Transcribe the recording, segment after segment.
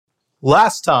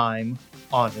Last time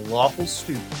on Lawful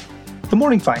Stew. The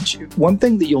morning finds you. One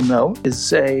thing that you'll know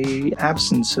is a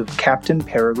absence of Captain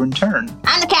Peregrine Turn.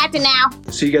 I'm the captain now.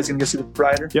 So you guys gonna go see the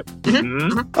proprietor? Yep.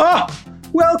 Mm-hmm. Oh,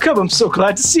 welcome. I'm so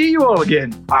glad to see you all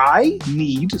again. I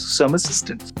need some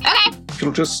assistance. Okay.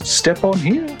 You'll just step on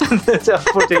here. The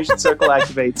teleportation circle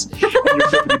activates and you're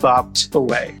quickly bopped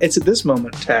away. It's at this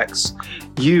moment, Tex,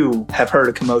 you have heard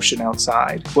a commotion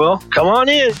outside. Well, come on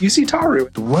in. You see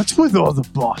Taru. What's with all the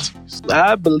bodies?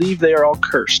 I believe they are all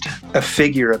cursed. A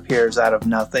figure appears out of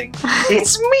nothing.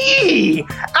 It's me,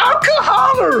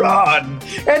 Alcoholaron,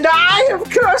 and I have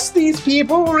cursed these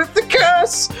people with the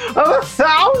curse of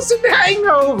 1,000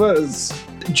 hangovers.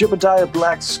 Jebediah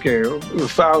Blackscale, the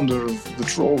founder of the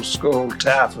Troll Skull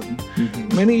Tavern,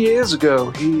 many years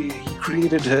ago, he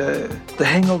created the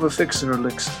Hangover Fixer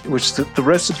Elixir, which the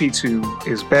recipe to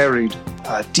is buried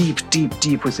deep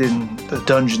within the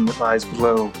dungeon that lies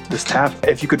below this tavern.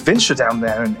 If you could venture down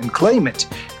there and claim it,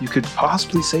 you could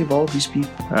possibly save all these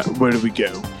people. Where do we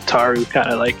go? Taru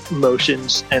kind of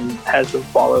motions and has them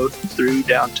follow through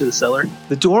down to the cellar.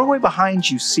 The doorway behind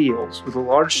you seals with a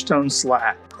large stone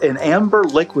slab. An amber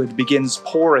liquid begins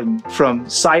pouring from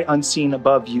sight unseen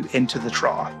above you into the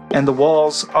trough, and the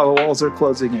walls are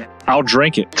closing in. I'll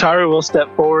drink it. Taru will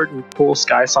step forward and pull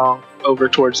Sky Song over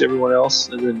towards everyone else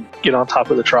and then get on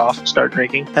top of the trough and start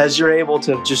drinking. As you're able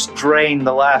to just drain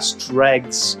the last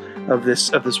dregs of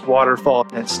this waterfall,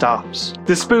 and it stops.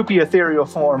 The spoopy ethereal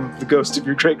form of the ghost of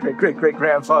your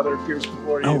great-great-great-great-grandfather appears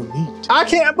before you. Oh, neat. I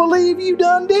can't believe you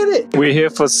done did it! We're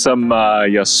here for some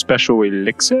your special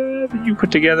elixir that you put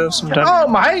together sometime. Oh,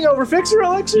 my hangover fixer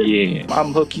elixir? Yeah.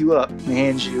 I'm hook you up and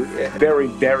hand you a very,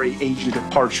 very aged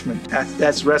parchment.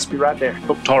 That's the recipe right there.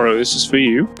 Oh, Taro, this is for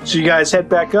you. So you guys head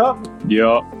back up.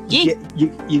 Yeah.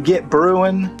 You get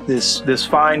brewing this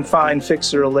fine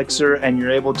fixer elixir, and you're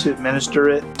able to administer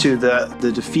it to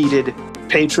the defeated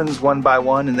patrons one by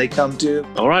one, and they come to.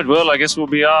 All right, well, I guess we'll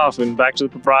be off and back to the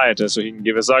proprietor so he can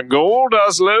give us our gold,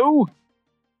 Oslo.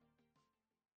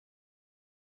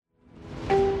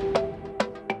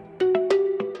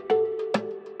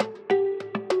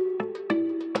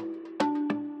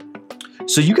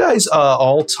 So you guys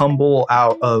all tumble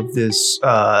out of this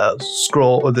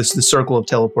scroll, or the circle of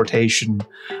teleportation.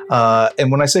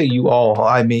 And when I say you all,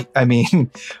 I mean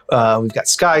we've got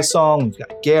Sky Song, we've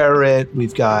got Garrett,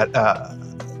 we've got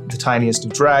the tiniest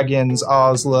of dragons,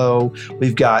 Oslo.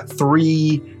 We've got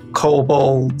 3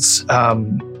 kobolds.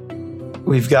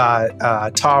 We've got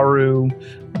Taru,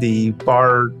 the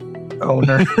bar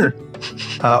owner,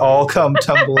 all come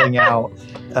tumbling out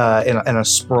in a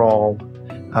sprawl.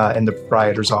 In the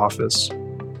proprietor's office.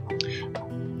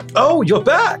 Oh, you're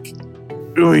back!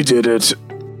 We did it.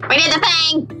 We did the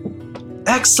thing!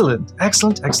 Excellent.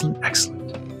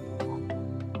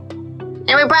 And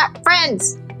we brought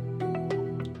friends!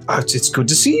 It's good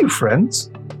to see you, friends.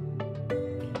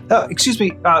 Excuse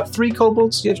me, 3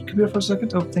 kobolds? Yeah, come here for a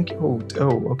second. Oh, thank you.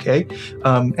 Oh, okay.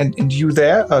 And you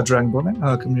there, Dragonborn?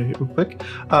 Come here real quick.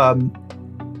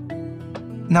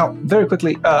 Now, very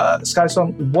quickly, Sky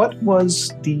Song, what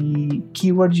was the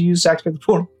keyword you used to activate the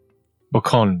portal?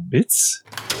 Bacon bits?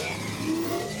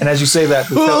 And as you say that,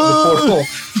 the portal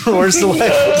roars to life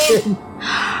again.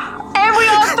 And we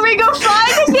all 3 go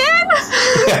flying again?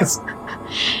 Yes.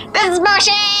 This is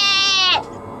bullshit!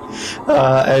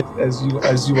 As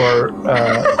you are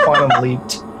quantum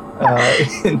leaped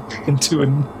into a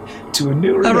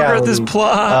new reality. I remember this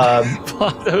plot.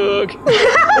 Plot hook.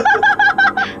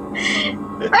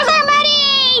 Where's our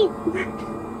money?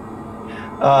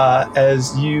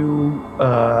 As you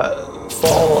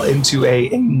fall into a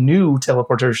new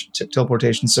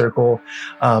teleportation circle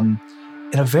in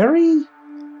a very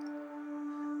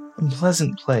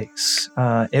unpleasant place.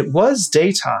 It was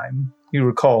daytime, you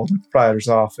recall, in the proprietor's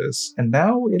office, and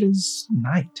now it is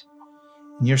night.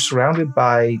 And you're surrounded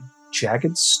by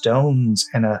jagged stones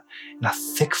and a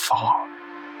thick fog.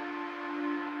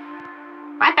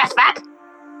 What the fuck?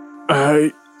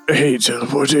 I hate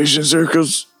teleportation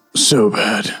circles so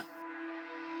bad.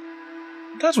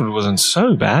 That one wasn't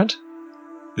so bad.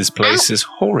 This place is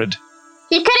horrid.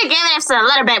 You could have given us a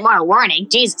little bit more warning,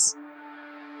 Jesus.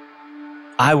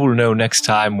 I will know next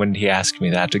time when he asks me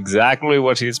that exactly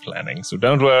what he's planning, so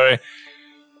don't worry.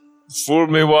 Fool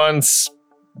me once,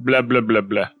 blah blah blah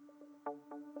blah.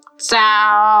 So,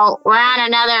 we're on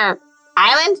another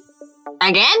island?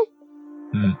 Again?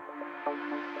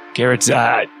 Garrett,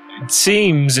 it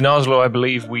seems in Oslo, I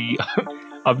believe, we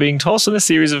are being tossed on a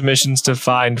series of missions to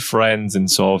find friends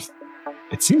and solve,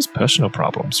 it seems, personal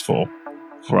problems for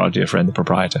our dear friend, the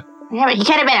proprietor. Yeah, but you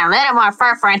could have been a little more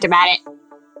forefront about it.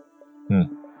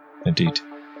 Indeed.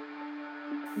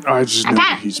 I just know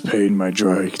he's paid my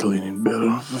dry cleaning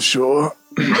bill for sure.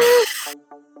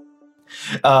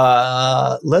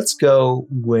 Let's go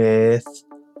with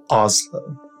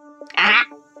Oslo.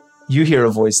 You hear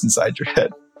a voice inside your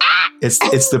head.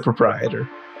 It's the proprietor.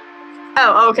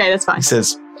 Oh, okay, that's fine. He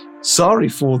says, "Sorry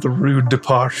for the rude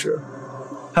departure.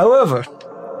 However,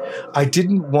 I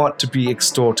didn't want to be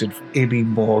extorted for any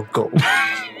more gold.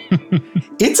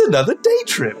 It's another day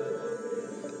trip.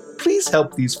 Please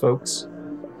help these folks."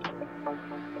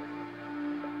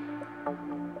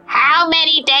 How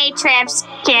many day trips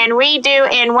can we do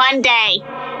in one day?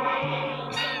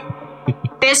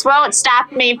 This won't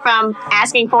stop me from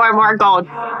asking for more gold.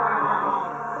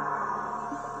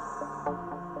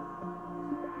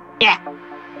 Yeah.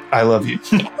 I love you.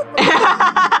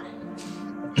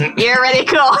 You're really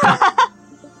cool.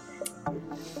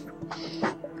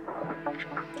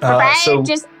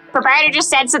 Proprietor just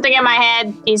said something in my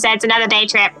head. He said it's another day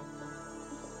trip.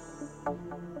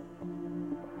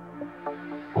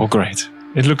 Oh, great.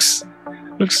 It looks.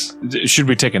 Should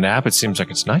we take a nap? It seems like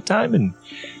it's nighttime, and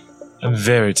I'm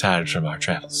very tired from our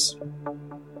travels.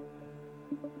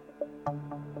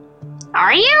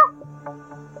 Are you?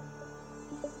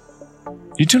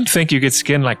 You don't think you get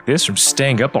skin like this from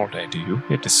staying up all day, do you? You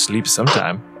have to sleep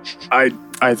sometime. I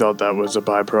thought that was a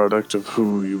byproduct of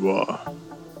who you are.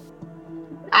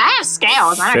 I have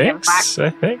scales. I don't give a fuck. I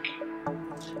think.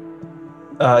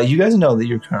 You guys know that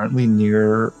you're currently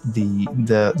near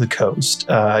the coast.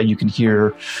 You can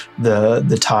hear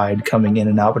the tide coming in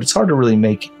and out, but it's hard to really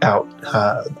make out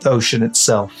the ocean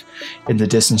itself in the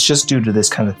distance just due to this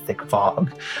kind of thick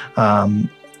fog.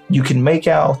 You can make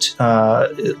out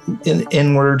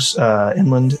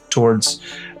inland towards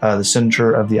the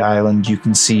center of the island. You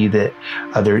can see that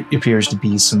there appears to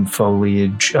be some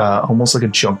foliage, almost like a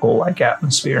jungle-like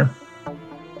atmosphere.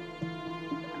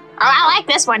 Oh, I like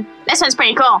this one. This one's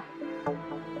pretty cool.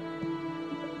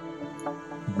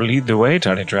 Lead the way,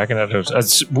 Tiny Dragon.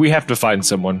 We have to find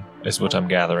someone, is what I'm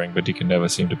gathering, but he can never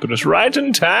seem to put us right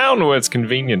in town where it's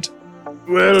convenient.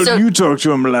 Well, you talked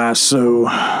to him last, so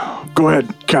go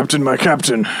ahead, Captain, my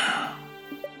captain.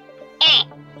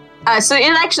 So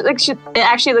it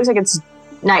actually looks like it's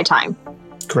nighttime.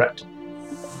 Correct.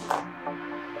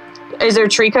 Is there a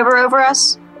tree cover over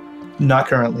us? Not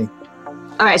currently.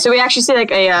 All right, so we actually see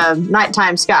like a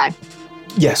nighttime sky.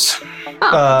 Yes.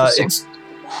 Oh, It's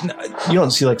you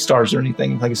don't see like stars or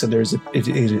anything. Like I said,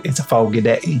 it's a foggy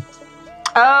day.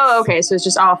 Oh, okay. So it's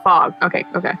just all fog. Okay.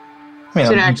 I mean,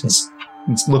 So you can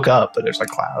look up, but there's like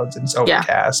clouds and it's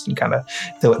overcast and kind of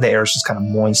the air is just kind of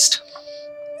moist.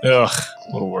 Ugh,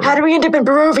 what a word. How do we end up in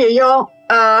Barovia, y'all?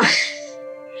 All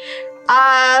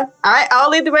right, I'll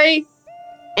lead the way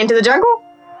into the jungle.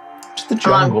 To the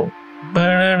jungle.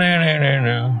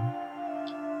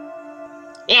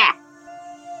 Yeah.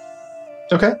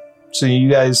 Okay. So you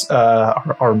guys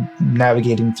are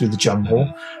navigating through the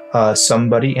jungle.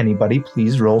 Anybody,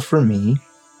 please roll for me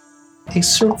a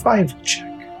survival check.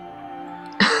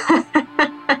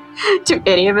 Do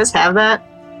any of us have that?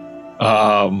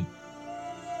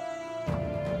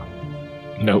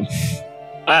 Nope.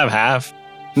 I have half.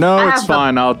 No, it's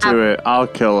fine. I'll do it. I'll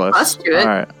kill us. Let's do it. All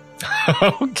right.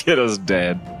 I'll get us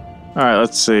dead. All right,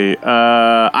 let's see.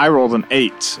 I rolled an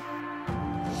 8.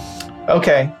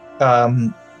 Okay.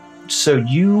 So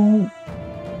you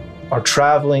are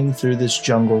traveling through this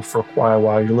jungle for quite a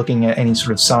while. You're looking at any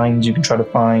sort of signs you can try to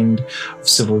find of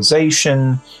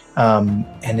civilization,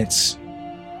 and it's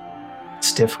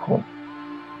difficult.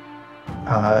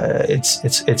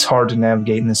 It's hard to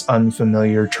navigate in this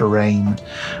unfamiliar terrain.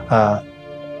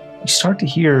 You start to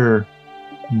hear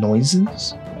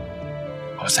noises.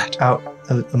 What was that? Out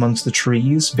amongst the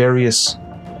trees, various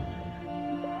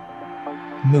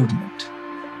movement.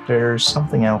 There's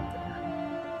something out there.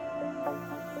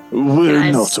 We're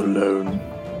Guys. not alone.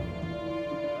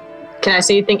 Can I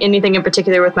see anything in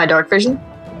particular with my dark vision?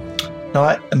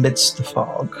 Not amidst the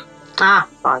fog. Ah,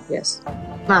 fog, yes.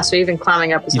 So even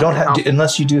climbing up is You not don't have gonna help.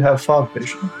 unless you do have fog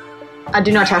vision. I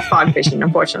do not have fog vision,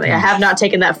 unfortunately. I have not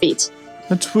taken that feat.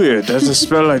 That's weird. That's a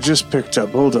spell I just picked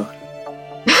up. Hold on.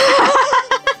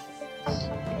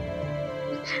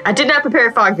 I did not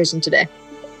prepare fog vision today.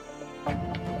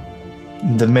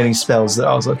 The many spells that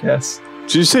Oslo casts.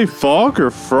 Did you say fog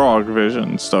or frog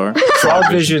vision, Star? Fog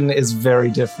vision is very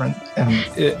different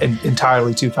and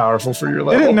entirely too powerful for your I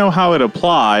level. didn't know how it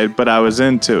applied, but I was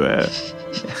into it.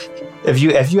 If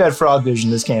you had frog vision,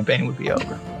 this campaign would be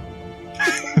over.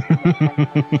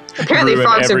 Apparently Ruin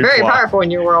frogs are every very plot. powerful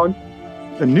in your world.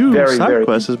 A new Very, side very-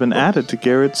 quest has been added to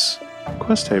Garrett's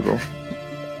quest table.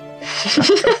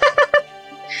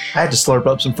 I had to slurp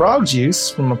up some frog juice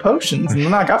from my potions, and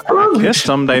then I got frog juice. Kissed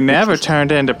them, they never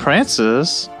turned into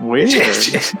princes. Weird.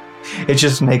 It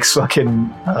just makes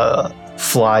fucking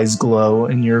flies glow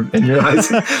in your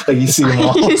eyes. Like you see them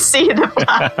all. You see the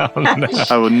fly. Oh, no.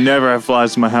 I will never have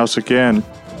flies in my house again.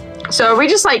 So are we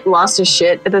just like lost as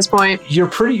shit at this point? You're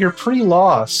pretty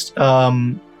lost. But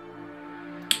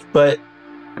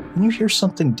when you hear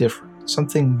something different,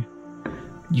 something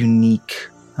unique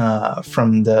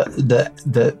from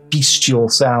the bestial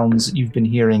sounds that you've been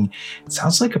hearing, it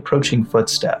sounds like approaching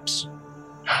footsteps.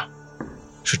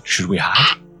 Should we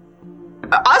hide?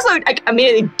 Oslo like,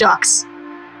 immediately ducks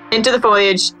into the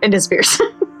foliage and disappears.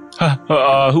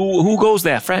 Who goes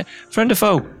there? Friend or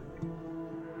foe?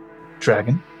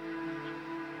 Dragon.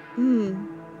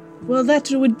 Well, that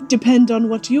would depend on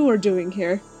what you are doing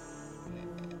here.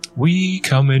 We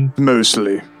come in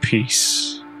Mostly.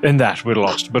 peace. In that we're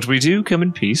lost, but we do come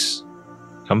in peace.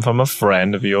 Come from a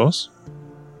friend of yours.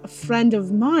 A friend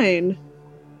of mine.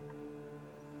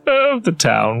 Of the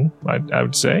town, I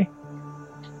would say.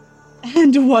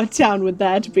 And what town would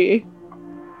that be?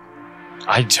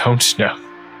 I don't know.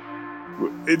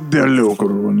 The local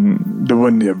one, the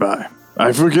one nearby.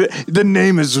 I forget. The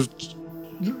name is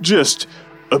just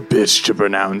a bitch to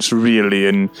pronounce, really,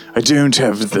 and I don't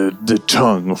have the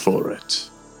tongue for it.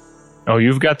 Oh,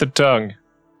 you've got the tongue.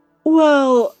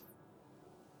 Well,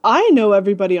 I know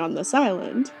everybody on this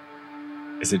island.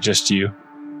 Is it just you?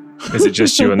 Is it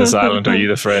just you on this island? Are you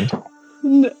the friend?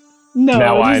 No.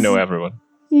 Now it I is- know everyone.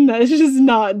 No, it's just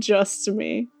not just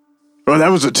me. Oh, that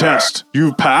was a test.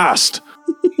 You passed.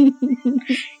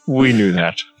 We knew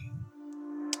that.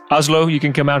 Oslo, you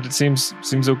can come out. It seems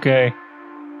okay.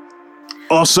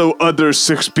 Also, other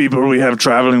 6 people we have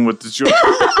traveling with the joy.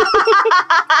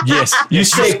 Yes, You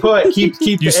stay put. Keep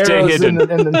You the stay arrows hidden.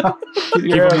 in the keep Keep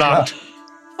your them arrows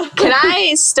locked. Can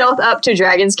I stealth up to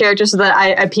Dragon's character so that I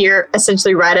appear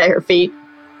essentially right at her feet?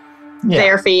 Yeah,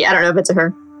 Their feet. I don't know if it's a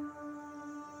her.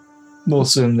 we'll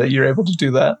assume that you're able to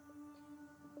do that.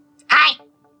 Hi.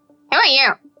 Who are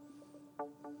you?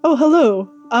 Oh, hello.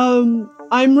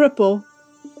 I'm Ripple.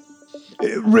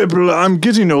 Ripple, I'm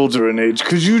getting older in age.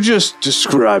 Could you just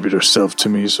describe yourself to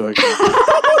me so I can...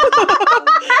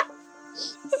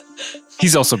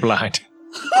 He's also blind.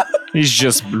 He's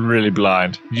just really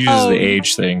blind. He uses the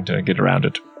age thing to get around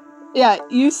it. Yeah,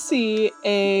 you see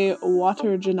a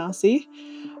water genasi,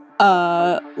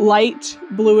 light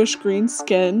bluish green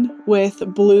skin with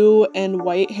blue and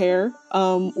white hair,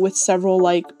 with several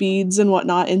like beads and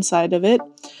whatnot inside of it.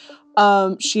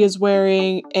 She is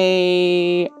wearing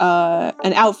an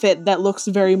outfit that looks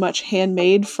very much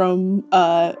handmade from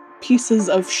pieces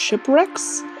of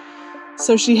shipwrecks.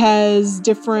 So she has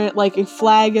different, like a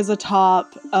flag as a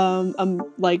top,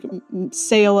 like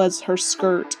sail as her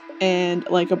skirt, and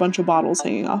like a bunch of bottles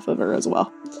hanging off of her as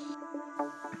well.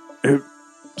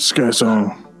 Sky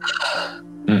Song.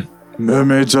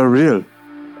 Mermaids are real.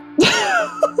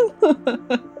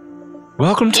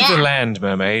 Welcome to Yeah. the land,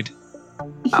 mermaid.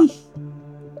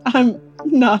 I'm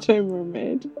not a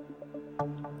mermaid.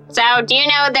 So, do you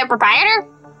know the proprietor?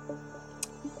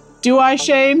 Do I,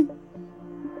 Shane?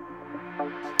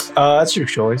 That's your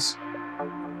choice.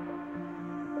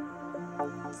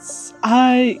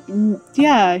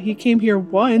 Yeah, he came here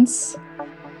once.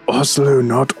 Oslo,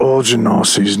 not all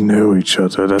Genasis know each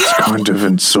other. That's kind of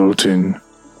insulting.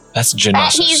 That's he's-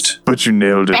 geneticist. But you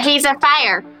nailed But it. he's a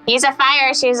fire. He's a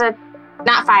fire. She's a...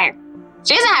 Not fire.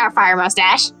 She doesn't have a fire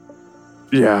mustache.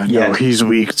 Yeah, Yeah. no, he's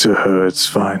weak to her. It's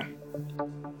fine.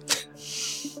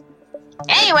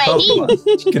 Anyway,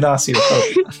 Ganassi the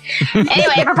Pope.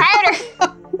 Anyway, proprietor...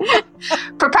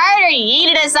 proprietor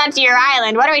yeeted us onto your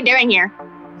island. What are we doing here?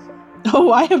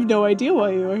 Oh, I have no idea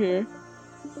why you are here.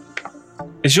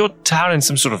 Is your town in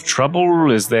some sort of trouble?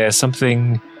 Is there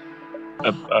something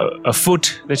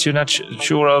afoot that you're not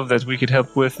sure of that we could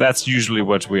help with? That's usually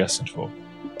what we are sent for.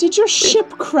 Did your ship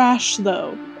crash,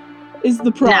 though? Is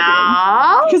the problem.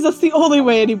 No. Because that's the only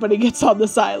way anybody gets on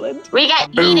this island. We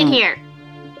got yeeted here.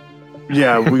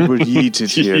 Yeah, we were yeeted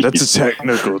here. That's a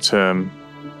technical term.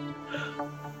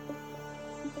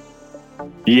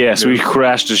 Yes, we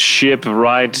crashed a ship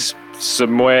right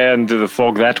somewhere into the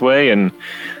fog that way, and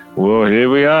well, here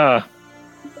we are.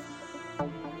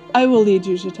 I will lead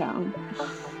you to town.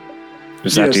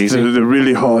 Is that Yes, easy? the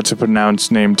really hard to pronounce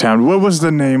name town. What was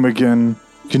the name again?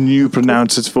 Can you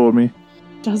pronounce it for me?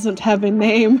 Doesn't have a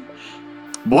name.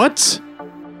 What?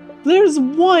 There's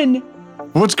one.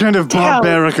 What kind of Town.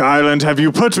 barbaric island have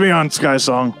you put me on, Sky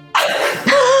Song?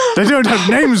 They don't have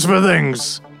names for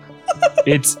things.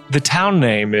 It's the town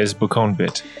name is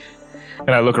Bukonbit,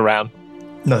 and I look around.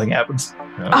 Nothing happens.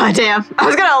 Oh, damn. I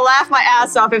was gonna laugh my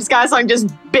ass off if Skysong just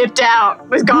bipped out,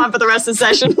 was gone for the rest of the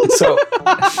session. So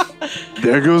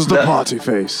There goes the party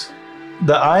face.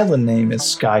 the island name is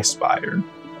Skyspire.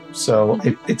 So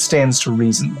it stands to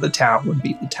reason the town would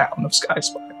be the town of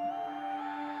Skyspire.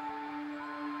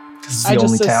 Because it's the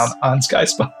only town on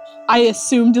Skyspire. I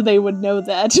assumed they would know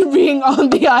that, being on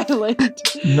the island.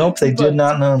 Nope, they did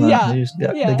not know that.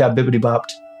 Yeah, They got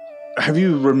bibbity-bopped. Have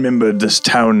you remembered this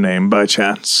town name by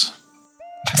chance?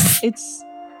 It's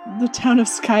the town of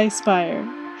Skyspire.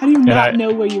 How do you not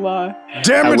know where you are?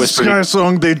 Damn I it, whispered-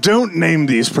 Skysong, they don't name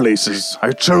these places.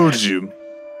 I told you.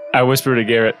 I whisper to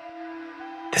Garrett,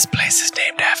 "This place is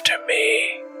named after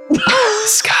me.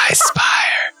 Sky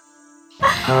Spire."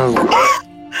 Oh,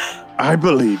 I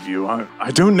believe you.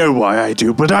 I don't know why I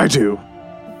do, but I do.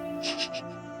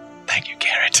 Thank you,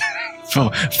 Garrett,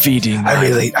 for feeding.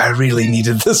 I really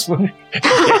needed this one.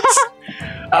 Yes.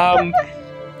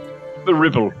 The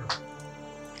Ripple.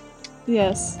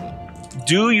 Yes.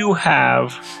 Do you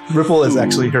have Ripple is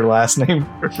actually her last name.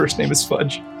 Her first name is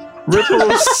Fudge. Ripple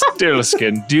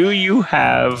Stillskin? Do you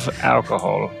have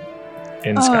alcohol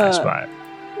in Sky Spire?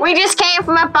 We just came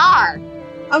from a bar.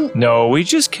 No, we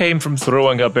just came from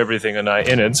throwing up everything in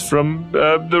innards from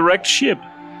the wrecked ship.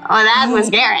 Oh, that was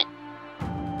Garrett.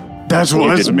 That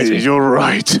was didn't me. see. You're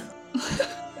right.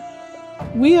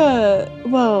 We,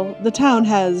 well, the town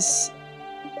has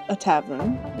a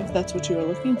tavern, if that's what you were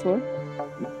looking for.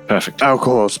 Perfect.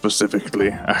 Alcohol specifically,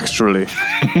 actually.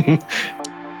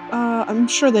 I'm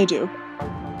sure they do.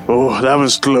 Oh, that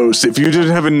was close. If you didn't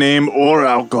have a name or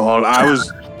alcohol, I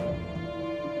was...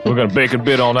 We're gonna bake a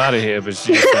bit on out of here, but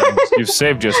you've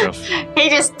saved yourself. He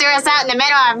just threw us out in the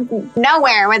middle of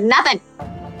nowhere with nothing.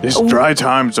 It's dry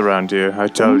times around here, I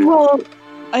tell you. Well,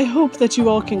 I hope that you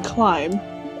all can climb.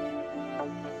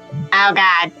 Oh,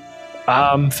 God.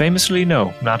 Famously,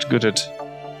 no, not good at.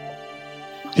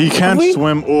 He can't We-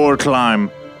 swim or climb.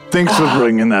 Thanks for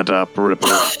bringing that up, Ripple.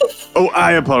 Oh,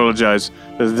 I apologize.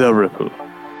 The Ripple.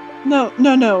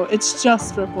 No, it's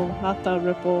just Ripple, not the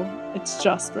Ripple. It's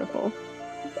just Ripple.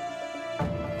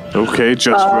 Okay,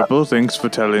 just Ripple. Thanks for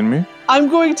telling me. I'm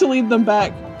going to lead them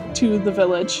back to the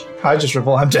village. Hi, just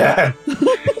Ripple. I'm Dad.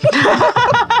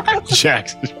 Jack.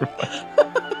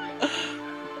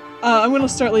 I'm going to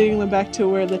start leading them back to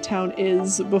where the town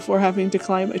is before having to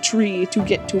climb a tree to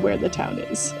get to where the town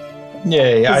is.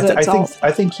 Yeah. I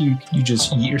Is think you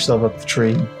just yeet yourself up the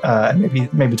tree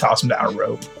and maybe toss him down a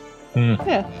rope.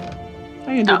 Yeah,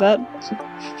 I can do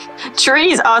that.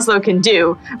 Trees Oslo can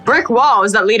do. Brick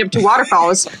walls that lead up to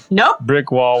waterfalls. Nope.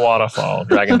 Brick wall, waterfall.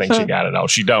 Dragon thinks she got it all.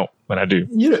 She don't, but I do.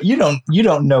 You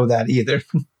don't know that either.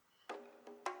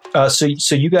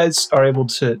 So you guys are able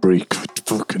to. Freak,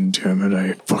 fucking damn it!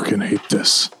 I fucking hate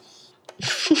this.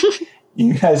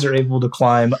 You guys are able to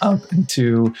climb up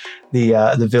into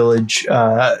the village.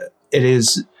 It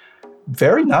is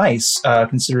very nice,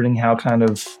 considering how kind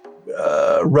of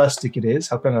rustic it is,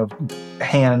 how kind of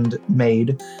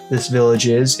handmade this village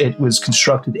is. It was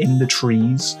constructed in the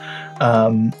trees,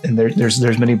 and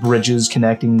there's many bridges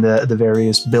connecting the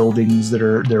various buildings that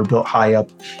are built high up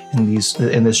in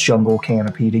this jungle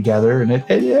canopy together, and it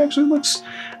actually looks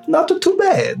not too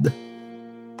bad.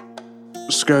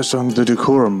 Skysong, the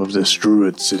decorum of this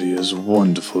druid city is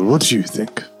wonderful. What do you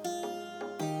think?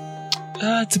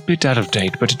 It's a bit out of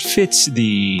date, but it fits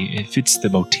the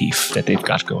motif that they've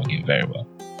got going here very well.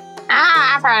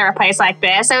 Ah, I've heard of a place like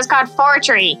this. It was called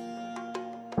Fortree.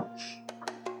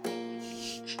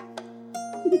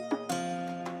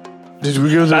 Did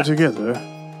we go there together?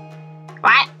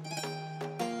 What?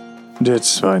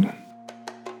 That's fine.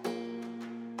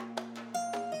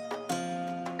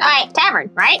 Alright, tavern,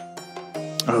 right?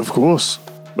 Of course.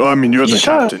 Well, I mean, you're the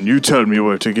Sure. captain. You tell me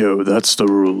where to go. That's the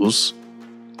rules.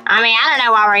 I mean, I don't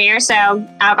know why we're here, so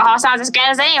alcohol sounds as good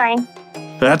as anyway.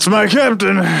 That's my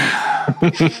captain.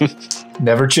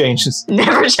 Never changes.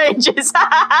 Never changes.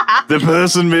 The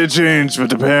person may change,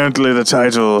 but apparently the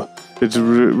title, it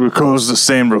recalls the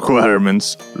same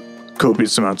requirements.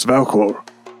 Copious amounts of alcohol.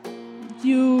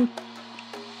 You're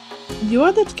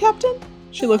the captain?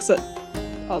 She looks at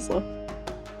Oslo.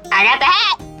 I got the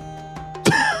hat.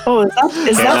 Oh, is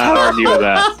Can't that argue with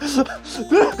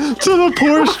that. To the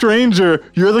poor stranger,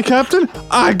 you're the captain?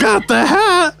 I got the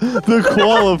hat! The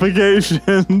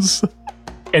qualifications.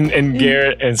 And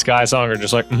Garrett and Skysong are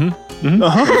just like, Uh-huh,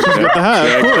 she's got the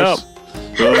hat, of course.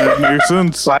 Well, that makes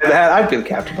sense. So I had the hat, I'd be the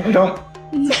captain, but I don't.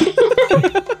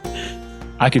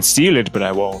 I could steal it, but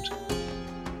I won't.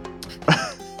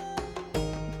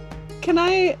 Can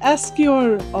I ask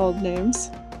your old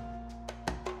names?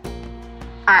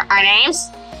 Our names?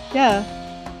 Yeah,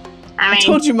 I I mean,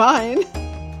 told you mine.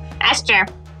 That's true.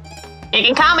 You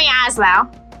can call me Oslo.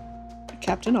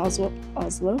 Captain Oslo,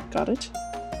 got it.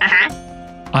 Uh-huh.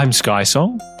 I'm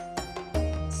Skysong.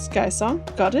 Skysong,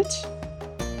 got it.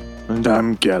 And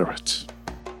I'm Garrett.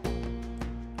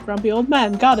 Grumpy old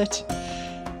man, got it.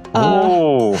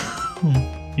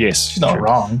 Yes. She's not true.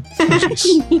 wrong. Yes.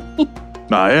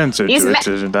 I answered He's to it, ma-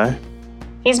 didn't I?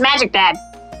 He's Magic Dad.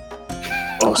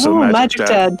 Also, Magic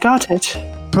Dad, got it.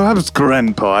 Perhaps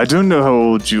Grandpa. I don't know how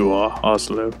old you are,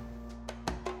 Oslo.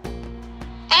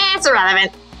 It's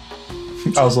irrelevant.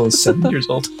 Oslo is 7 years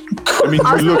old. I mean,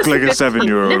 you look like a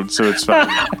 7-year-old, so it's fine.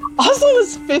 Oslo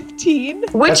is 15.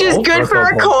 Which That's is old good for a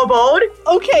for a kobold.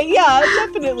 Okay, yeah,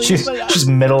 definitely. She's but,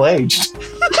 middle-aged.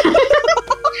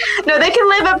 No, they can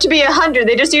live up to be 100.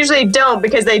 They just usually don't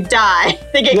because they die.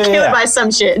 They get killed by some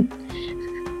shit.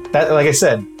 That, like I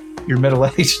said, you're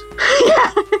middle-aged.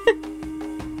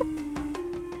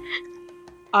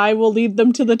 I will lead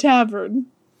them to the tavern.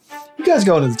 You guys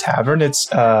go into the tavern. It's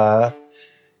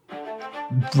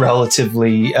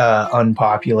relatively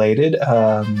unpopulated.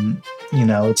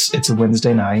 It's a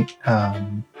Wednesday night,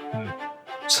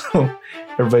 so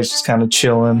everybody's just kind of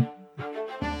chilling,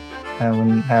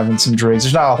 having some drinks.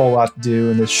 There's not a whole lot to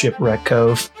do in this shipwreck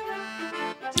cove.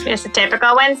 Just a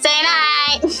typical Wednesday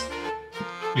night.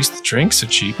 At least the drinks are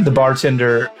cheap. The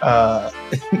bartender, a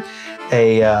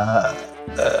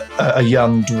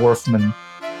young dwarfman,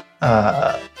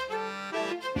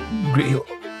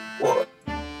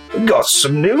 we got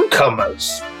some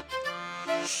newcomers.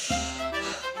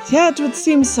 Yeah, it would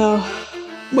seem so.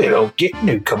 We don't get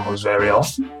newcomers very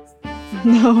often.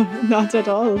 No, not at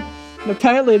all. And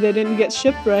apparently they didn't get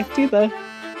shipwrecked either.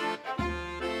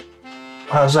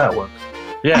 How does that work?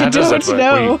 Yeah, I how does don't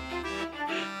that work? know.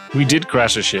 We did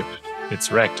crash a ship.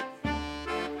 It's wrecked.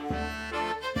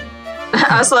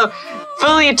 Oslo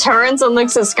fully turns and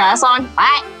looks at Skysong.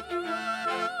 What?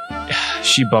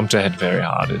 She bumped her head very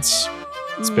hard. It's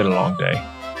been a long day.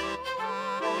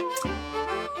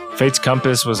 Fate's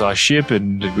compass was our ship,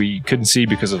 and we couldn't see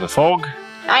because of the fog.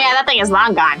 Oh yeah, that thing is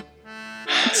long gone.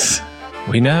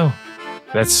 We know.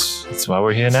 That's why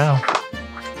we're here now.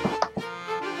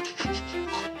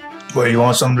 Well, you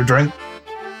want something to drink?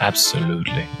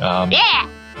 Absolutely. Yeah.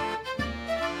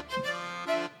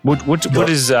 What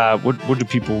do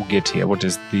people get here? What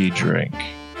is the drink?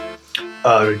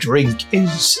 The drink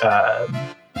is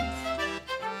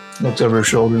looks over her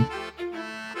shoulder.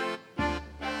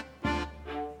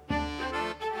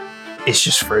 It's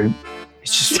just fruit.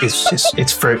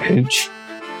 It's fruit hooch.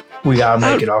 We gotta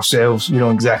make it ourselves. We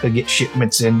don't exactly get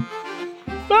shipments in.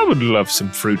 I would love some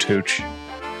fruit hooch.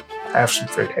 Have some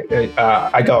fruit.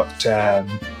 I got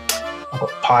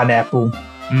pineapple.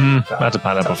 Not a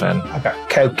pineapple fan. I got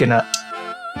coconut.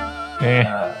 Eh.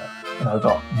 And I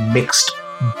got mixed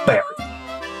berry.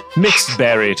 Mixed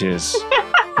berry it is.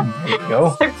 There you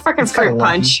go. Like fucking It's kinda fruit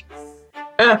punch.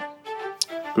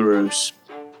 Gross.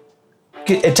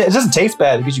 It doesn't taste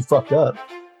bad. It gets you fucked up.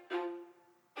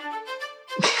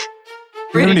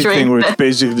 Anything where it's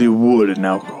basically wood and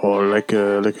alcohol, like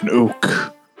an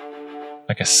oak.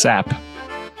 Like a sap.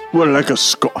 Well, like a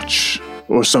scotch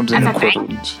or something That's a thing.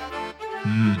 equivalent.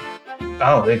 I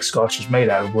don't think scotch is made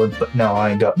out of wood, but no, I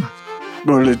ain't got nothing.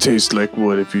 Well, it tastes like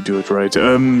wood if you do it right.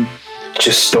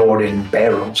 Just stored in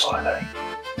barrels, I think.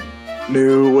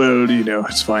 No, well,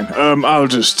 it's fine. I'll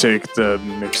just take the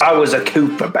mixed. I was a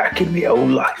cooper back in the old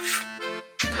life.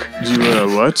 You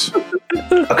what?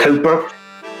 A cooper?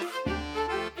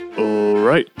 All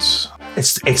right.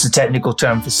 It's a technical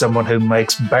term for someone who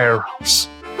makes barrels.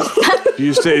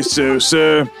 You say so,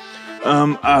 sir.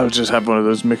 I'll just have one of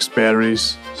those mixed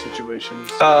berries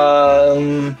situations.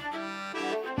 I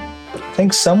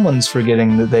think someone's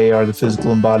forgetting that they are the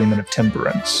physical embodiment of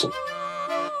temperance.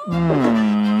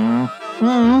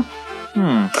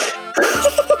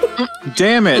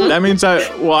 Damn it! That means I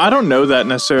don't know that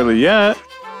necessarily yet.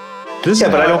 This Yeah,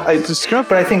 is but how I discovered.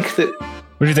 But I think that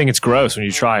What do you think? It's gross when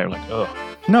you try it? You're like, oh.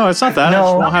 No, it's not that. No. It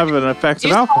just won't have an effect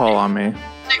of alcohol on me.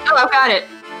 Oh, I've got it.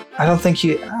 I don't think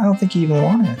you even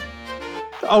want it.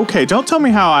 Okay, don't tell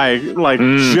me how I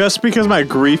just because my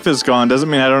grief is gone doesn't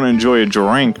mean I don't enjoy a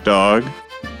drink, dog.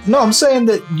 No, I'm saying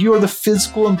that you're the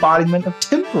physical embodiment of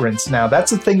temperance now. That's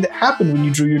the thing that happened when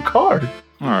you drew your card.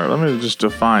 All right, let me just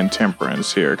define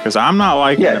temperance here, because I'm not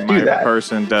liking that do my that.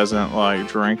 person doesn't like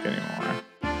drink anymore.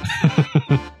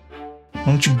 Why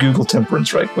don't you Google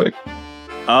temperance right quick?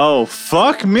 Oh,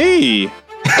 fuck me!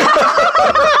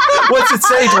 What's it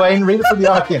say, Dwayne? Read it for the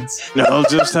audience. I'll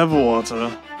just have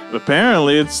water.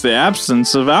 Apparently, it's the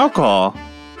absence of alcohol.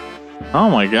 Oh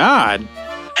my god!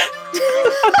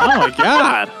 Oh my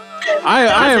god!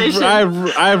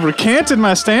 I've recanted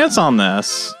my stance on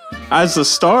this. As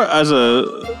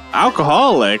a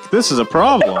alcoholic, this is a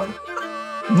problem.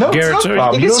 No, Garrett, it's not a you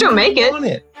problem. can don't still make it. want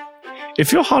it.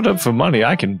 If you're hard up for money,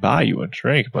 I can buy you a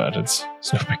drink, but it's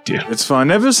no big deal. It's fine.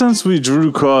 Ever since we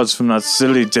drew cards from that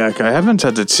silly deck, I haven't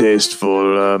had a taste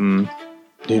for,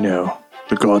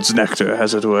 the god's nectar,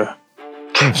 as it were.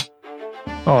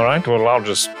 All right, well, I'll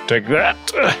just take that.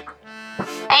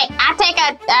 Hey, I'll take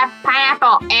a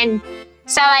pineapple. And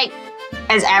so, like,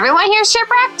 is everyone here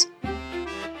shipwrecked?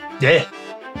 Yeah.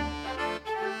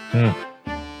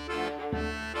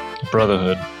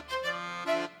 Brotherhood.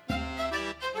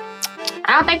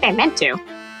 I don't think they meant to.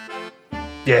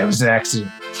 Yeah, it was an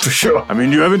accident, for sure. I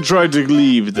mean, you haven't tried to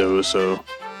leave, though, so...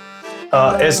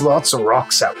 There's lots of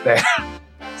rocks out there.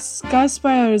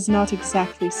 Skyspire is not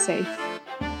exactly safe.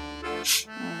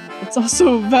 It's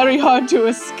also very hard to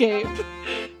escape.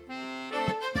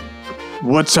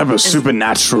 What type of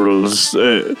supernatural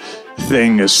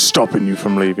thing is stopping you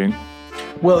from leaving?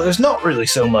 Well, there's not really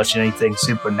so much anything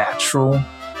supernatural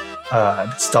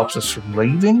that stops us from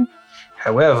leaving.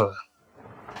 However,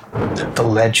 the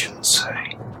legends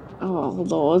say. Oh,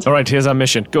 Lord. All right, here's our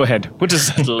mission. Go ahead. What does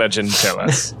that legend tell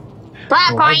us?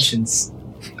 Plot point.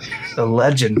 The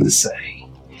legends say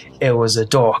it was a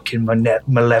dark and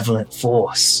malevolent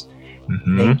force,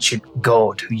 an ancient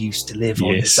god who used to live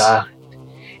on this island,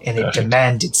 and it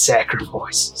demanded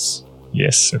sacrifices.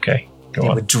 Yes, okay. Go It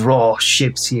on. would draw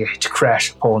ships here to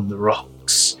crash upon the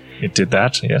rocks. It did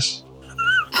that, yes.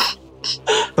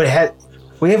 But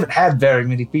we haven't had very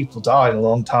many people die in a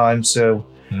long time, so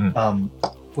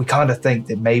we kind of think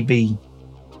that maybe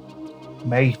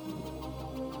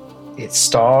it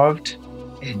starved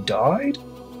and died.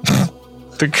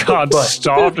 The god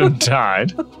starved and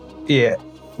died. Yeah.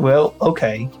 Well,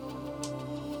 okay.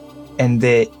 And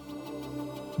that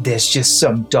there's just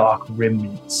some dark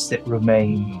remnants that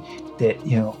remain. That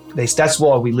that's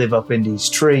why we live up in these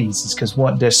trees. Is because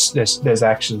one, there's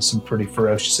actually some pretty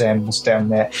ferocious animals down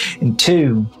there, and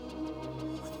two,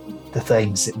 the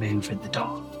things that move in the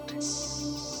darkness.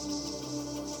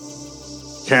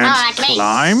 Can't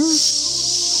climb?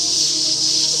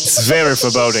 It's very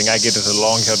foreboding. I get it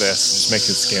along here. This just makes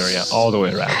it scarier all the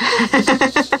way around.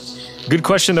 Good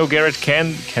question, though, Garrett.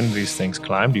 Can these things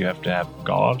climb? Do you have to have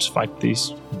guards fight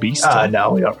these beasts?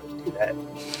 No, we don't really do that.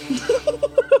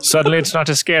 Suddenly, it's not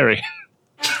as scary.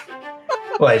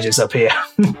 Well, just up here.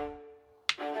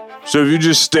 So if you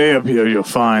just stay up here, you're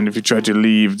fine. If you try to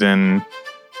leave, then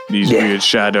these weird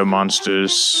shadow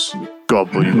monsters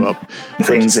gobble you up.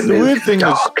 Things that the move weird thing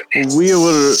dark. is, we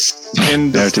were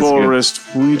in the forest.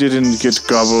 We didn't get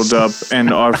gobbled up,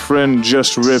 and our friend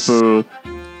Just Ripple,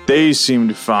 they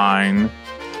seemed fine.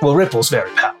 Well, Ripple's very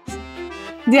powerful.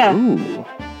 Yeah. Ooh.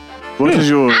 What is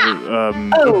your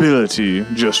ability,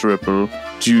 Just Ripple?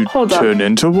 Do you turn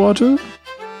into water?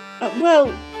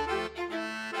 Well,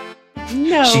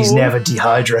 no. She's never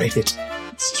dehydrated.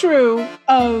 It's true.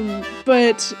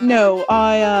 But no,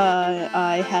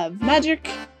 I have magic.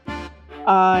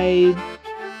 I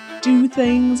do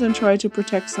things and try to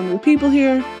protect some of the people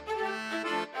here.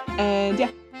 And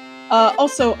yeah.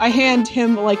 Also, I hand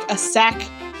him like a sack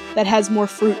that has more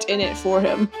fruit in it for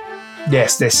him.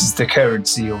 Yes, this is the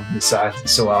currency on this island,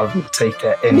 so I will take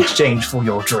that in exchange for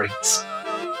your drinks.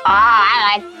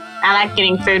 I like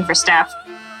getting food for stuff.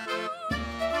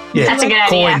 Yeah, That's a good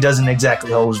coin idea. doesn't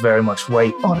exactly hold very much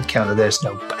weight on account of there's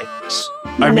no banks.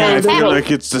 I mean, I feel heavy. like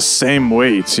it's the same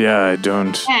weight. Yeah, I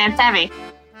don't. Yeah, it's heavy.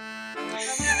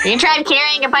 You tried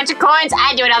carrying a bunch of coins?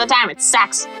 I do it all the time. It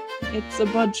sucks. It's a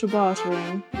bunch of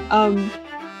bartering.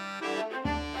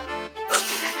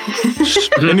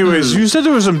 Anyways, you said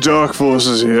there were some dark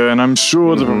forces here, and I'm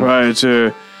sure the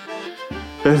proprietor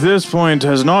at this point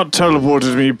has not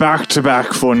teleported me back to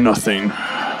back for nothing.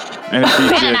 And if he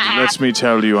did, let me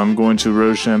tell you, I'm going to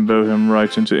Rochambeau him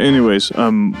right into... Anyways,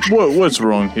 what's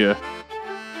wrong here?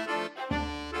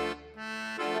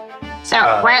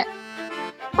 So, where's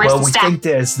Well, the we stuff? think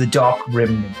there's the dark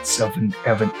remnants of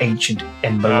an ancient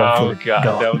and malevolent God,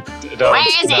 god. Where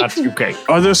is it? Okay.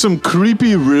 Are there some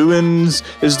creepy ruins?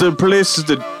 Is there places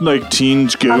that, like,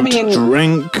 teens go to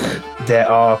drink? There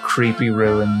are creepy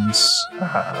ruins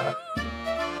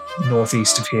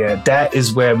northeast of here. That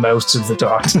is where most of the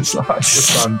darkness lies,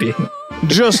 if I'm being...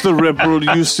 Just the Ripple,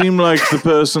 you seem like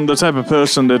the type of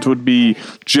person that would be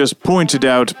just pointed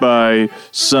out by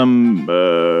some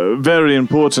very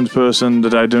important person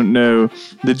that I don't know,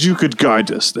 that you could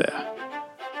guide us there.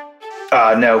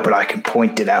 No, but I can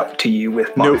point it out to you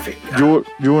with my finger.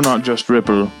 You're not Just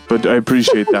Ripple, but I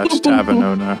appreciate that, tavern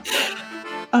owner.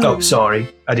 Oh, sorry.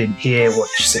 I didn't hear what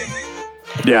you said.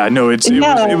 Yeah, no, it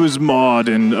was mod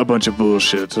and a bunch of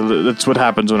bullshit. That's what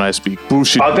happens when I speak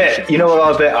bullshit. I bet. You know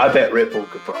what? I bet Ripple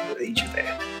could probably lead you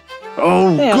there.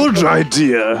 Oh, Yeah. good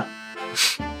idea.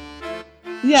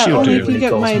 Yeah, She'll only do if when you it get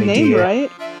calls my me name dear.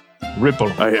 right.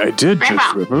 Ripple. I did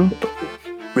just Ripple.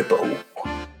 Ripple.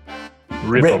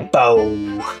 Ripple.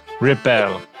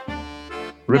 Ripple.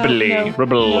 Ripply. No.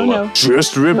 Ripple. No.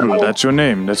 Just Ripple. That's your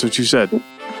name. That's what you said.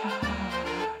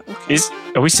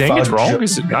 Are we saying it's Fudge. wrong?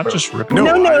 Is it not just Ripple? No,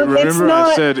 I it's remember I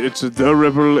not. said it's the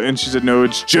Ripple, and she said, no,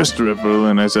 it's just Ripple.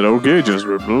 And I said, okay, just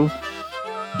Ripple.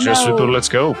 Just No. Ripple, let's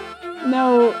go.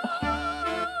 No.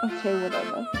 Okay,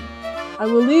 whatever. I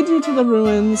will lead you to the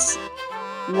ruins.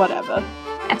 Whatever.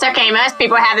 It's okay. Most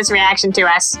people have this reaction to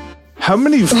us. How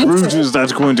many fruit is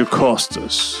that going to cost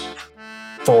us?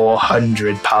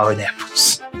 400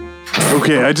 pineapples.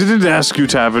 Okay, I didn't ask you,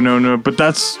 Tavern owner, but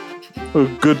that's a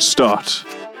good start.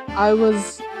 I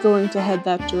was going to head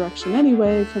that direction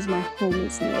anyway because my home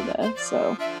is near there.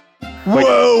 So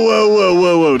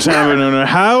Whoa, Tavern owner.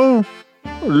 How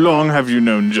long have you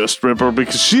known Just Ripple?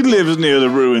 Because she lives near the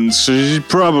ruins, so she's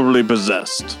probably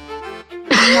possessed.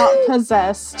 not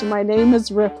possessed. My name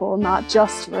is Ripple, not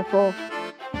just Ripple.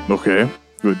 Okay,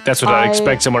 good. That's what I'd I-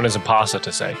 expect someone as imposter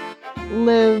to say.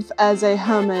 Live as a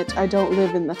hermit. I don't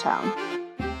live in the town.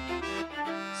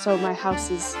 So my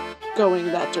house is going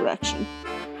that direction.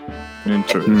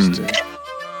 Interesting.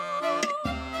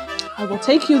 I will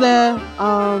take you there.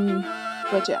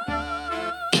 But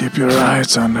yeah. Keep your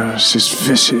eyes on her. She's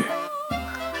fishy.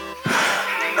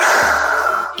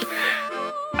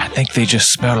 I think they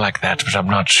just smell like that, but I'm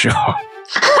not sure.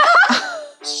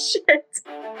 Shit.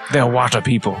 They're water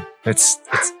people. It's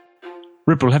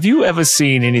Ripple, have you ever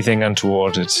seen anything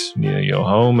untoward near your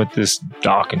home at this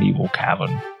dark and evil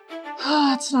cavern?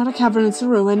 It's not a cavern, it's a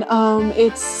ruin.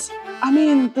 This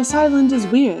island is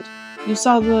weird. You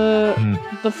saw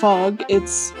the fog.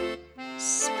 It's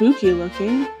spooky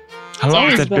looking. How long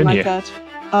has It's that been like here? that.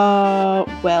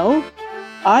 Well,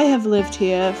 I have lived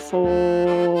here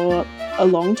for a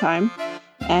long time,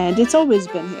 and it's always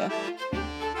been here.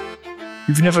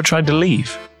 You've never tried to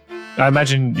leave. I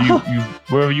imagine you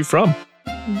where are you from?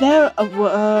 That's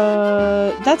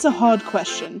a hard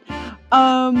question.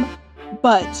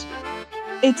 But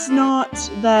it's not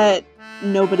that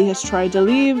nobody has tried to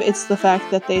leave, it's the fact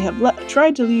that they have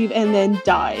tried to leave and then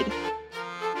died.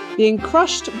 Being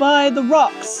crushed by the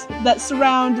rocks that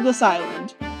surround this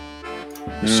island.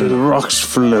 So the rocks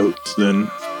float then.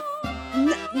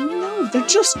 No, they're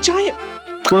just giant.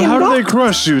 Well, how do they rocks.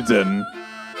 crush you then?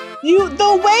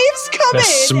 The waves come They in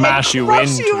smash and you crush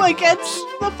into you the against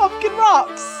the fucking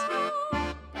rocks.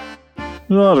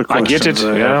 A lot of I questions get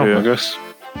it. I Yeah, have I here, guess.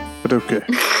 but okay.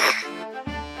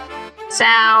 So,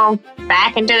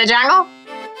 back into the jungle?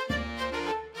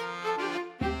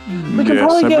 We can Yes,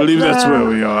 probably I get believe that's the- where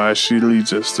we are as she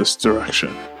leads us this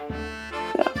direction.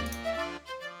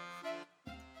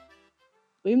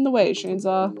 Leading the way,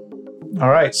 Chainsaw. All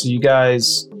right, so you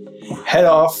guys head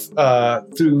off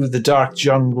through the dark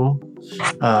jungle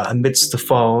amidst the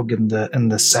fog and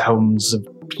the sounds of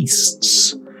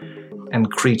beasts and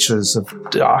creatures of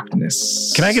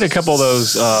darkness. Can I get a couple of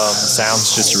those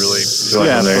sounds just to really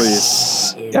Yeah, there?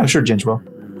 please. Yeah, sure, Ginge will.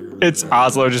 It's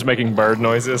Oslo just making bird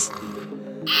noises.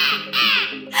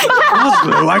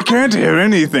 Oslo, I can't hear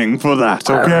anything for that,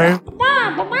 okay?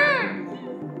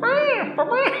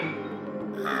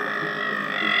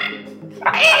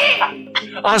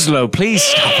 Oslo, please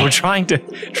stop. We're trying to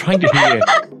hear.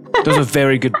 Those are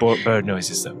very good bird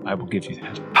noises, though. I will give you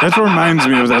that. That reminds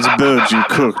me of that bird you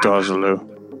cooked, Oslo.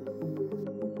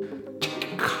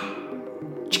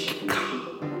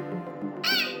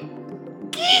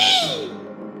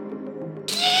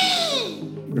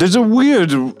 There's a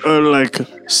weird,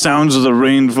 Sounds of the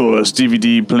Rainforest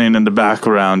DVD playing in the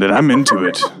background, and I'm into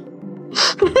it.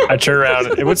 I turn around.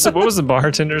 What was the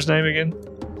bartender's name again?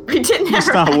 We didn't It's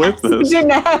ever not with us.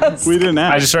 Didn't ask. We didn't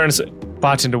I ask. just turn and say,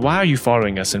 bartender, why are you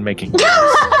following us and making noise?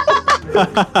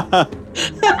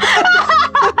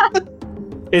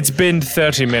 It's been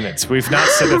 30 minutes. We've not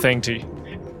said a thing to you.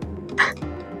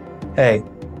 Hey,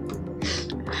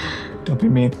 don't be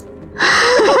mean.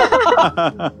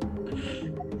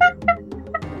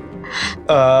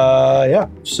 Yeah.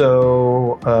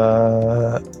 So,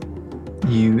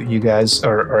 you guys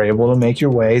are able to make your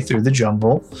way through the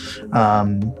jungle.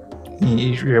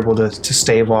 You're able to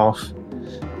stave off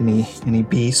any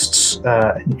beasts,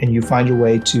 and you find your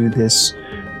way to this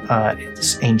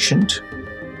ancient,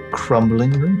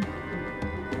 crumbling room.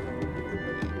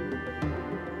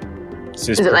 This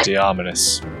is Is it pretty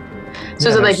ominous. So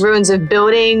is it like ruins of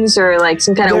buildings or like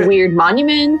some kind of There- weird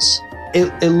monument?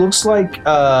 It looks like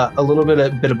a little bit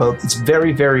of both. It's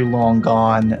very, very long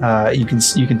gone. You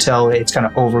can tell it's kind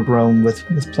of overgrown with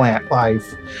plant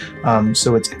life.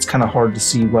 So it's kind of hard to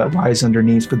see what lies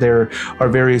underneath. But there are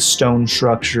various stone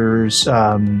structures,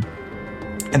 and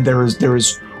there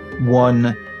is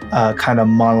one kind of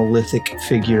monolithic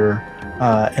figure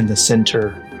in the center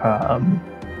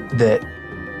that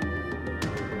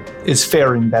is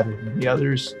faring better than the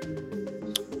others.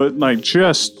 But, like,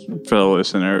 just for the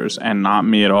listeners and not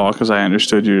me at all, because I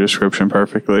understood your description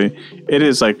perfectly, it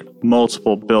is, like,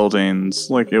 multiple buildings.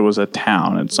 Like, it was a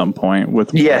town at some point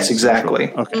with... Yes,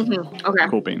 exactly. Okay. Mm-hmm. Okay.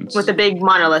 Cool beans. With a big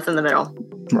monolith in the middle.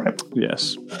 Right.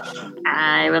 Yes.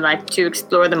 I would like to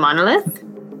explore the monolith.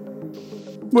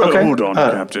 Well, Okay. hold on,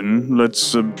 Captain.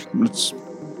 Let's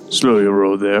slow your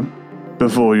roll there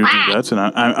before you do that. And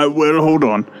I well, hold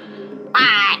on.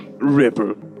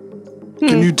 Ripper,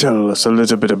 can you tell us a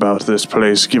little bit about this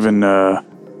place, given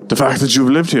the fact that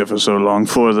you've lived here for so long,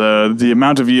 for the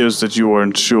amount of years that you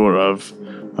weren't sure of?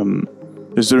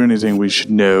 Is there anything we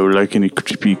should know, like any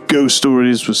creepy ghost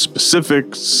stories with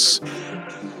specifics?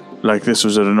 Like this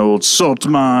was at an old salt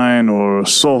mine or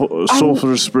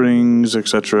sulfur springs,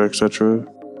 etc., etc.?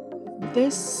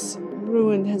 This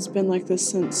ruin has been like this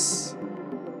since,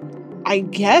 I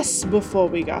guess, before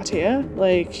we got here.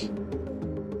 Like,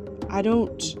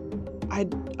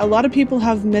 a lot of people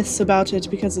have myths about it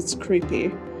because it's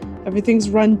creepy. Everything's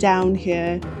run down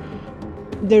here.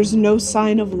 There's no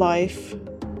sign of life.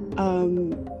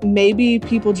 Maybe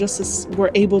people just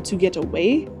were able to get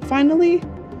away, finally,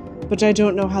 but I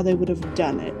don't know how they would have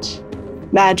done it.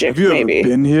 Magic, Have you maybe. ever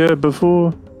been here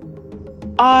before?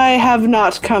 I have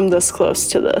not come this close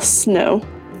to this, no.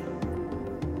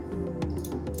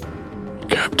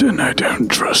 Captain, I don't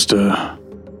trust her.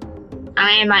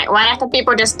 I mean, like, what if the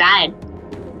people just died?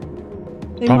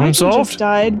 They Problem might have solved? just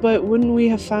died, but wouldn't we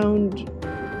have found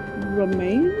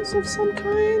remains of some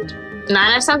kind?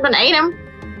 Not if something ate them.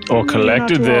 Or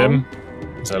collected Not them.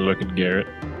 As I look at Garrett.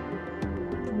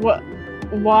 What?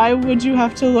 Why would you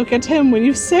have to look at him when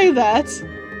you say that?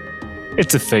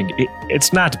 It's a thing.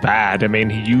 It's not bad. I mean,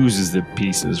 he uses the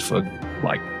pieces for,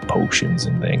 like, potions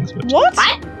and things. But What?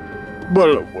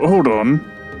 Well, hold on.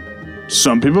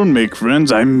 Some people make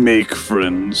friends. I make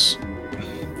friends.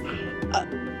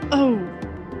 Oh.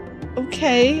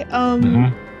 Okay. That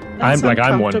I'm like,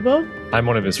 I'm one. uncomfortable. I'm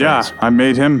one of his Yeah, friends. I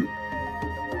made him.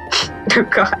 Oh,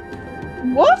 God.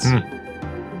 What?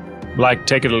 Like,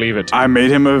 take it or leave it. I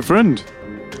made him a friend.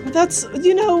 That's,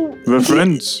 We're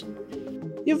friends.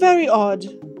 You're very odd.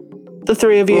 The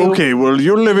three of you. Okay, well,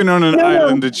 you're living on an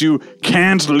island that you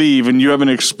can't leave and you haven't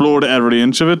explored every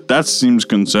inch of it. That seems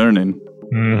concerning.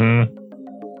 Mm-hmm.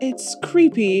 It's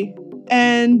creepy,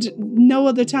 and no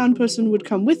other town person would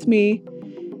come with me,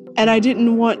 and I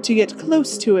didn't want to get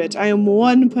close to it. I am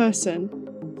one person.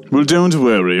 Well, don't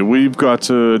worry. We've got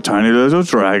a tiny little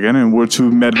dragon and we're two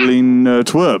meddling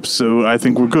twerps, so I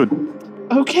think we're good.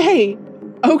 Okay,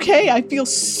 I feel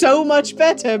so much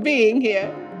better being here.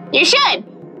 You should.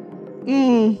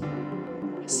 I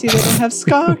see they don't have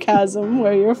sarcasm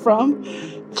where you're from.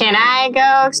 Can I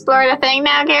go explore the thing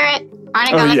now, Garrett? I want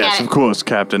to go Oh, look yes, at of it. course,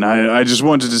 Captain. I just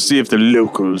wanted to see if the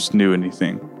locals knew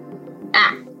anything.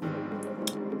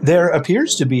 There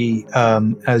appears to be,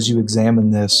 as you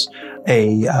examine this,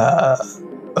 an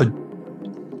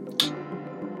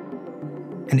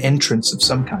entrance of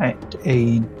some kind,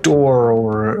 a door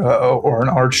or an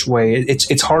archway.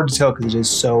 It's hard to tell because it is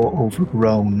so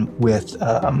overgrown with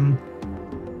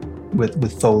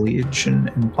foliage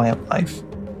and plant life.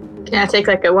 Can I take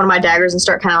like one of my daggers and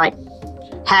start kind of like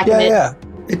hacking it? Yeah.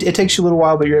 It takes you a little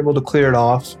while, but you're able to clear it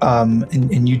off.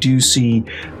 And you do see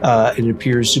it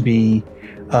appears to be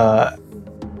a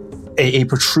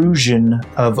protrusion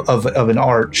of an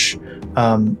arch,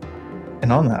 and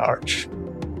on that arch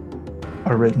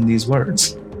are written these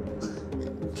words.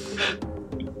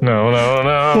 No.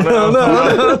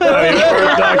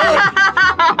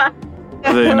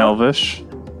 Are they in Elvish?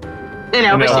 You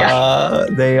know, but yeah.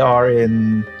 They are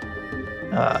in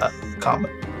common.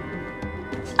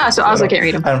 Oh, so Oslo can't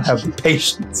read them. I don't have the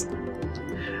patience.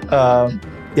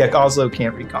 Yeah, Oslo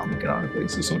can't read common canonically,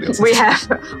 so somebody else.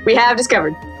 We have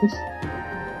discovered.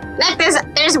 Look,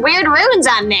 there's weird runes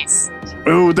on this.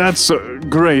 Oh, that's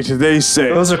great. They say.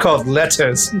 Those are called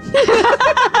letters.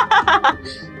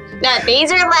 No,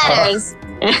 these are letters.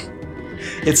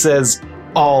 It says,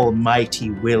 Almighty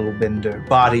will bender,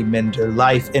 body mender,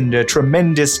 life ender,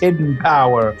 tremendous hidden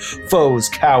power, foes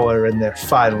cower in their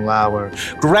final hour.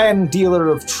 Grand dealer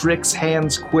of tricks,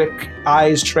 hands quick,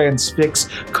 eyes transfix,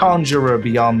 conjurer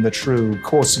beyond the true,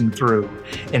 coursing through,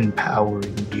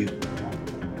 empowering you.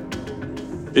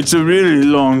 It's a really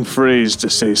long phrase to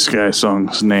say Sky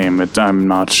Song's name. I'm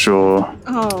not sure.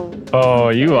 Oh,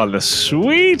 you are the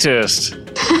sweetest.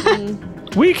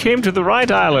 We came to the right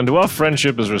island. Our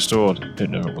friendship is restored. It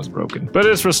never was broken, but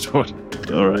it's restored.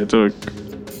 All right.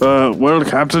 Well,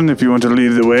 Captain, if you want to lead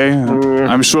the way,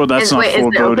 I'm sure that's not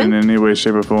foreboding in any way,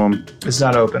 shape, or form. It's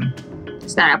not open.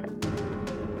 It's not open.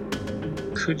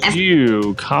 Could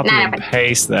you copy and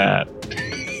paste that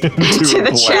to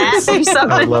the chat or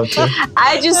something? I'd love to.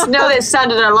 I just know that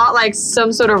sounded a lot like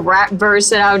some sort of rap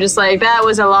verse, and I was just like, that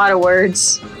was a lot of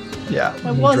words. Yeah.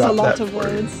 That was a lot of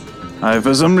words.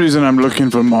 For some reason, I'm looking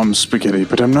for Mom's spaghetti,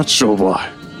 but I'm not sure why.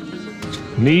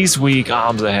 Knees weak,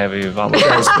 arms are heavy.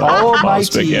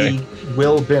 Almighty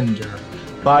will bender.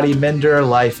 Body mender,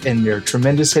 life ender.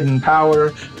 Tremendous hidden power.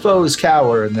 Foes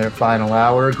cower in their final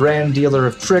hour. Grand dealer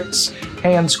of tricks.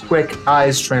 Hands quick,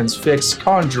 eyes transfix.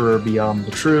 Conjurer beyond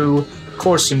the true.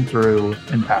 Coursing through,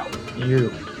 empower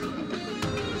you.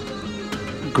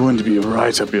 Going to be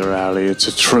right up your alley. It's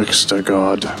a trickster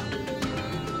god.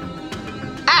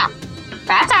 Ah,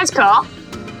 that sounds cool.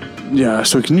 Yeah,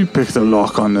 so can you pick the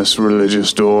lock on this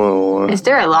religious door, or... Is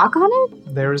there a lock on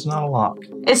it? There is not a lock.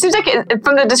 It seems like,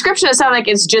 from the description, it sounds like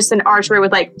it's just an archway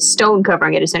with, like, stone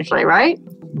covering it, essentially, right?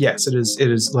 Yes, it is. It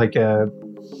is like a...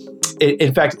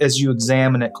 in fact, as you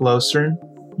examine it closer,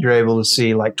 you're able to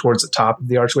see, like, towards the top of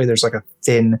the archway, there's, like, a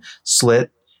thin slit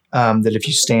that if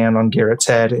you stand on Garrett's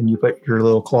head and you put your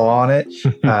little claw on it,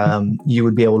 you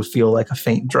would be able to feel, like, a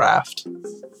faint draft.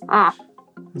 Ah.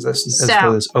 As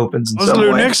though this opens in some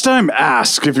Oslo, way. next time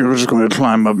ask if you're just going to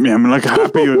climb up me. I'm like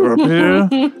happy you're up here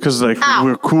because like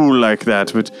we're cool like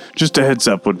that, but just a heads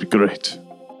up would be great.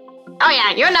 Oh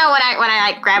yeah, you know when I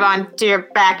like grab onto your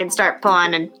back and start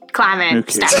pulling and climbing and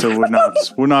Okay, stuff. so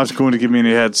we're not going to give me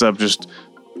any heads up. Just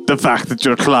the fact that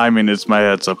you're climbing is my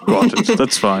heads up. Got it.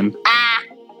 That's fine.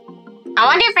 I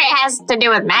wonder if it has to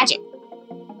do with magic.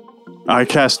 I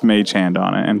cast Mage Hand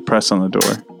on it and press on the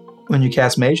door. When you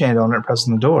cast Mage Hand on it and press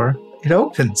on the door, it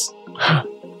opens.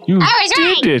 You I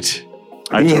was did it.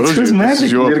 I told you, this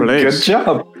is your place. Good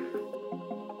job.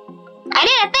 I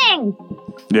did a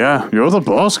thing. Yeah, you're the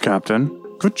boss, Captain.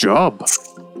 Good job.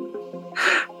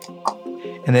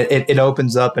 And it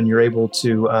opens up, and you're able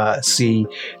to see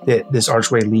that this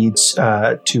archway leads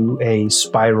to a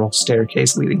spiral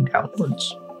staircase leading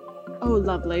downwards. Oh,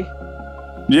 lovely.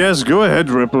 Yes, go ahead,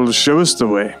 Ripple. Show us the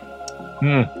way.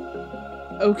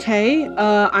 Okay,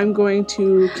 I'm going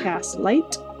to cast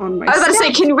light on my I was about to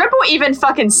say, staff. can Ripple even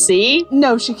fucking see?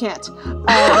 No, she can't.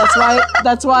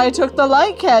 That's why I took the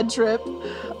light cantrip.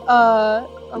 I'm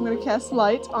gonna cast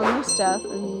light on my staff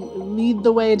and lead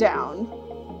the way down.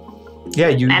 Yeah,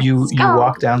 you Let's go.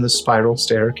 walk down the spiral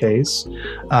staircase,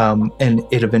 and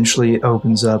it eventually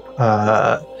opens up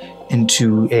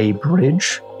into a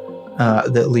bridge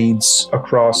that leads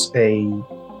across you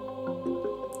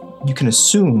can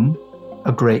assume,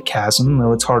 a great chasm,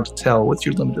 though it's hard to tell with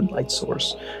your limited light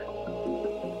source.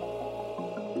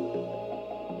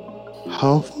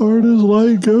 How far does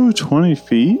light go? 20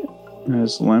 feet?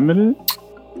 That's limited?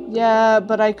 Yeah,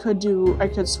 but I could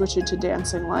switch it to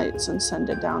dancing lights and send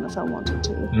it down if I wanted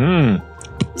to.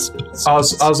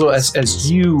 Also,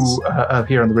 as you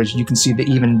appear on the bridge, you can see that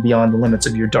even beyond the limits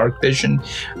of your dark vision,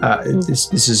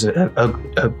 this is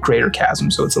a greater chasm,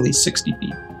 so it's at least 60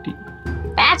 feet deep.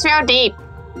 That's real deep.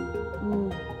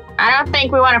 I don't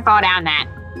think we want to fall down that.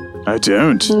 I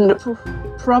don't.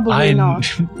 Probably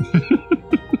not.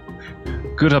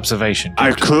 Good observation.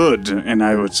 I could, and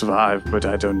I would survive, but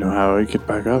I don't know how I get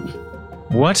back up.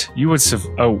 What? You would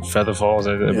feather falls.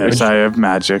 Yes, I have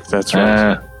magic, that's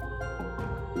right.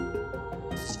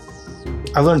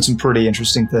 I learned some pretty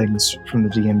interesting things from the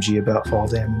DMG about fall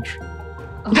damage.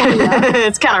 Oh, yeah.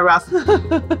 It's kind of rough.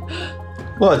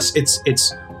 Well, it's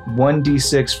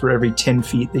 1d6 for every 10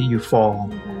 feet that you fall,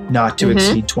 not to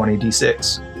exceed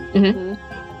 20d6.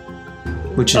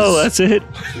 Which is that's it.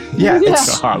 yeah, Yeah.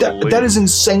 that is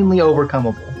insanely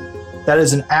overcomable. That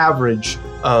is an average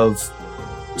of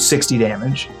 60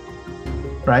 damage,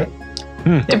 right?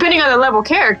 Depending on the level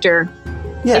character,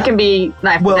 Yeah. it can be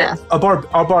life or Well, death. a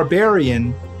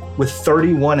barbarian with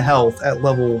 31 health at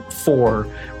level 4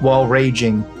 while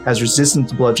raging has resistance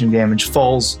to bludgeoning damage,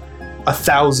 falls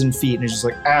 1,000 feet and is just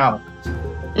like, ow.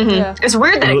 Yeah. It's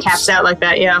weird that it caps out like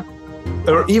that, yeah.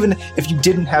 Or even if you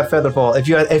didn't have Featherfall, if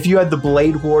you had the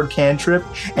Blade Ward cantrip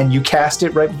and you cast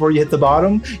it right before you hit the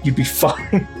bottom, you'd be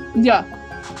fine. Yeah.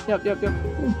 Yep.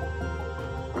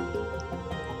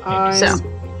 So,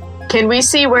 can we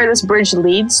see where this bridge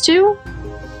leads to?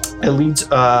 It leads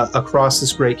across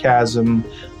this great chasm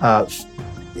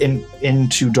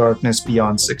into darkness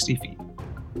beyond 60 feet.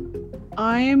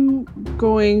 I'm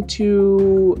going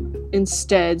to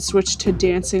instead switch to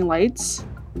dancing lights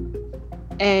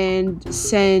and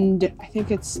send. I think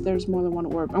there's more than one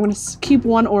orb. I'm going to keep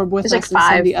one orb with us There's and like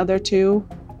 5. send the other 2.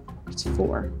 It's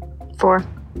 4. 4.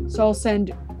 So I'll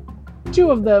send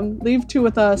 2 of them, leave 2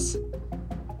 with us,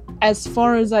 as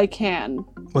far as I can.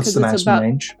 What's the maximum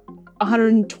range?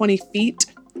 120 feet.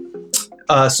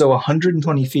 So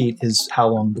 120 feet is how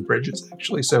long the bridge is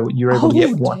actually. So you're able to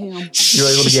get one. Damn. You're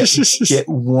able to get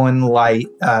one light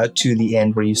to the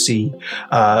end where you see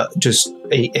just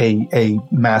a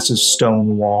massive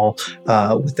stone wall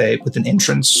with an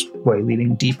entrance way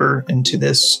leading deeper into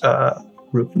this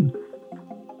ruin.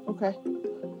 Okay.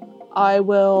 I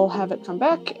will have it come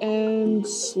back and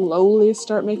slowly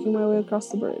start making my way across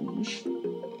the bridge.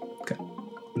 Okay.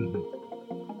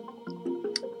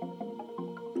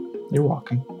 You're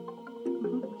walking.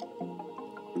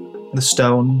 The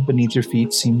stone beneath your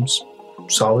feet seems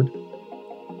solid.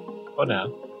 For now.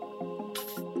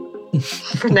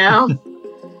 For now.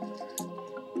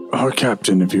 Our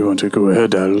captain, if you want to go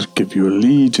ahead, I'll give you a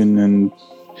lead, and then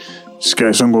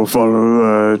Skysong will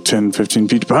follow 10, 15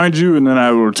 feet behind you, and then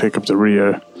I will take up the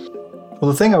rear. Well,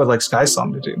 the thing I would like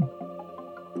Skysong to do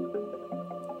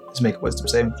is make a wisdom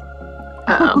saving.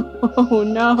 Uh-oh. Oh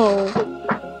no.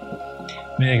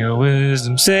 Make a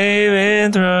wisdom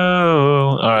saving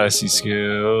throw. Alright, I see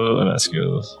skill. Not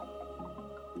skills.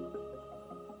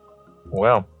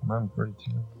 Well, I'm pretty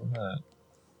terrible at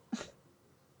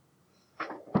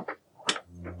that.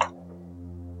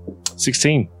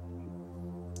 16.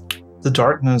 The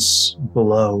darkness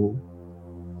below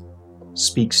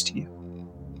speaks to you.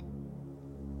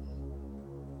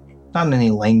 Not in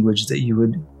any language that you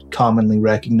would commonly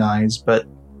recognize, but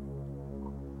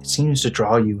it seems to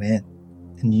draw you in.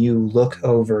 And you look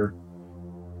over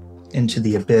into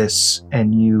the abyss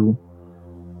and you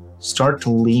start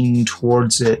to lean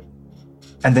towards it.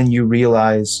 And then you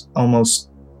realize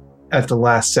almost at the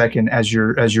last second as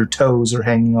your toes are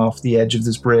hanging off the edge of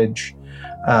this bridge,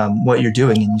 what you're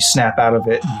doing, and you snap out of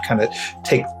it and you kind of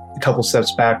take a couple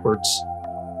steps backwards.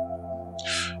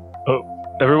 Oh,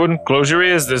 everyone, close your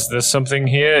ears. There's something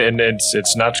here, and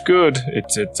it's not good.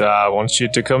 It wants you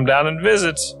to come down and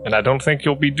visit, and I don't think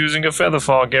you'll be using a feather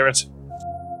fall, Garrett.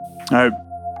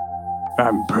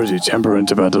 I'm pretty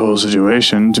temperate about the whole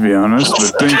situation, to be honest,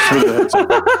 but thanks for that.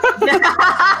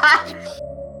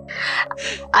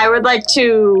 I would like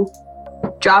to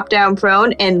drop down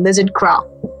prone and lizard crawl.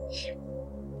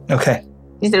 Okay.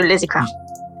 You do lizard crawl.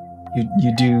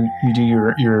 You do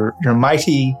your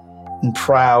mighty and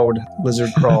proud lizard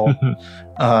crawl.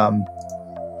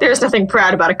 There's nothing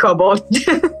proud about a kobold.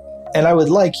 And I would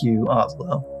like you,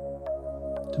 Oslo,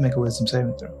 to make a wisdom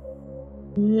saving throw.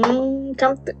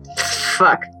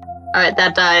 Fuck. Alright,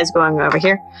 that die is going over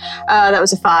here. That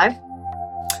was a 5.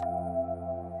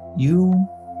 You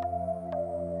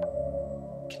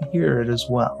can hear it as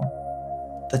well.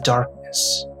 The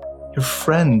darkness. Your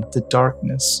friend, the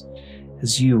darkness,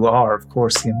 as you are, of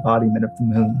course, the embodiment of the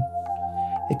moon.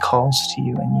 It calls to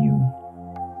you, and you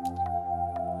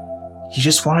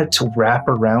just want it to wrap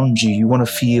around you. You want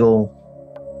to feel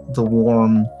the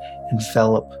warm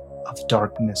envelop of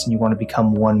darkness, and you want to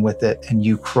become one with it, and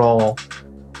you crawl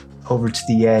over to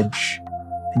the edge,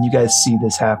 and you guys see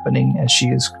this happening as she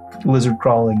is lizard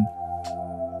crawling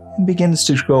and begins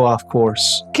to go off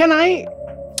course. Can I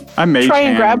may try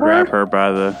and grab her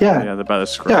by the by the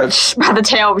screen. Yeah, By the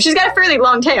tail. She's got a fairly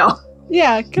long tail.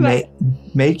 Yeah, can I?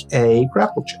 Make a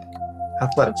grapple check.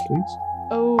 Athletics, please.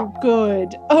 Oh,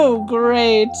 good. Oh,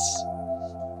 great.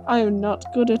 I am not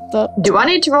good at that. Do I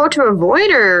need to roll to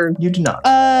avoid, or? You do not.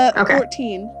 Okay.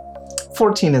 14.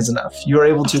 14 is enough. You are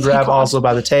able to grab Oslo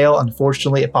by the tail.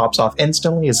 Unfortunately, it pops off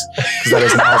instantly because that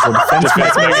is an Oslo defense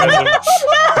mechanism.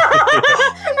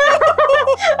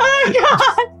 Oh,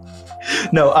 God.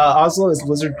 No, Oslo is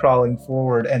lizard crawling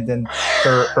forward, and then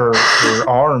her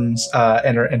arms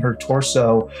and her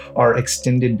torso are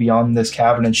extended beyond this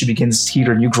cavern, and she begins to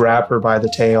teeter. And you grab her by the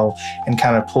tail and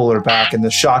kind of pull her back, and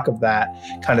the shock of that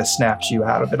kind of snaps you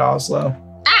out of it, Oslo.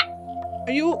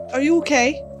 Are you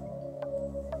okay?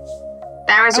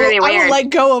 That was really I weird. will let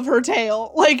go of her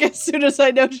tail, like as soon as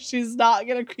I know she's not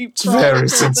gonna keep. It's very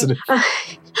sensitive.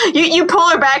 You pull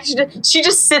her back. She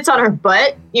just sits on her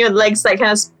butt. Legs like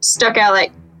kind of stuck out.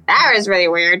 Like that was really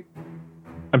weird.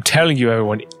 I'm telling you,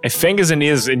 everyone, fingers and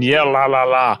ears and yell la la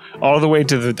la all the way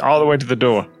to the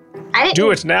door. I didn't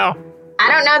Do it now.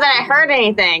 I don't know that I heard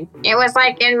anything. It was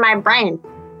like in my brain.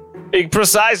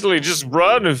 Precisely, just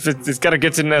run. If it's got to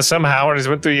get in there somehow, and it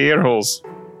went through your ear holes.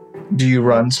 Do you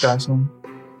run, Skysong?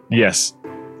 Yes.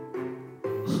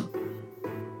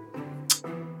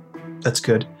 That's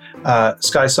good.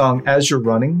 Sky Song, as you're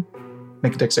running,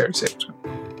 make a dexterity saving throw.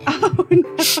 Oh,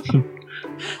 no.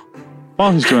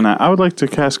 While he's doing that, I would like to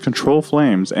cast Control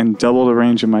Flames and double the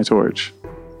range of my torch.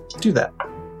 Do that.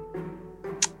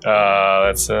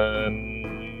 That's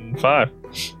 5.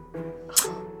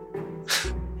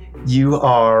 You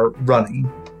are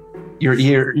running.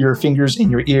 Your fingers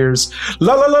in your ears.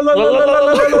 La la la la la la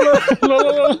la la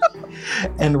la.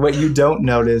 And what you don't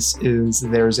notice is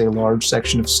there's a large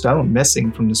section of stone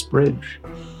missing from this bridge.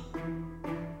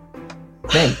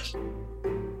 Make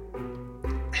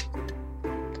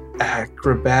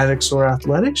acrobatics or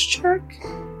athletics check.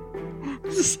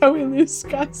 This is how we lose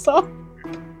Sky Song.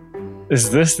 Is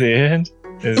this the end?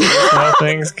 Is this how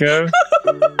things go?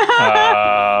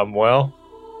 Well,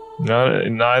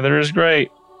 neither is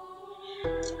great.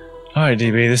 All right,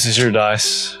 DB, this is your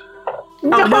dice. Oh,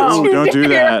 no. Don't do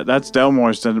that. That's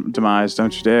Delmore's demise.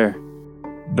 Don't you dare.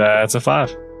 That's a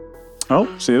 5.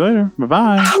 Oh, see you later.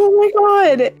 Bye-bye. Oh my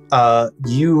god.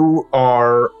 You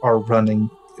are running,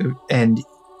 and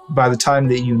by the time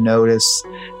that you notice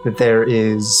that there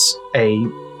is a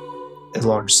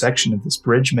large section of this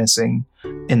bridge missing,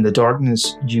 in the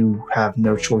darkness, you have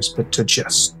no choice but to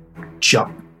just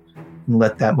jump and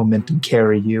let that momentum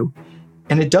carry you.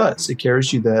 And it does. It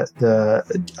carries you the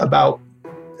about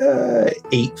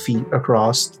 8 feet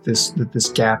across this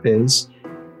gap is,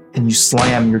 and you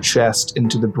slam your chest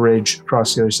into the bridge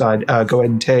across the other side. Go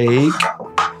ahead and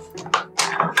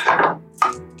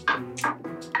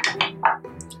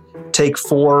take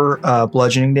 4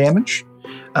 bludgeoning damage,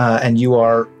 and you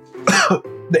are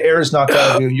the air is knocked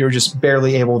out of you. You're just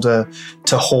barely able to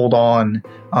hold on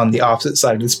the opposite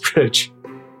side of this bridge.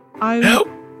 Help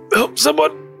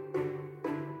someone.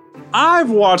 I've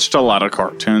watched a lot of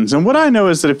cartoons, and what I know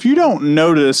is that if you don't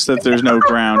notice that there's no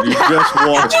ground, you just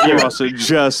walk across it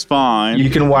just fine. You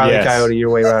can Wile E. Coyote your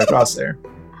way right across there.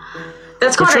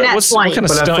 That's called a nat 20. What kind of But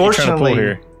stunt you trying to pull unfortunately,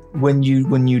 here? when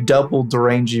you doubled the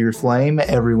range of your flame,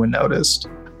 everyone noticed.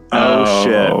 Oh,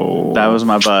 shit. That was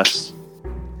my bust.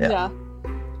 Yeah.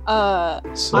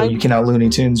 So you cannot Looney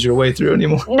Tunes your way through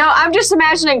anymore. No, I'm just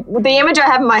imagining the image I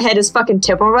have in my head is fucking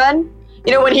Temple Run.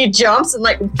 You know, when he jumps and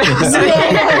like.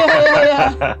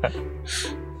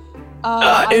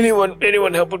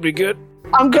 Anyone help would be good.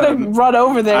 I'm gonna run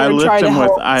over there and try to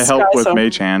help. I help with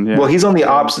Mage Hand. Yeah. Well, he's on the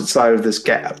opposite side of this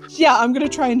gap. Yeah, I'm gonna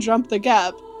try and jump the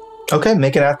gap. Okay,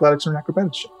 make an athletics or an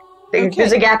acrobatics check. Okay.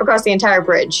 There's a gap across the entire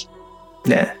bridge.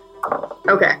 Nah.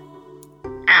 Okay.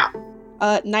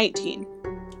 Ow. 19.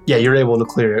 Yeah, you're able to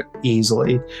clear it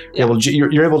easily. Yeah.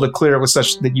 You're able to clear it with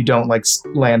such that you don't like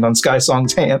land on Sky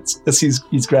Song's hands as he's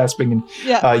grasping, and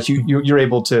Yeah. you're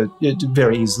able to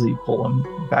very easily pull him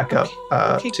back up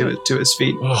to his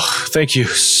feet. Oh, thank you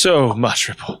so much,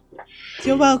 Ripple.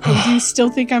 You're welcome. Do you still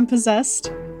think I'm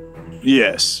possessed?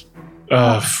 Yes.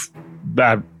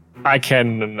 I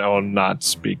can not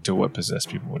speak to what possessed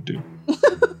people would do.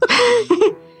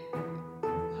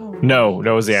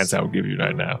 No is the answer I would give you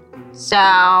right now. So,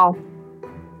 I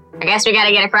guess we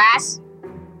gotta get across.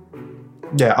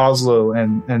 Yeah, Oslo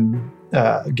and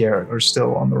Garrett are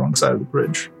still on the wrong side of the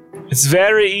bridge. It's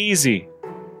very easy.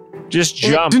 Just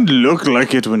jump. It didn't look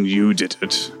like it when you did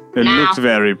it. It No. looked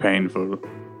very painful.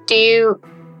 Do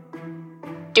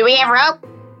we have rope?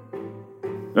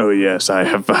 Oh yes, I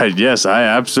have. Yes, I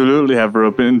absolutely have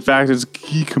rope. In fact, it's a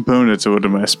key component to one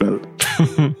of my spells.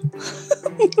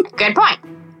 Good point.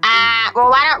 Well,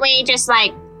 why don't we just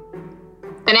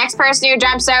the next person who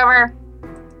jumps over,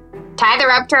 tie the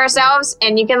rope to ourselves,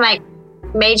 and you can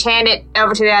mage hand it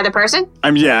over to the other person.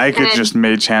 I could And- just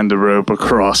mage hand the rope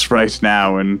across right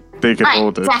now, and they could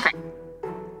hold it. Exactly.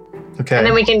 Okay. And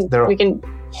then we can.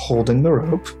 Holding the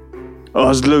rope.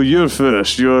 Oslo, you're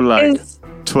first. You're like Is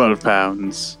 12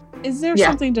 pounds. there Yeah.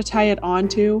 something to tie it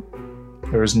onto?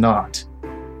 There is not.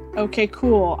 Okay,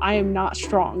 cool. I am not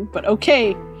strong, but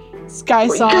okay. Sky Well,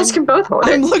 you Song, guys can both hold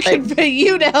it. I'm looking for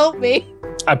you to help me.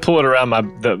 I pull it around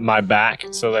my back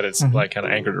so that it's Mhm. kind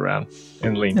of anchored around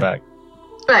and lean back.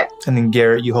 Right. And then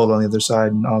Garrett, you hold on the other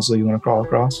side, and Oslo, you want to crawl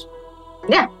across?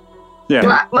 Yeah.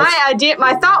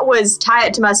 My thought was tie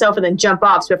it to myself and then jump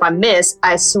off. So if I miss,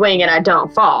 I swing and I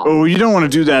don't fall. Oh, you don't want to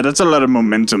do that. That's a lot of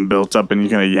momentum built up, and you're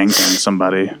gonna yank on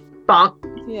somebody. Bonk.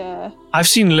 Yeah. I've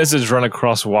seen lizards run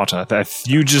across water.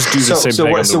 You just do the same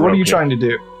thing. So what are you trying to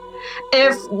do?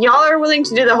 If y'all are willing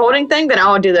to do the holding thing, then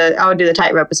I would do the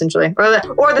tightrope essentially, or the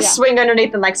Yeah. swing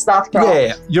underneath and sloth crawl.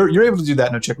 Yeah. You're able to do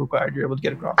that. No check required. You're able to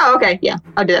get across. Oh, okay. Yeah,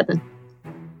 I'll do that then.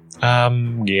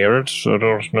 Garrett, I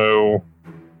don't know.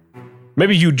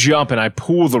 Maybe you jump and I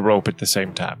pull the rope at the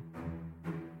same time.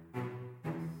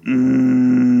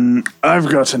 I've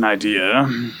got an idea.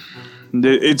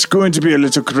 It's going to be a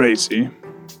little crazy.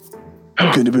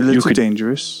 Going to be a little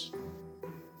dangerous.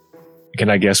 Can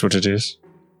I guess what it is?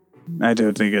 I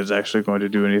don't think it's actually going to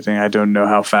do anything. I don't know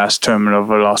how fast terminal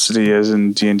velocity is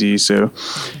in D&D, so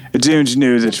I don't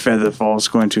know that Featherfall is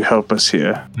going to help us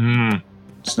here.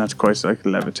 It's not quite like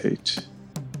levitate.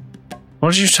 Why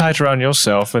don't you tie it around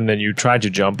yourself, and then you try to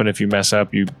jump, and if you mess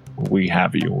up, we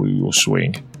have you. We will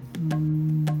swing.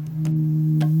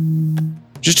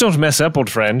 Just don't mess up, old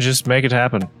friend. Just make it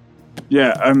happen.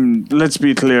 Yeah, let's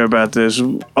be clear about this.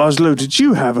 Oslo, did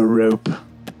you have a rope?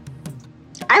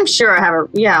 I'm sure I have a...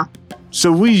 Yeah.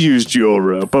 So we used your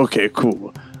rope. Okay,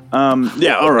 cool.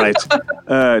 Yeah, all right.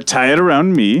 Tie it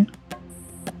around me.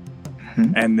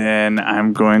 And then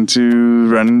I'm going to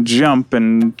run and jump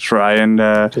and try and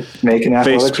make an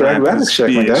athletics or acrobatics check.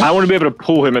 I want to be able to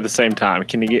pull him at the same time.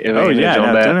 Can you get advantage yeah, on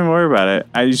no, that? don't even worry about it.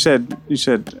 You said.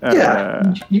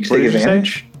 Yeah, you can take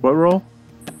advantage. What roll?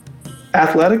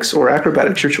 Athletics or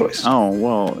acrobatics, your choice. Oh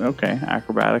well, okay,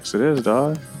 acrobatics it is,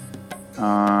 dog.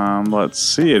 Let's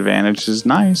see. Advantage is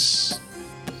nice.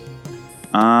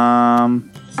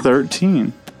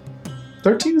 13.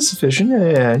 13 is sufficient.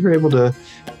 Yeah, you're able to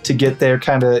get there.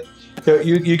 Kind of,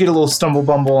 you get a little stumble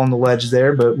bumble on the ledge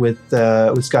there, but with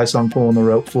Sky Song pulling the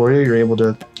rope for you, you're able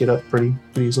to get up pretty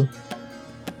easily.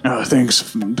 Oh, thanks,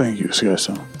 thank you, Sky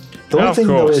Song. The only thing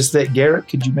though is that Garrett,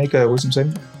 could you make a wisdom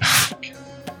saving?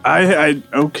 I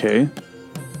okay.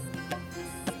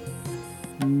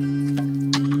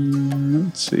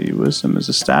 Let's see. Wisdom is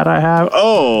a stat I have.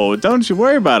 Oh, don't you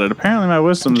worry about it. Apparently, my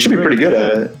wisdom should be pretty good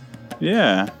at it.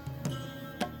 Yeah.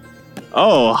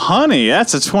 Oh, honey,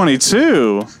 that's a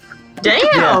 22. Damn.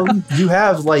 Yeah, you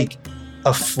have like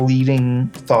a fleeting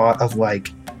thought of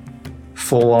like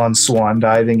full-on swan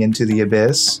diving into the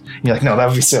abyss. You're like, no, that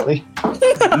would be silly.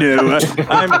 No,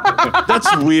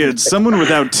 that's weird. Someone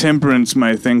without temperance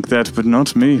might think that, but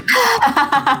not me.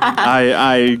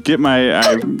 I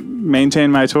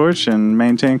maintain my torch and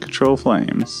maintain control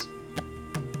flames.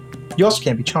 You also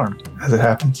can't be charmed, as it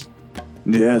happens.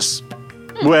 Yes.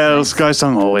 Well, Sky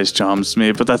Song always charms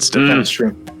me, but that's different. That's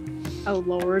true. Oh,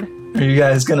 Lord. Are you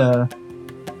guys gonna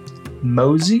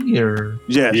mosey or?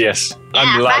 Yes. Yes. Yeah,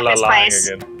 I'm fuck this place.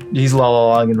 again. He's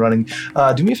la-la-lang and running.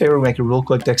 Do me a favor, make a real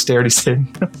quick dexterity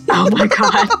saving. Oh my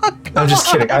god. I'm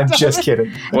just kidding. I was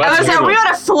like, we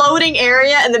got a floating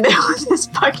area in the middle of this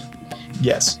fucking...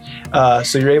 Yes.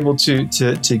 So you're able to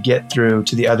get through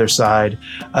to the other side.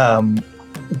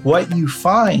 What you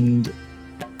find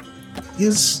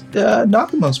is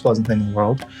not the most pleasant thing in the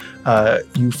world.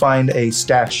 You find a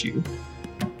statue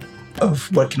of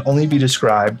what can only be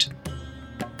described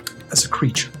as a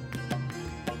creature.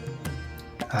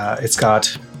 It's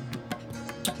got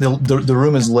the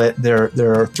room is lit. There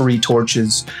are 3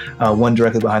 torches, one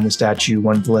directly behind the statue,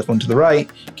 one to the left, one to the right,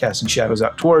 casting shadows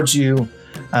out towards you.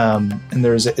 And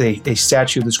there's a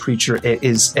statue of this creature. It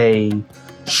is a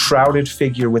shrouded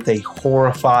figure with a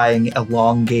horrifying,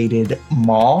 elongated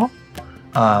maw,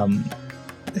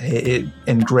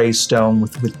 in gray stone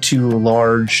with 2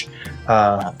 large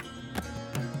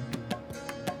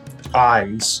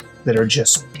eyes that are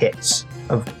just pits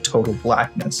of total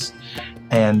blackness.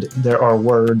 And there are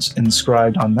words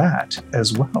inscribed on that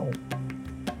as well.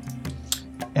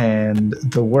 And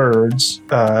the words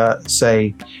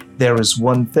say, "There is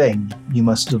one thing you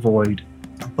must avoid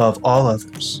above all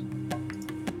others.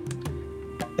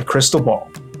 A crystal ball,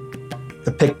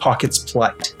 the pickpocket's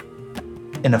plight,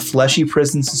 in a fleshy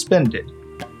prison suspended,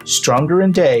 stronger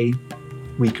in day,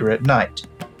 weaker at night.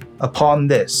 Upon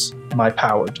this, my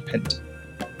power depended."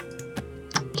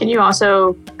 Can you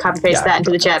also copy-paste that into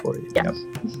the chat? Yeah. Yep.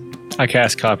 I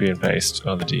cast copy and paste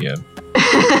on the DM.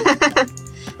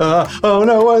 Oh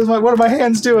no, what are my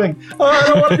hands doing? Oh, I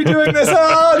don't want to be doing this.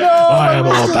 Oh no! I am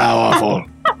all powerful.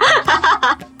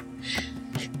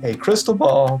 A crystal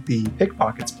ball, the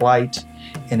pickpocket's plight,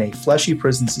 in a fleshy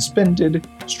prison suspended,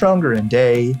 stronger in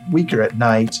day, weaker at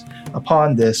night.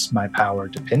 Upon this, my power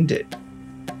depended.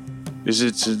 Is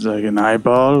it like an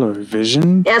eyeball or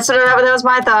vision? Yeah, so that was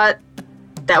my thought.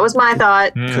 That was my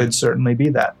thought. Could certainly be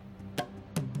that.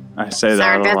 I say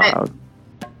that out loud.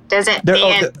 Does it There,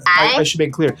 mean an eye? I should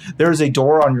make clear. There is a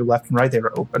door on your left and right. They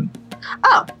are open.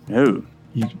 Oh. No.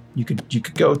 You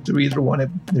could go through either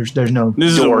one. There's no.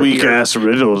 This is a door weak here. ass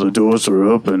riddle. The doors are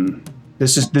open.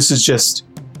 This is just.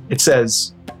 It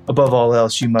says, above all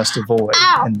else, you must avoid,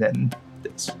 Ow. and then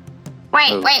this.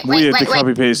 Wait. We had to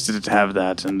copy pasted to have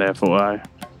that, and therefore I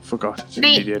forgot it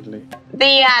The- immediately.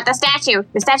 The statue.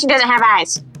 The statue doesn't have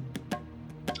eyes.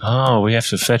 Oh, we have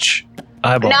to fetch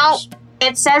eyeballs. No,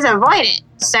 it says avoid it.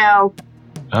 So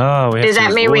Oh, we have does to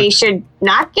that mean avoid- we should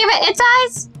not give it its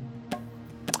eyes?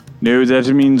 No, that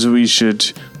means we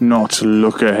should not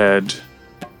look ahead.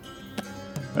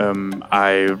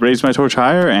 I raise my torch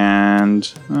higher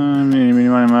and...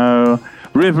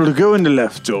 Ripple, go in the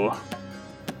left door.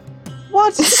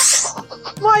 What?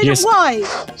 Why? Yes. Why?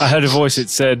 I heard a voice that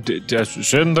said,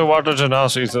 send the water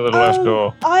genasi to the left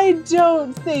door. I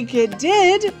don't think it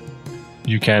did.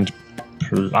 You can't.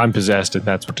 I'm possessed, and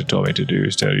that's what they told me to do,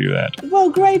 is tell you that. Well,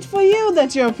 great for you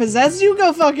that you're possessed. You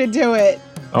go fucking do it.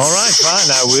 All right,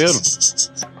 fine, I will.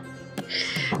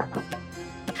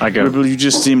 I go. Ripple, you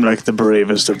just seem like the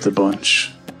bravest of the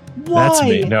bunch. Why? That's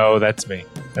me. No, that's me.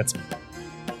 That's me.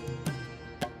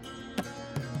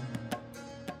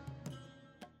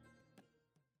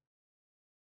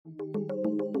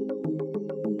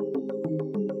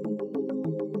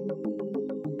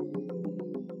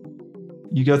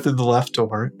 You go through the left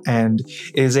door, and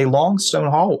it is a long stone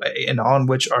hallway, and on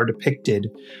which are depicted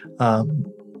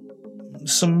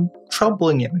some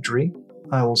troubling imagery,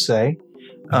 I will say.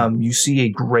 You see a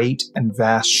great and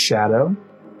vast shadow,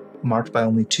 marked by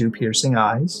only 2 piercing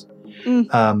eyes.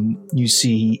 You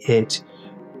see it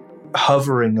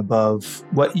hovering above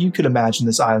what you could imagine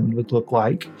this island would look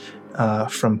like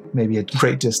from maybe a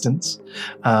great distance.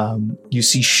 You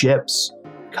see ships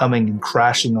coming and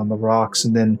crashing on the rocks,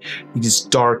 and then these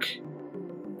dark,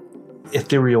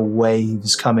 ethereal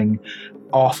waves coming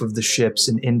off of the ships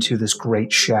and into this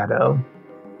great shadow.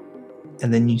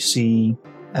 And then you see,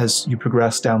 as you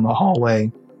progress down the hallway,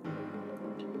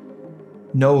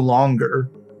 no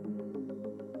longer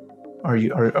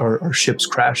are ships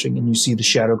crashing, and you see the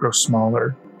shadow grow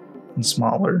smaller and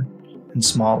smaller and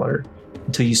smaller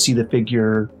until you see the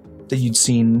figure that you'd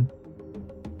seen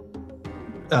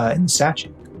in the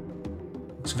statue.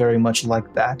 It's very much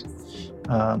like that.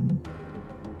 And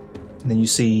then you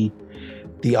see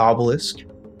the obelisk,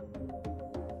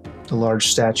 the large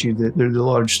statue, the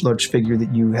large figure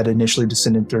that you had initially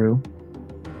descended through.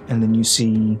 And then you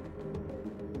see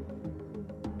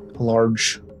a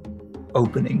large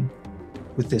opening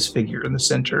with this figure in the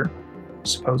center.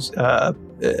 Suppose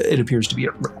it appears to be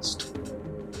at rest.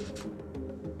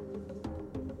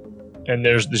 And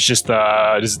there's just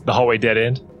is the hallway dead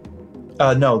end?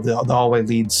 No, the hallway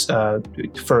leads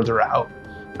further out,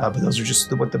 but those are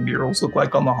just what the murals look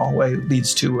like on the hallway. It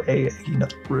leads to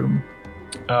another room.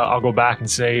 I'll go back and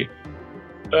say,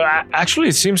 actually,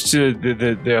 it seems to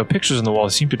the pictures on the wall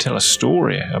seem to tell a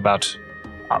story about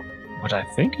what I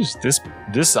think is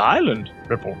this island,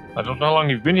 Ripple. I don't know how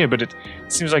long you've been here, but it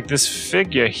seems like this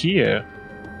figure here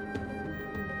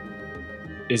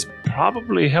is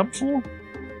probably helpful.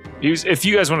 If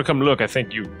you guys want to come look, I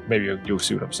think you'll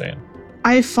see what I'm saying.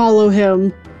 I follow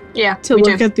him. Yeah, to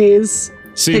look at these.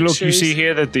 See, pictures. Look, you see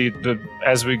here that the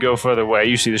as we go further away,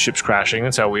 you see the ships crashing.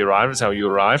 That's how we arrived. That's how you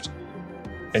arrived.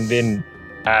 And then,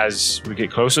 as we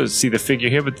get closer, see the figure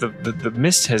here, but the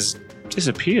mist has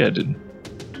disappeared, and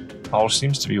all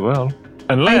seems to be well.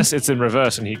 Unless it's in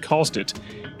reverse and he caused it,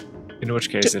 in which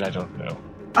case I don't know.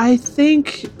 I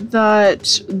think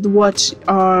that what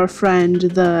our friend,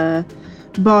 the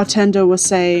bartender, was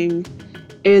saying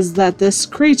is that this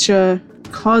creature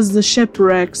caused the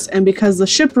shipwrecks, and because the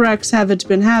shipwrecks haven't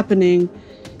been happening,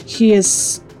 he is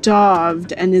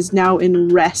starved and is now in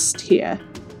rest here.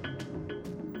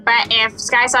 But if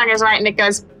Skysong is right and it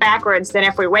goes backwards, then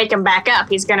if we wake him back up,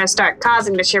 he's going to start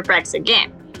causing the shipwrecks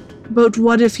again. But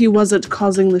what if he wasn't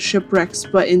causing the shipwrecks,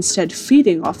 but instead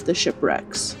feeding off the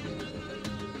shipwrecks?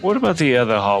 What about the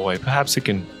other hallway? Perhaps it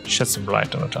can shed some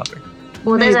light on the topic.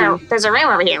 Well, there's a room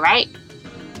over here, right?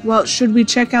 Well, should we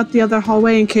check out the other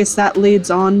hallway in case that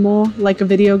leads on more, like a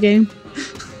video game?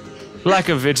 Like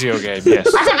a video game,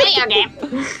 yes. What's a video game?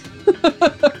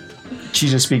 She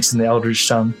just speaks in the Eldritch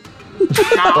tongue.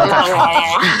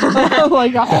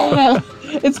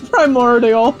 It's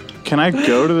primordial. Can I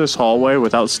go to this hallway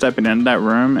without stepping into that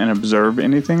room and observe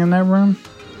anything in that room?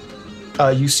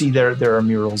 You see there are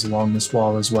murals along this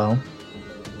wall as well.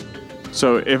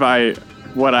 So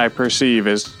what I perceive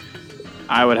is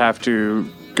I would have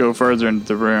to go further into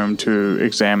the room to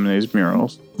examine these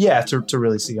murals. Yeah, to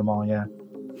really see them all, yeah.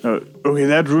 Okay,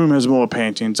 that room has more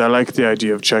paintings. I like the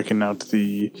idea of checking out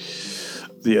the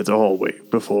other hallway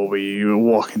before we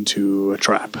walk into a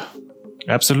trap.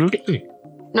 Absolutely.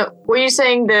 No, were you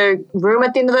saying the room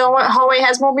at the end of the hallway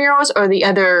has more murals, or the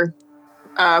other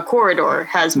corridor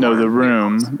has more? No, the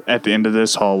room at the end of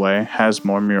this hallway has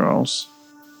more murals.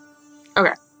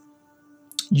 Okay.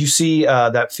 You see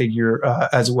that figure,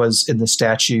 as it was in the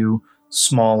statue,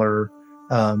 smaller,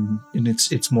 in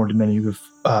its more diminutive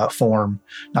form,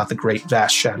 not the great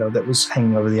vast shadow that was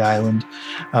hanging over the island.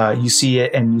 You see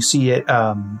it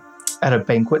at a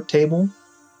banquet table,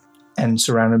 and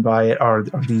surrounded by it are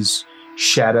these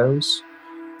shadows.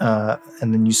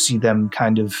 And then you see them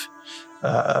kind of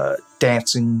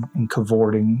dancing and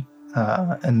cavorting.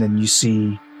 And then you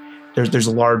see there's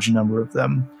a large number of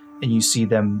them, and you see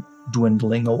them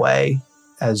dwindling away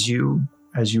as you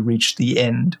reach the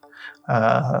end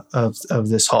of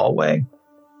this hallway.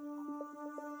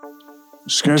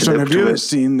 Skyson, have you ever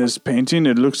seen this painting?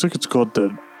 It looks like it's called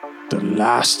the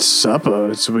Last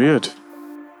Supper. It's weird.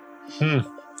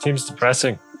 Seems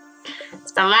depressing.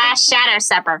 It's the last shadow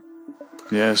supper.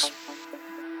 Yes.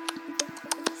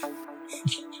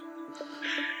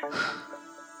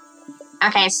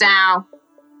 Okay, so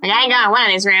we gotta go in one of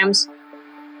these rooms.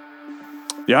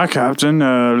 Yeah, Captain.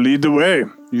 Lead the way.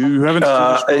 You haven't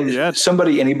finished the room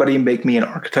yet. Anybody make me an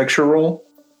architecture roll.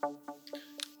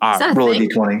 Roll a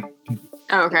d20.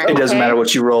 Oh, okay. It doesn't matter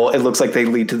what you roll. It looks like they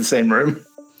lead to the same room.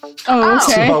 Oh,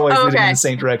 okay. So always leading in the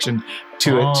same direction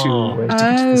to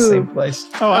the same place.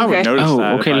 Oh, I would notice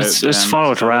that. Okay. Let's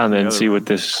follow it around and see what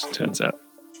this turns out.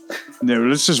 No,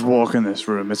 let's just walk in this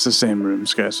room. It's the same room,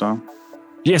 Skysong.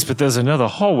 Yes, but there's another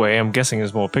hallway. I'm guessing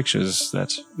there's more pictures.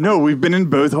 No, we've been in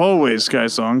both hallways,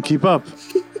 Skysong. Keep up.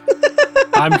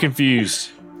 I'm confused.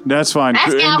 That's fine.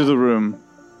 Let's Go go. into the room.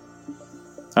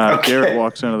 Garrett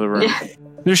walks into the room.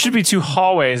 There should be 2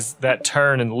 hallways that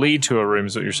turn and lead to a room,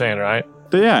 is what you're saying, right?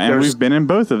 But yeah, and we've been in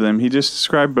both of them. He just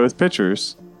described both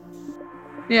pictures.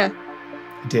 Yeah.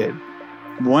 Did.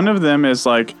 One of them is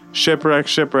like shipwreck,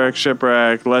 shipwreck,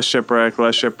 shipwreck, less shipwreck,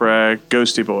 less shipwreck,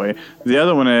 ghosty boy. The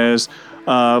other one is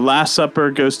Last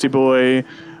Supper, ghosty boy,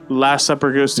 Last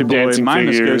Supper, ghosty boy, Dancing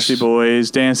minus figures. ghosty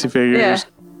boys, dancing figures,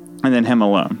 and then him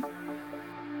alone.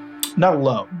 Not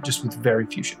alone, just with very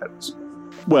few shadows.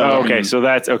 Well, Oh, okay, so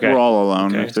that's okay. we're all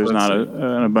alone Okay, if there's so not let's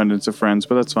an abundance of friends,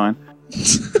 but that's fine.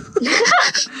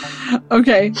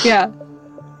 Okay, yeah.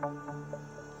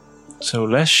 So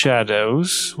less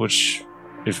shadows, which,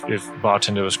 if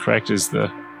Bartender was correct, is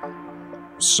the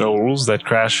souls that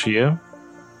crash here,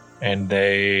 and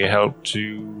they help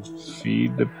to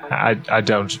feed the. I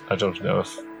don't know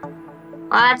if. Well,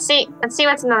 let's see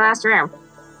what's in the last room.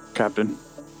 Captain.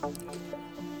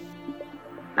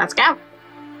 Let's go.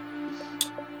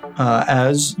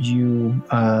 As you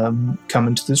come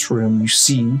into this room, you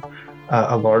see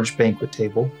a large banquet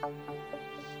table.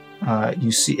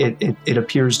 You see it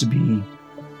appears to be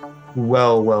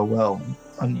well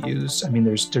unused. I mean,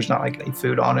 there's not like any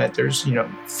food on it. There's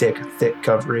thick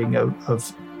covering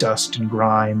of dust and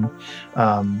grime.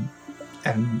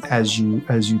 And as you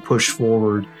push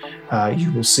forward,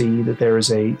 you will see that there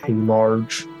is a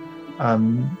large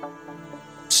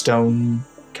stone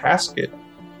casket.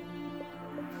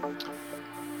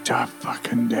 God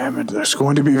fucking damn it. There's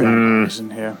going to be vampires in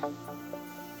here.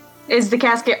 Is the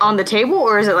casket on the table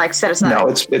or is it like set aside? No,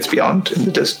 it's beyond in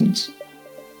the distance.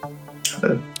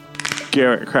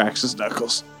 Garrett cracks his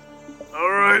knuckles. All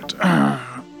right.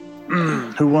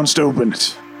 Who wants to open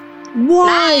it?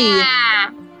 Why?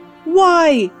 Ah,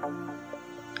 Why?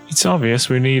 It's obvious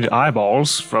we need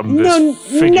eyeballs from this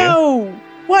figure. No!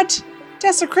 What?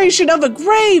 Desecration of a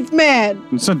grave, man!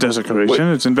 It's not desecration,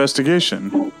 it's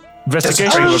investigation.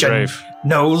 Investigation of a grave.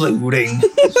 No looting.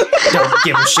 Don't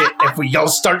give a shit if we all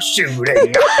start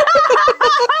shooting.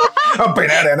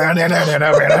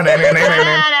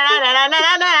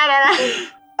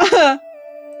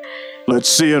 Let's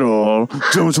see it all.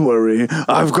 Don't worry,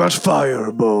 I've got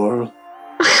fireball.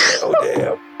 Oh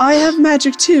damn. I have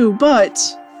magic too, but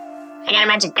I got a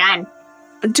magic gun.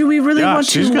 do we really Yeah, want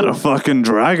to? she's got a fucking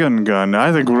dragon gun.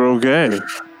 I think we're okay.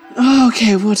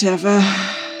 Okay, whatever.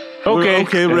 Okay,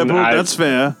 and Rebel, I- that's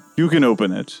fair. You can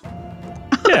open it.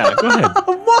 Yeah, go ahead.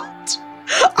 What?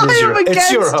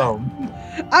 It's your home.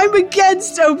 I'm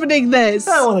against opening this.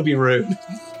 I don't want to be rude.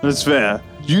 That's fair.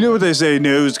 You know what they say,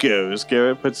 nose goes.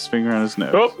 Garrett puts his finger on his nose.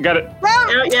 Oh, got it.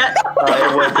 Oh, yeah.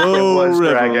 It was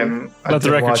Rebel. dragon. I Let the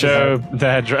did record watch show it.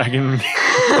 that dragon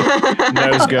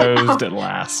nose goes at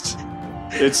last.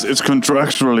 It's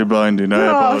contractually binding. I Oh,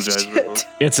 apologize. shit. Rebel.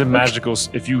 It's a magical.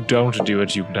 If you don't do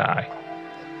it, you die.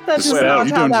 That's just Well, not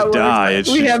you how don't that works. die. It's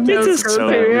we just have no it's code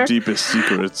telling the here. deepest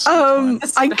secrets.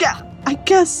 I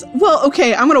guess. Well,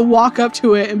 okay. I'm gonna walk up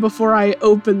to it, and before I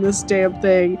open this damn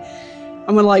thing,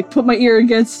 I'm gonna like put my ear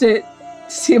against it,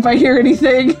 see if I hear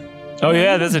anything. Oh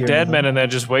yeah, there's a Hear dead that. man in there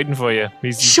just waiting for you.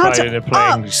 He's Shut probably up.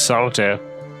 playing solitaire.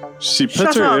 She puts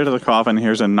Shut her up. ear to the coffin and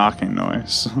hears a knocking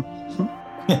noise.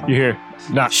 You hear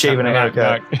knock, Shaving a knock,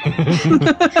 haircut.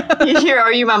 knock. You hear,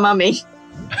 are you my mummy?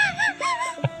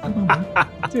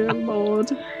 Dear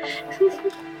Lord.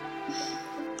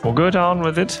 We'll go down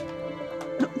with it.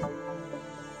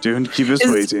 Don't keep us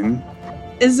Is- waiting.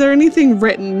 Is there anything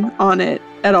written on it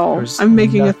at all? There's I'm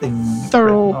making a nothing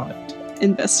thorough written on it.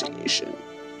 investigation.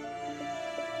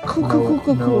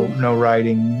 Cool. No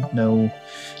writing, no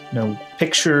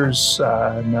pictures,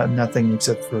 nothing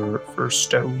except for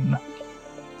stone.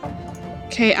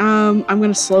 Okay, I'm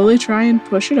gonna slowly try and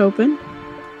push it open.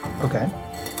 Okay.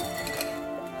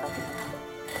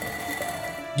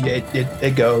 Yeah,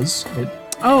 it goes. It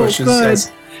Oh, pushes.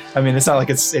 good. It's not like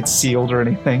it's sealed or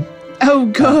anything. Oh,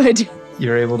 good.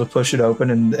 You're able to push it open,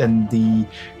 and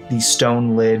the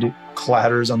stone lid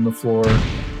clatters on the floor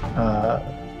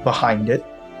behind it,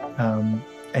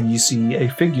 and you see a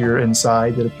figure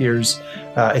inside that appears.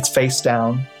 It's face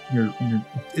down.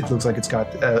 It looks like it's got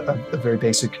a very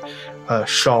basic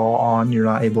shawl on. You're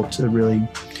not able to really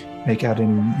make out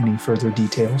any further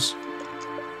details.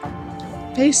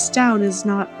 Face down is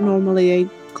not normally a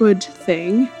good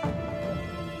thing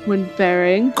when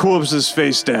bearing. Corpse is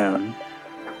face down.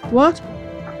 What?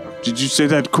 Did you say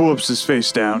that corpse is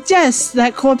face down? Yes,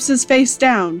 that corpse is face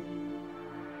down.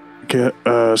 Okay,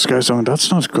 Skysong, that's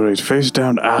not great. Face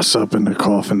down, ass up in the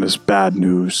coffin is bad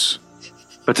news.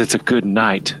 But it's a good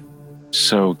night,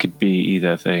 so it could be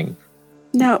either thing.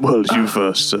 No. Well, you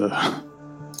first, sir.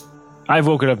 I've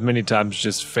woken up many times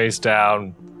just face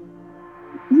down.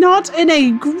 Not in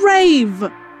a grave.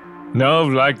 No,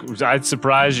 like, I'd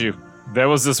surprise you. There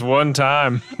was this one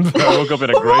time I woke up in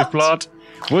a grave plot.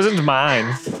 Wasn't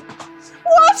mine.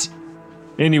 What?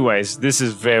 Anyways, this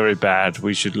is very bad.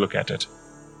 We should look at it.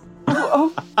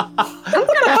 I'm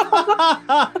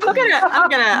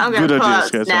gonna Good pull idea, out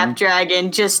Skysong.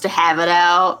 Snapdragon just to have it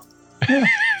out.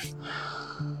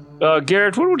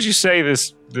 Garrett, what would you say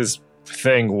this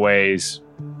thing weighs?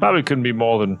 Probably couldn't be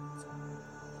more than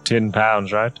 10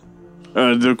 pounds, right?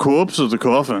 The corpse or the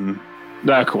coffin?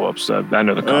 That corpse. I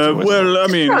know the coffin. was- Well, I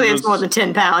mean, Probably it's more than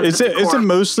 10 pounds. is it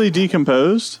mostly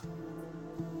decomposed?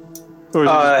 Or is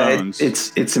it just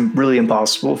bones? It's really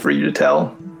impossible for you to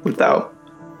tell without.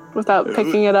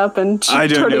 Picking it up and I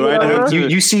don't turning know, it I'd have over. to-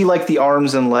 You see like the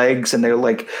arms and legs, and they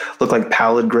look like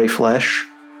pallid gray flesh.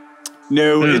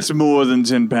 No, it's more than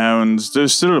 10 pounds.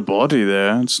 There's still a body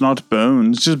there. It's not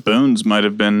bones. Just bones might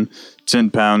have been 10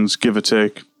 pounds, give or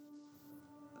take.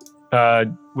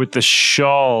 With the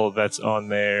shawl that's on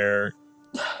there,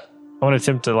 I want to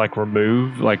attempt to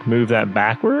move that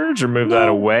backwards or move that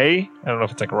away. I don't know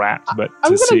if it's like wrapped, but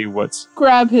I'm to gonna- see what's.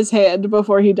 Grab his hand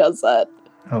before he does that.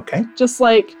 Okay. Just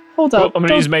like, hold Oh, up. I'm going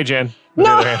to use Mage Hand. with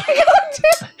the No! other hand.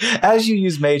 As you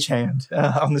use Mage Hand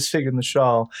on this figure in the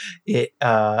shawl, it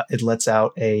lets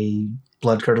out a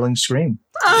blood-curdling scream.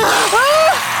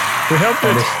 We helped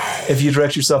And it. if you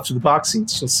direct yourself to the box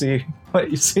seats, you'll see what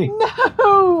you see.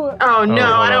 No! Oh no, hold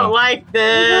I on. don't like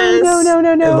this. No.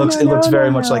 It looks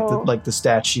very much no. like the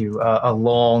statue, a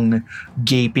long,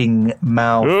 gaping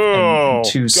mouth Oh, and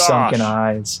two gosh. sunken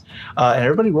eyes. And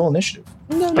everybody roll initiative.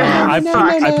 No.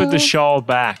 I put the shawl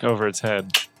back over its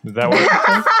head. Did that work?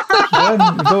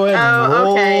 Go ahead and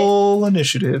Oh, okay. roll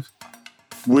initiative.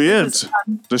 Weird.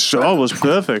 The shawl was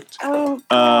perfect. Oh,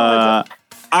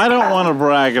 I don't want to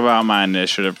brag about my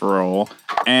initiative roll,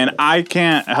 and I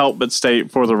can't help but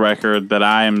state for the record that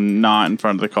I am not in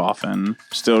front of the coffin.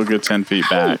 Still a good 10 feet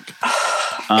back.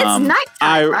 It's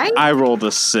nighttime, right? I rolled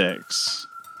a 6.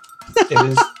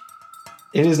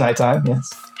 It is nighttime, yes.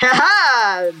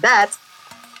 Haha, that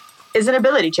is an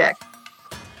ability check.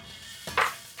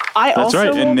 I That's also right.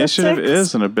 rolled a Initiative 6.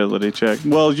 is an ability check.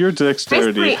 Well, your dexterity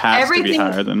Basically, has to be everything-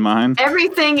 higher than mine.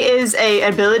 Everything is a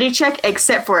ability check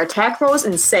except for attack rolls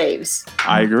and saves.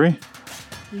 I agree.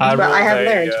 I But I rolled have a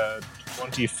learned.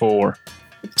 24.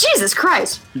 Jesus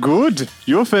Christ! Good.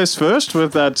 You're face first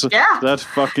with that Yeah. that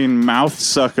fucking mouth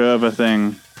sucker of a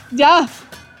thing. Yeah,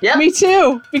 Yep. me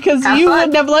too. Because Have you fun.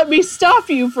 wouldn't have let me stop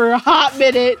you for a hot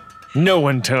minute. No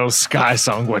one tells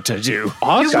Skysong what to do.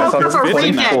 Awesome. woke up a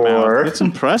Fitting that weekend. mouth. It's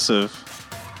impressive.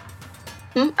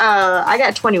 I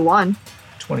got 21.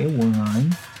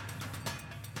 21.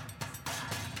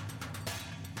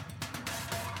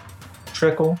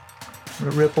 Trickle.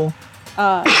 Ripple.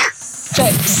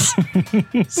 6.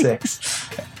 6.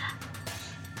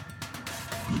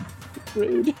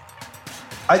 Rude.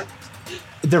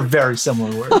 They're very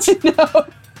similar words. No.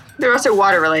 They're also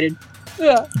water related.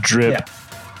 Yeah. Drip, Yeah.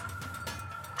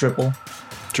 Dripple.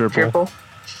 dribble, Triple.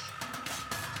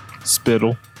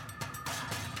 spittle.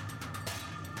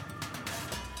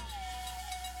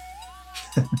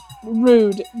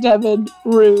 Rude, Devin.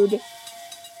 Rude.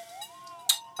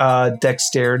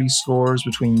 Dexterity scores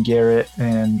between Garrett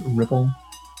and Ripple.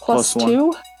 Plus Plus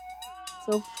 2.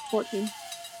 So 14.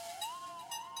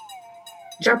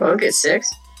 Did I both get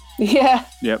 6? Yeah.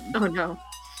 Yep. Oh no.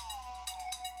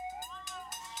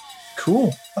 Cool.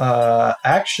 Cool.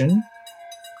 Action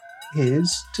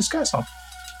is to Sky Song.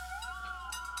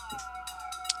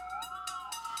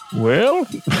 Well,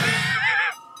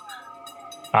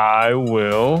 I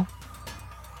will.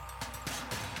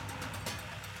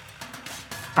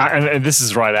 And this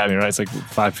is right at me, right? It's like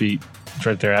 5 feet. It's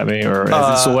right there at me, or is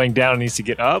it still laying down and needs to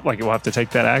get up? Like it will have to take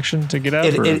that action to get up?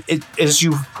 It as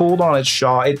you pulled on its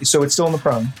jaw, so it's still in the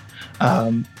prone.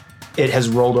 It has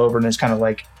rolled over and is kind of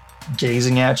like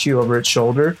gazing at you over its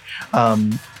shoulder.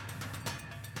 A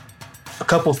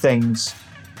couple things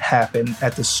happen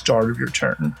at the start of your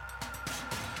turn.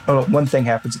 Oh, one thing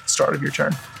happens at the start of your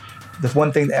turn. The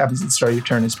one thing that happens at the start of your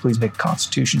turn is please make a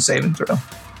Constitution saving throw.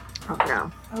 Oh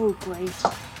no. Oh, great.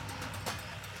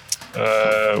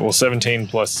 Well, 17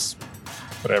 plus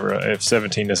whatever. If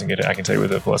 17 doesn't get it, I can tell you what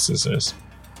the pluses is.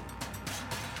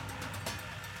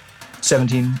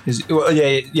 17 is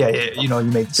yeah. You know,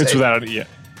 you made the save. It's without it, yeah.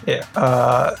 Yeah.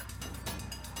 I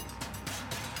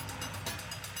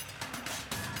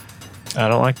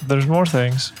don't like that there's more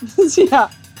things. Yeah.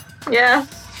 Yeah.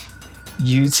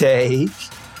 You take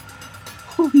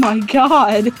Oh my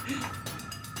god.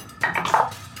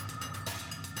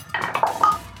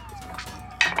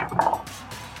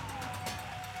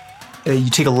 you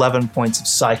take 11 points of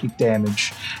psychic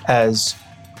damage as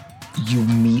you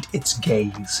meet its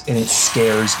gaze, and it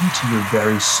stares into your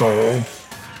very soul,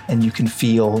 and you can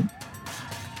feel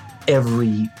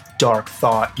every dark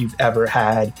thought you've ever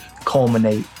had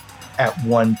culminate at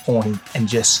one point and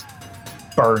just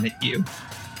burn at you.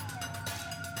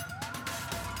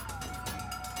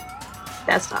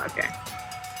 That's not okay.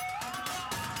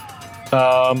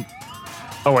 Oh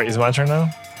wait, is it my turn now?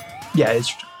 Yeah,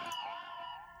 it's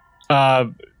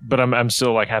But I'm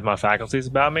still like have my faculties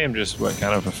about me. I'm just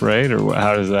kind of afraid, or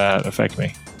how does that affect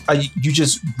me? you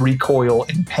just recoil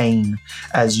in pain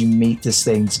as you meet this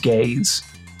thing's gaze.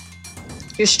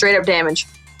 You're straight up damage.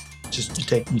 Just you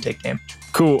take damage.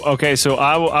 Cool. Okay, so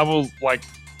I will like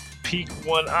peek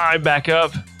one eye back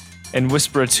up and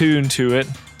whisper a tune to it.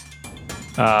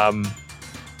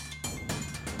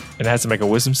 It has to make a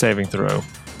wisdom saving throw.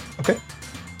 Okay.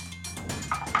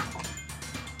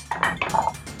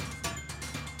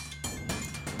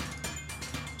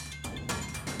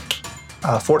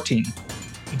 Uh, 14.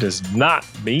 It does not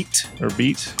meet or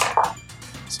beat.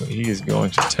 So he is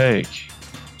going to take.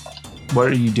 What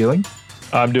are you doing?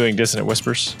 I'm doing Dissonant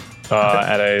Whispers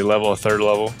at a level, a third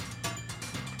level.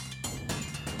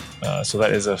 So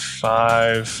that is a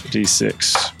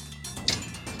 5d6.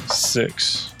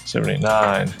 6, 7, 8,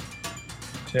 9,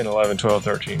 10, 11, 12,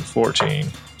 13, 14,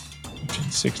 15,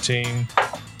 16,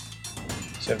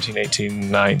 17,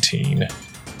 18, 19.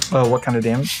 What kind of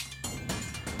damage?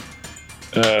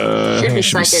 I think it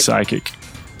should be psychic.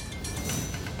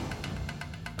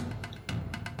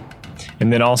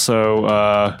 And then also,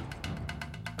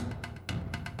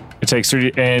 it takes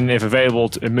 30, and if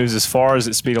available, it moves as far as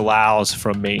its speed allows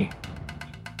from me.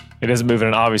 It doesn't move in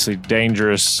an obviously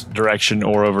dangerous direction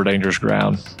or over dangerous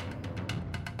ground.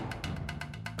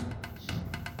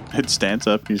 It stands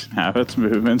up using half its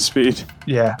movement speed.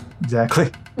 Yeah, exactly.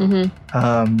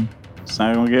 Mm-hmm. It's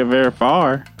not going to get very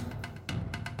far.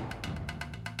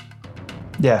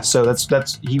 Yeah, so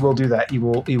that's he will do that. He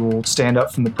will stand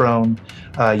up from the prone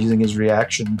using his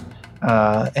reaction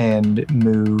and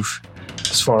move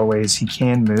as far away as he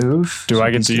can move. Do so I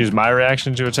get to use my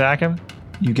reaction to attack him?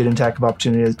 You get an attack of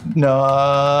opportunity.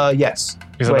 No, yes.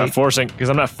 Because I'm not forcing. Because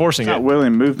I'm not forcing It's not it.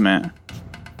 willing movement.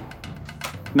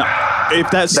 No,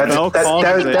 if that spell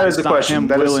causes that is it's the not question. him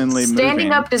That is- willingly Standing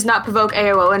moving. up does not provoke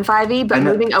AOO in 5e, but I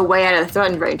know. moving away out of the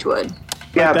threatened range would.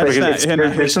 Yeah, that's but not it's, in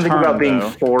there's his something turn, about being though.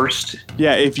 forced.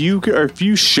 Yeah, if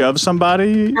you shove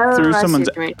somebody Oh, through I see someone's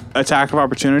what you mean. attack of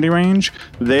opportunity range,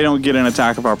 they don't get an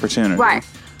attack of opportunity. Right.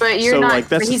 But you're So, not. like,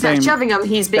 that's but he's the not same- shoving him.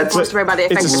 He's being That's forced away by the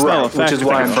it's a effective spell spell. Which is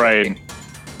effect. why I'm afraid. checking.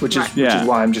 Which is Yeah.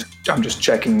 why I'm just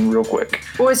checking real quick.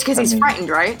 Well, it's because he's I mean- frightened,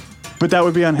 right? But that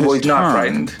would be on his Well, he's not turn.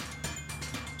 frightened.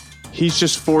 He's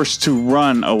just forced to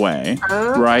run away,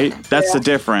 Oh. right? That's the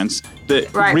difference.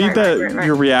 Right, Read right, the right, right.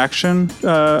 your reaction,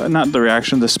 not the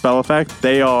reaction, the spell effect.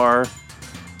 They are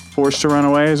forced to run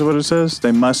away, is what it says.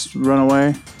 They must run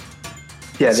away.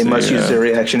 Yeah, they must use their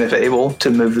reaction if able to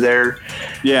move their.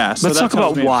 Yeah. So Let's that talk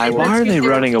tells about me- why. Why are they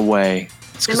running away?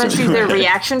 It's They 'cause must of- use their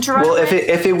reaction to run Well,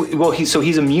 away.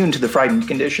 he's immune to the frightened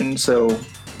condition, so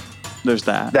There's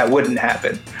that. that wouldn't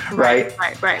happen, right?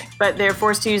 Right. But they're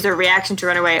forced to use their reaction to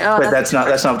run away. Oh, But that's not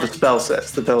what the spell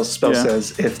says. The spell Yeah.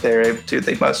 says if they're able to,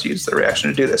 they must use their reaction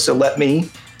to do this. So let me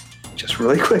just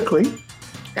really quickly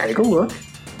take a look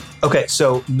Okay,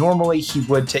 so normally he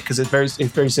would take, because it very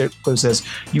simply says,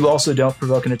 you also don't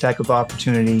provoke an attack of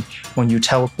opportunity when you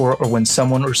teleport or when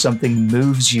someone or something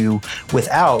moves you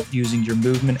without using your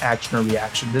movement, action, or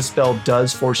reaction. This spell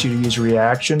does force you to use a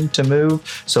reaction to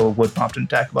move, so it would prompt an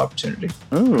attack of opportunity.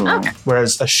 Ooh. Okay.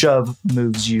 Whereas a shove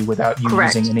moves you without you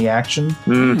using any action.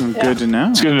 Good to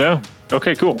know. It's good to know.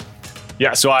 Okay, cool.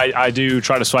 Yeah, so I do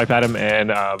try to swipe at him,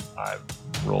 and I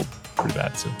rolled pretty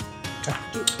bad, so.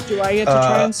 Do I get to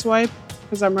try and swipe?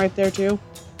 Because I'm right there too.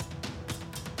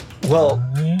 Well,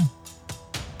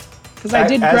 Because I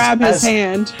did grab his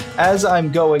hand. As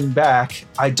I'm going back,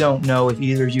 I don't know if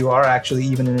either of you are actually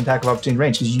even in attack of opportunity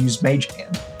range because you used Mage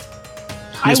Hand.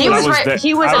 He was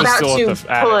about to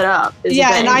pull it up.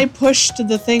 Yeah, and I pushed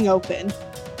the thing open.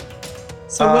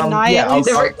 So wouldn't I at least?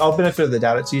 I'll benefit of the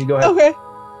doubt. So you go ahead. Okay.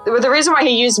 The reason why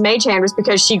he used Mage Hand was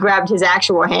because she grabbed his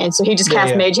actual hand, so he just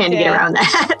cast Mage Hand to get around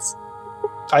that.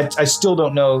 I still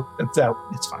don't know if that.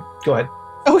 It's fine. Go ahead.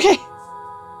 Okay.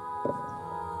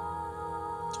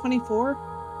 24?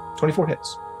 24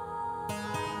 hits.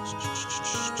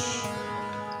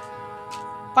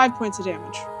 5 points of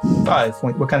damage. 5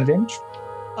 points. What kind of damage?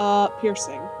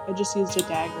 Piercing. I just used a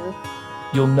dagger.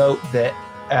 You'll note that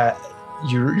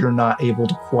you're not able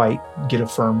to quite get a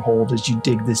firm hold as you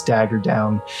dig this dagger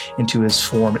down into his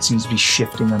form. It seems to be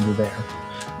shifting under there.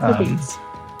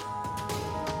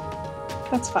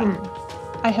 That's fine.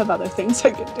 I have other things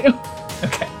I could do.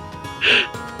 Okay.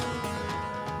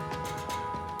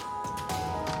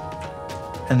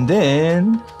 And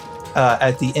then,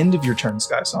 at the end of your turn,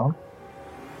 Skysong,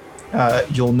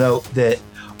 you'll note that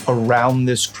around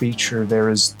this creature there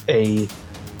is a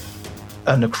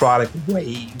necrotic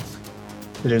wave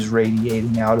that is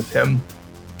radiating out of him.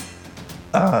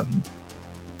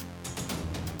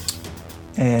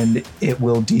 And it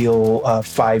will deal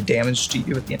 5 damage to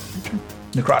you at the end of your turn.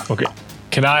 Necrotic. Okay.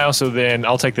 Can I also then,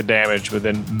 I'll take the damage, but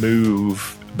then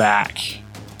move back.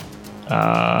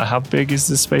 How big is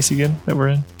this space again that we're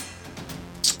in?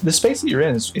 The space that you're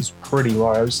in is pretty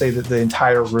large. I would say that the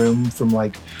entire room from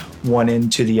like one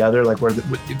end to the other, like where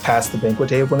past the banquet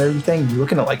table and everything, you're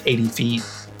looking at like 80 feet.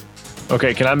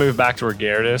 Okay, can I move back to where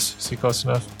Garrett is? Is he close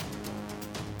enough?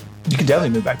 You can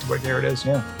definitely move back to where Garrett is,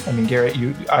 yeah. I mean, Garrett,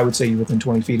 I would say you're within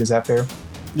 20 feet. Is that fair?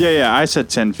 Yeah, I said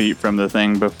 10 feet from the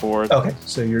thing before. Okay,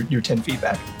 so you're 10 feet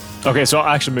back. Okay, so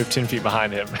I'll actually move 10 feet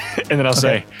behind him. And then I'll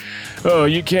say, oh,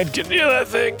 you can't get near that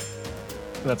thing.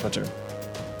 That's my turn.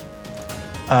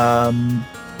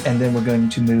 And then we're going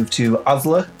to move to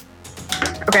Azla.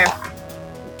 Okay.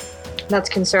 That's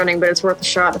concerning, but it's worth a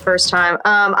shot the first time.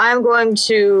 I'm going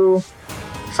to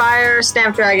fire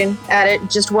Snapdragon at it,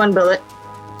 just one bullet.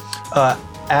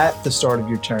 At the start of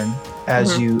your turn,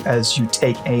 as you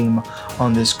take aim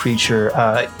on this creature,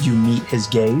 you meet his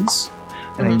gaze,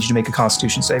 and I need you to make a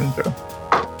Constitution saving throw.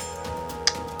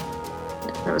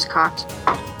 That was cocked.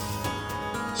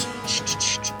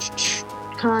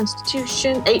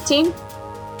 Constitution 18.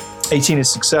 18 is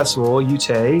successful. You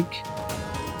take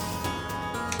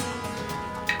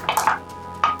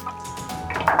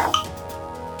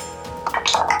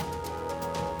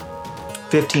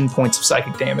 15 points of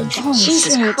psychic damage. Oh,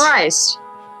 Jesus shit. Christ.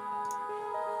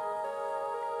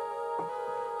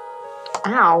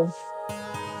 Ow.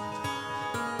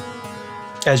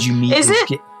 As you meet Is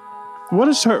his it- What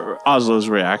is her Osla's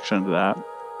reaction to that?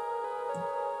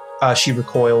 she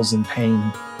recoils in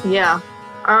pain. Yeah.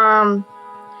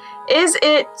 Is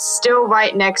it still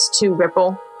right next to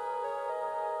Ripple?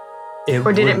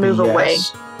 Or did it would be move away?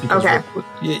 because Okay.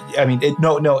 I mean,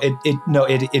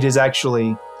 it is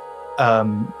actually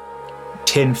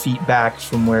 10 feet back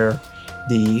from where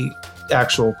the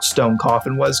actual stone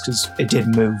coffin was, because it did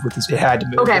move with this. It had to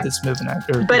move with its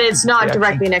movement. But it's not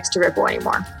directly next to Ripple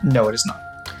anymore. No, it is not.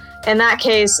 In that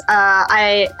case,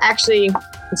 I actually,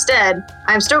 instead,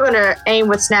 I'm still going to aim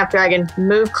with Snapdragon,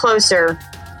 move closer,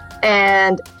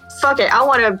 and fuck it, I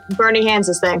want to Burning Hands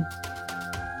this thing.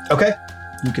 Okay,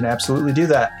 you can absolutely do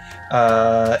that.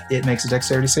 It makes a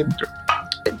dexterity saving throw.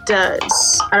 It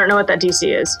does. I don't know what that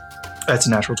DC is. That's a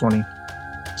natural 20.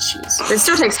 Jeez. It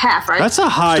still takes half, right? That's a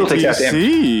high Still takes that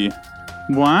DC.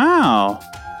 Wow.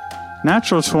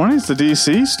 Natural 20 is the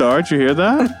DC star. Did you hear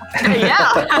that?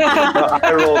 Yeah.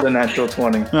 I rolled a natural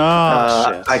 20.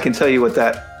 Oh, shit. I can tell you what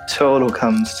that total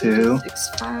comes to. 6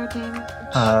 fire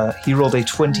damage. He rolled a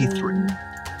 23.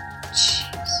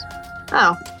 Jeez.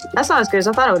 Oh, that's not as good as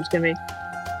I thought it was going to be.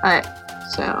 Alright,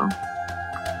 so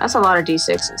that's a lot of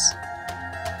D6s.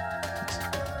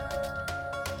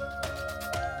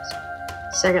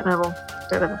 Second level,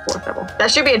 third level, fourth level.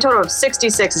 That should be a total of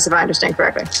 66s if I understand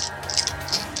correctly.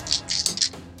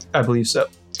 I believe so.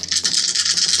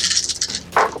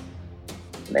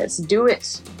 Let's do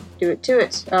it. Do it to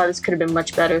it. Oh, this could have been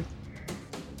much better.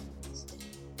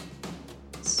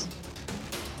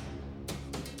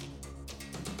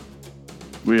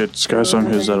 We had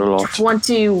Skysong his that a lot.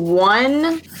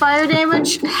 21 fire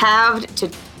damage, halved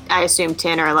to, I assume,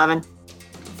 10 or 11.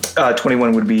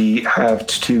 21 would be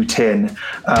halved to 10.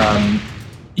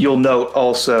 You'll note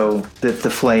also that the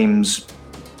flames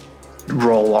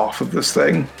roll off of this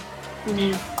thing.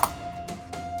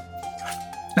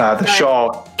 The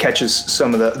shawl catches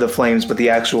some of the flames, but the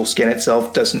actual skin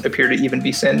itself doesn't appear to even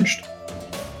be singed.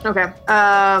 Okay.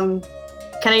 Can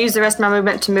I use the rest of my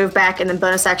movement to move back and then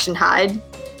bonus action hide?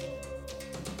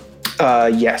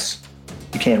 Yes.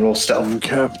 You can roll stealth.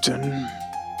 Captain.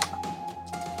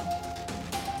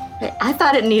 Hey, I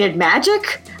thought it needed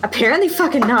magic. Apparently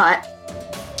fucking not.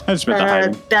 I just meant the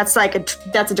hiding.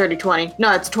 That's a dirty 20.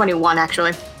 No, it's 21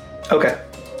 actually. Okay.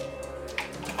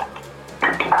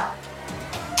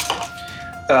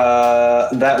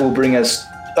 That will bring us...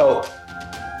 Oh,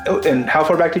 and how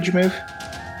far back did you move?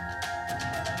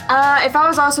 If I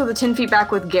was also the 10 feet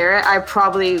back with Garrett, I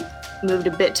probably moved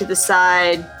a bit to the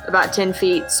side, about 10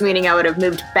 feet, meaning I would have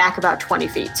moved back about 20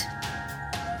 feet.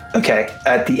 Okay.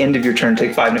 At the end of your turn,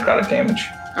 take 5 necrotic damage.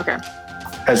 Okay.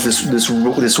 As this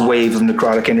wave of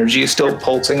necrotic energy is still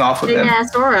pulsing off of him. Yeah,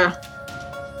 Sora.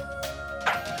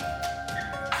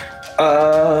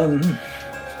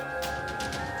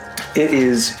 It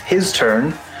is his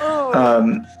turn.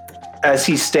 As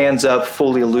he stands up,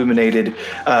 fully illuminated,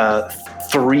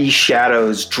 3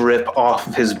 shadows drip off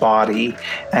of his body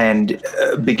and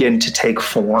begin to take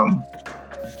form.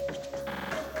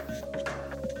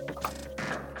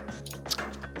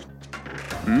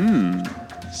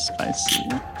 Spicy.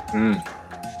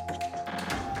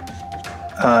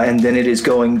 And then it is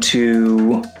going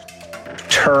to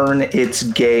turn its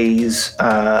gaze.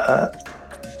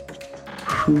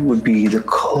 Who would be the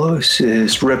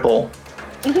closest? Ripple.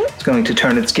 It's going to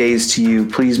turn its gaze to you.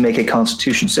 Please make a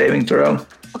Constitution saving throw.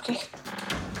 Okay.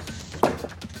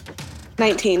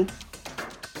 19.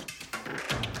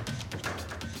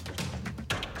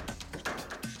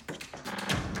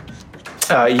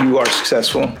 You are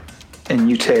successful, and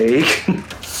you take...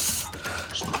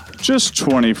 Just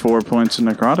 24 points of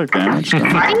necrotic damage.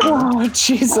 Oh,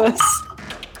 Jesus.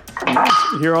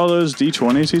 You hear all those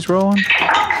D20s he's rolling?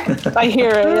 I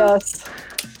hear it, yes.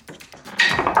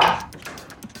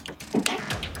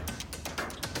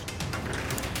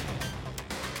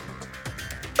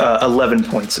 Uh, 11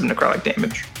 points of necrotic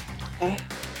damage.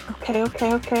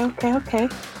 Okay.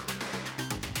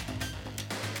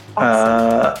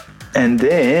 And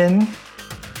then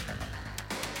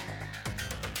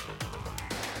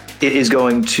it is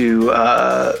going to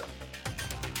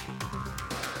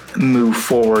move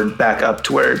forward back up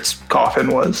to where its coffin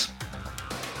was.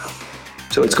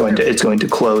 So it's going to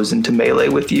close into melee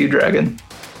with you, Dragon.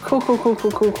 Cool.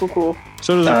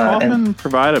 So does the coffin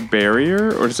provide a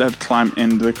barrier, or does it have to climb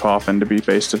into the coffin to be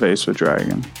face to face with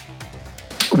Dragon?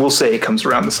 We'll say it comes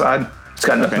around the side. It's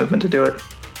got enough movement to do it.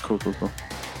 Cool.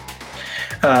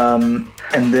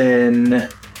 And then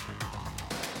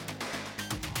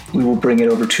we will bring it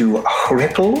over to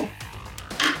Ripple.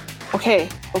 Okay.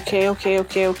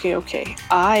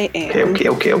 I am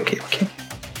Okay.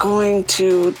 going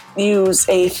to use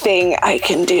a thing I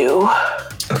can do.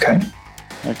 Okay.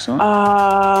 Excellent.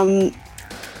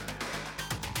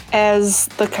 As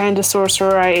the kind of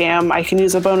sorcerer I am, I can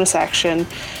use a bonus action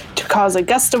to cause a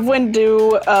gust of wind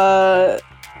to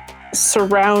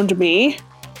surround me.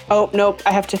 Oh, nope.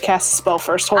 I have to cast a spell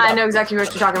first. Hold on. I know exactly what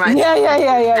you're talking about.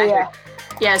 Yeah.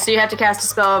 Yeah, so you have to cast a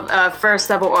spell of first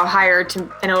level or higher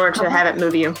in order to have it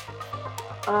move you.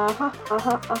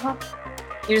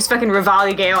 You just fucking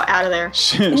Rivali Gale out of there.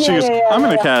 She goes, I'm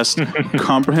going to cast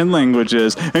Comprehend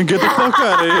Languages and get the fuck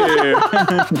out of here.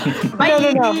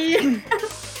 Bye. No.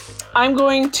 I'm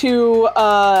going to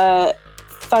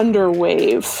Thunder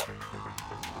Wave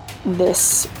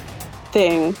this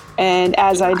thing, and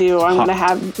as I do, I'm going to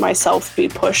have myself be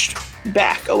pushed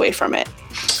back away from it.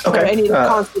 Okay. So I need a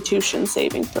Constitution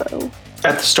saving throw.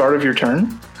 At the start of your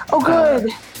turn, Oh, good.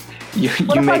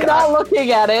 What if make. I'm not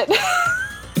looking at it?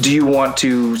 Do you want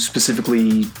to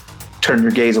specifically turn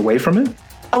your gaze away from it?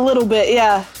 A little bit,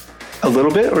 yeah. A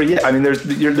little bit, or I mean, there's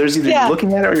either you're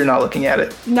looking at it or you're not looking at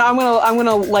it. No, I'm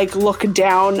gonna like look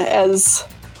down as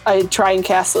I try and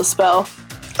cast the spell.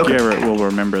 Okay. Garrett will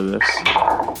remember this.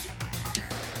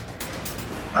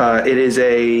 It is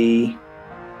a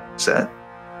set.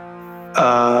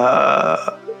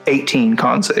 18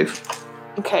 con save.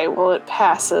 Okay, well it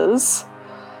passes.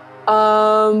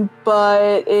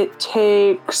 But it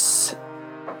takes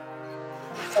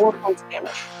 4 points of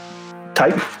damage.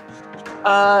 Type.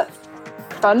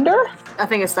 Thunder? I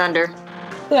think it's thunder.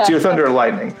 Yeah. It's either thunder or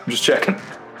lightning. I'm just checking.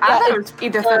 I thought it was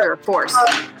either thunder or force.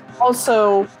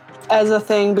 Also, as a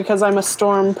thing, because I'm a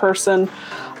storm person,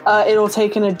 it'll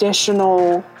take an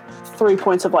additional 3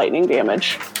 points of lightning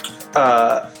damage.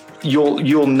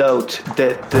 You'll note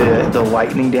that the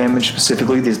lightning damage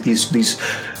specifically, these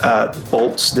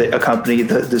bolts that accompany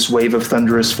this wave of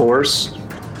thunderous force,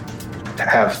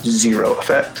 have 0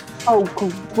 effect. Oh,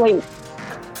 great.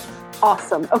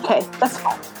 Awesome. Okay, that's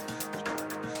fine.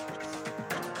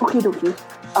 Okie dokie.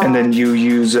 And then you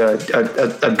use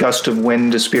a gust of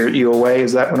wind to spirit you away.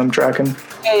 Is that what I'm tracking?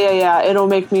 Yeah. It'll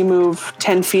make me move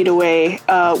 10 feet away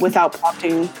without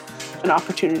prompting an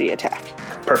opportunity attack.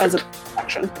 Perfect. As a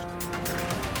action.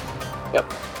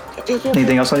 Yep.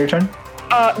 Anything else on your turn?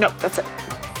 No, that's it.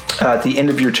 At the end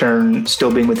of your turn,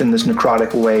 still being within this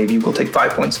necrotic wave, you will take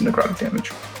 5 points of necrotic damage.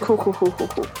 Cool.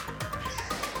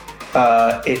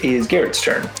 It is Garrett's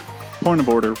turn. Point of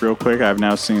order, real quick. I've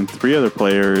now seen 3 other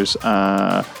players. 2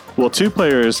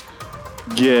 players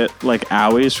get like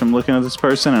owies from looking at this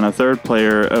person, and a 3rd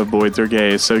player avoids their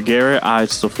gaze. So Garrett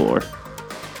eyes the floor,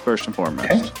 first and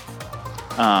foremost.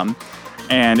 Okay.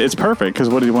 And it's perfect because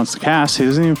what he wants to cast, he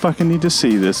doesn't even fucking need to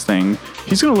see this thing.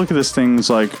 He's going to look at this thing's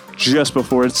like just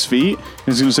before its feet. And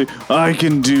he's going to say, I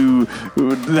can do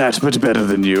that but better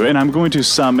than you. And I'm going to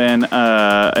summon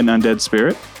an undead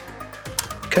spirit.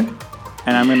 Okay.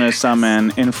 And I'm going to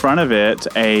summon in front of it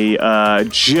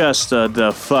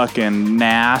the fucking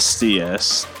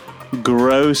nastiest,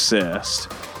 grossest,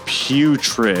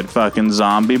 putrid fucking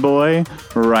zombie boy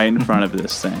right in front of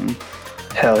this thing.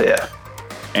 Hell yeah.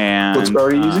 And what spell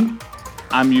are you using?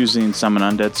 I'm using Summon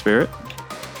Undead Spirit.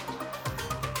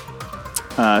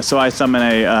 So I summon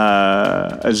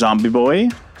a zombie boy,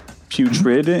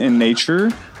 putrid in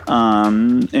nature,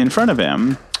 in front of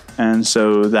him. And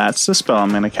so that's the spell I'm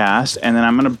going to cast. And then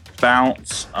I'm going to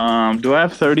bounce. Do I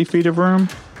have 30 feet of room?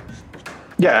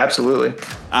 Yeah, absolutely.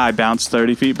 I bounce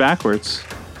 30 feet backwards.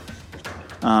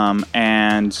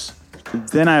 And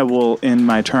then I will, in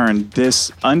my turn,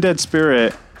 this undead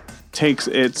spirit takes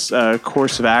its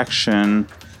course of action.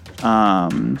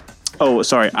 I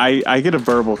get a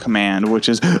verbal command, which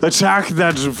is attack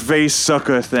that face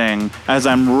sucker thing as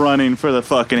I'm running for the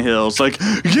fucking hills. Like,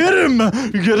 get him!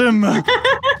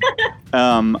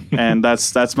 And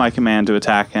that's my command to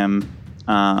attack him.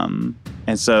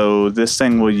 And so this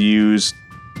thing will use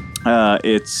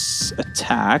its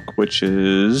attack, which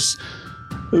is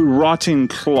Rotting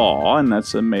Claw, and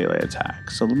that's a melee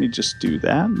attack. So let me just do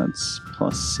that. That's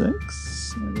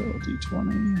 +6. I roll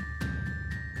d20.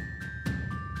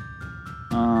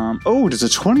 Does a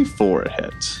 24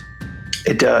 hit?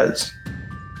 It does.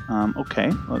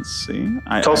 Okay, let's see.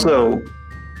 It's also...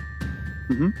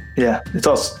 Yeah, it's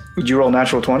also... Would you roll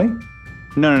natural 20?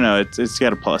 No. It's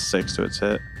got a +6 to its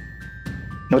hit.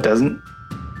 No, it doesn't.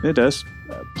 It does.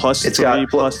 +3 it's got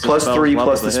plus +3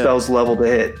 plus the spell's level to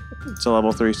hit. It's a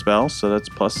level 3 spell, so that's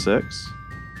 +6.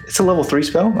 It's a level 3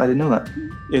 spell? I didn't know that.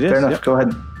 It is. Fair enough. Yep. Go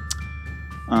ahead.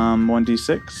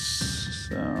 1d6.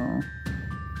 So...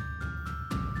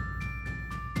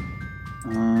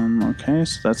 okay,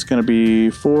 so that's going to be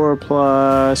 4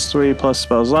 plus 3 plus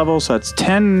spell's level, so that's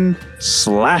 10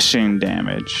 slashing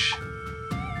damage.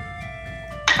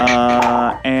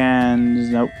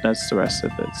 And nope, that's the rest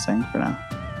of its thing for now.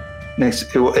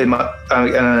 Next,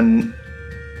 and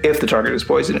if the target is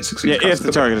poisoned, it succeeds. Yeah, if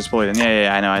the target is poisoned.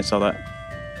 Yeah, I know, I saw that.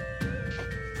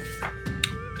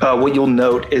 What you'll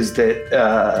note is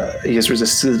that he just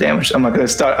resists the damage. I'm not going to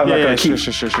start. I'm not going to keep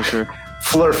sure.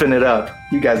 flurfing it up.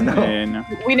 You guys know. Yeah, no.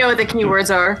 We know what the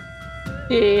keywords are.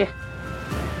 Yeah.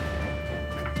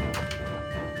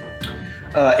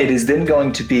 It is then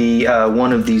going to be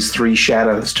one of these 3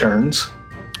 shadows' turns.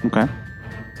 Okay.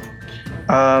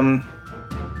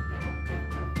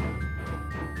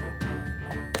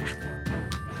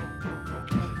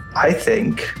 I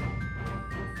think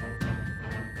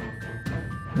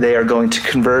they are going to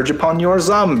converge upon your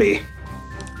zombie.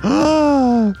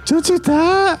 Don't do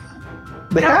that.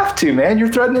 They have to, man. You're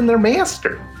threatening their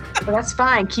master. Well, that's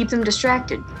fine. Keep them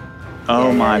distracted.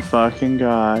 Oh my fucking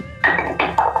god.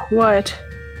 What?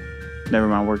 Never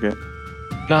mind, we're good.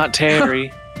 Not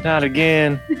Terry. Not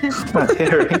again.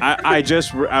 I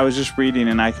was just reading,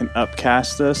 and I can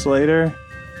upcast this later,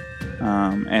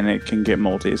 and it can get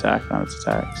multi-attack on its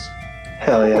attacks.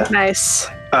 Hell yeah. Nice.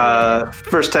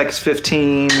 First attack is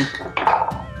 15.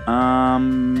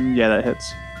 Yeah, that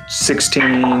hits.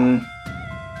 16.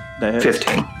 That hits.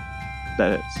 15.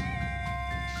 That hits.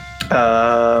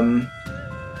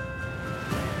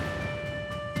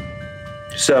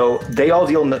 So they all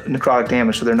deal necrotic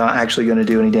damage, so they're not actually going to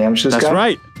do any damage to this guy. That's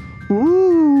right. Ooh.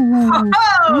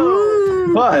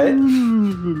 But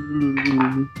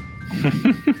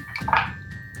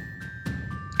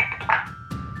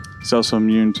He's also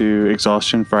immune to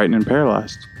exhaustion, frightened, and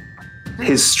paralyzed.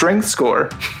 his strength score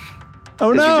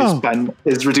Oh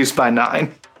is reduced by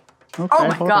 9. Okay, Oh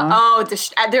my hold god. on. Oh,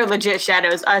 they're legit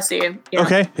shadows. I see him. Yeah.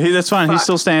 Okay, hey, that's fine. He's Fuck.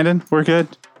 still standing. We're good.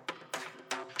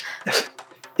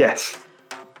 Yes.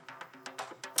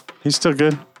 He's still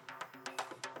good.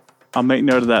 I'll make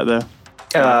note of that, though.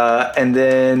 And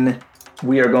then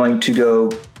we are going to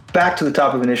go back to the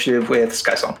top of initiative with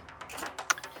Sky Song.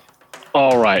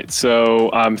 All right,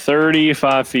 so I'm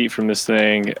 35 feet from this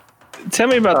thing. Tell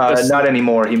me about this. Not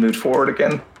anymore. He moved forward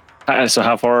again. So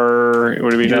how far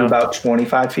would it be You're now? about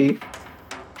 25 feet.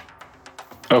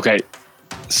 Okay,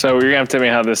 so you're gonna have to tell me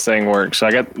how this thing works. So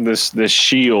I got this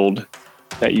shield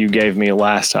that you gave me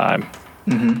last time.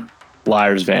 Mm-hmm.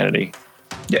 Liar's Vanity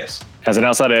Yes. has an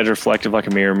outside edge reflective like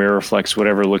a mirror. Mirror reflects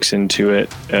whatever looks into it.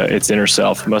 Its inner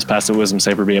self must pass the wisdom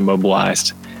save or be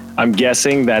immobilized. I'm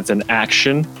guessing that's an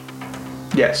action.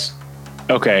 Yes.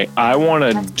 Okay, I want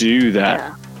to do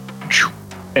that.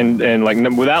 And like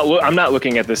without I'm not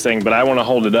looking at this thing, but I want to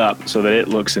hold it up so that it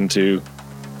looks into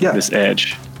this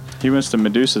edge. He wants to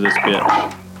Medusa this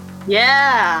bitch.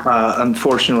 Yeah.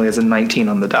 Unfortunately, it's a 19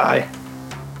 on the die.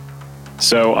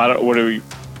 So I don't. What do we?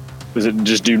 Does it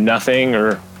just do nothing,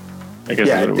 or? I guess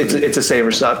Yeah, it's a save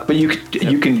or suck, but you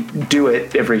can do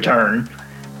it every turn.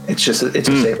 It's just a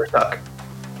save or suck.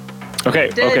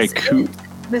 Okay. Okay. Cool.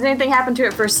 Does anything happen to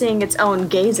it for seeing its own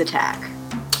gaze attack?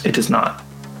 It does not.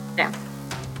 Yeah.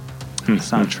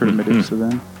 It's not true to Medusa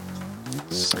then.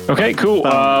 Okay. Cool.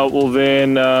 Well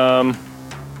then,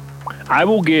 I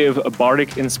will give a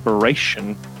bardic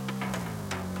inspiration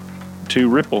to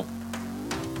Ripple.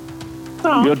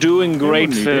 Oh. You're doing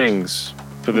great things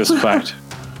for this fact.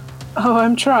 Oh,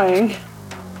 I'm trying.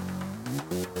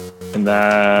 And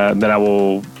then I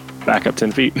will back up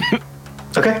 10 feet.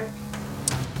 Okay.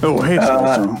 Oh, hey,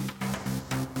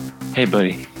 Hey,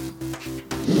 buddy.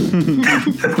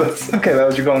 Okay, that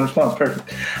was your going response.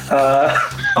 Perfect.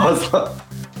 Oslo?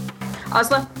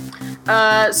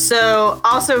 So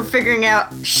also figuring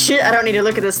out, shit, I don't need to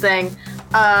look at this thing.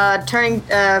 Turning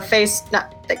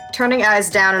eyes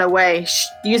down and away,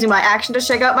 using my action to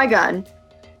shake out my gun.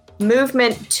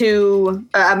 Movement to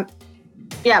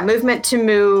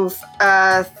move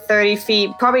 30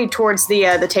 feet, probably towards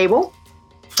the table.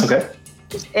 Okay.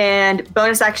 And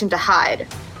bonus action to hide.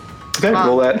 Okay,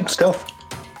 roll that stealth.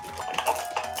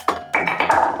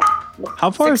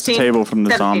 How far is the 16, table from the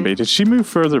 17. zombie? Did she move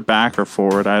further back or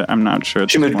forward? I'm not sure.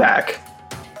 She moved back.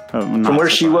 From where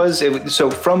she was,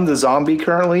 so from the zombie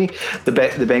currently, the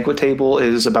banquet table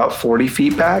is about 40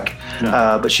 feet back,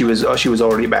 but she was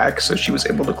already back, so she was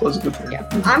able to close it before. Yeah.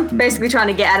 I'm basically trying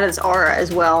to get out of this aura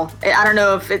as well. I don't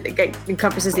know if it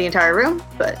encompasses the entire room,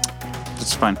 but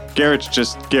It's fine. Garrett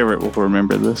will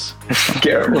remember this.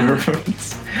 Garrett will remember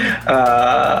this.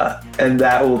 And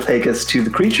that will take us to the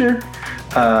creature.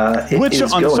 Which,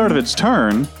 on the start of its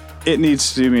turn, it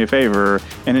needs to do me a favor,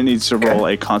 and it needs to roll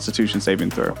a Constitution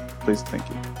saving throw. Please, thank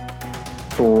you.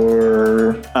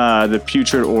 For the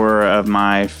putrid aura of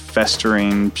my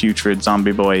festering putrid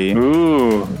zombie boy.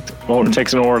 Ooh. Well, it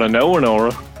takes an aura to know an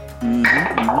aura.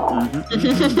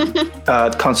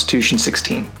 Constitution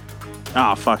 16.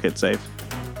 Ah, fuck it, save.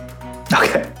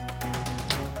 Okay.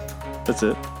 That's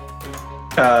it.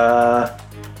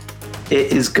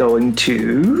 It is going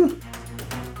to...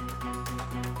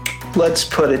 Let's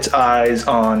put its eyes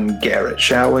on Garrett,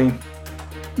 shall we? Oh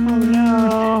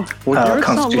no. Well, Garrett's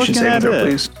not Constitution looking saving at throw, it.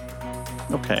 please.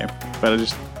 Okay, but I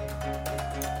just...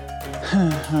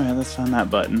 Alright, let's find that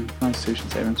button. Constitution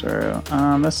saving throw.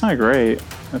 That's not great,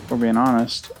 if we're being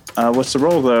honest. What's the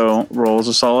roll, though? Rolls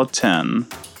a solid 10.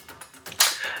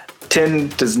 10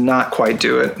 does not quite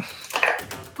do it.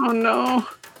 Oh no.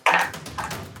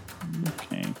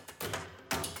 Okay.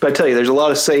 But I tell you, there's a lot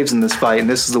of saves in this fight, and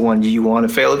this is the one you want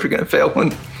to fail if you're going to fail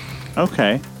one.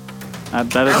 Okay.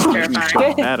 That is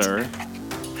terrifying. better.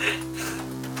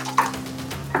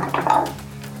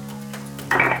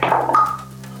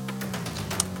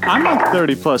 I'm like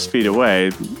 30 plus feet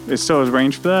away. It still has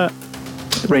range for that?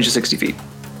 Range of 60 feet.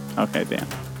 Okay, damn.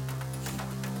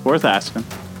 Worth asking.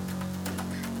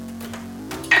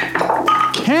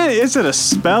 Is it a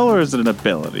spell or is it an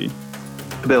ability?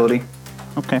 Ability.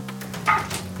 Okay.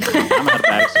 I'm out of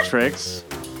bags of tricks.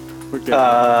 We're good.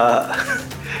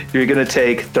 You're going to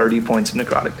take 30 points of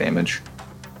necrotic damage.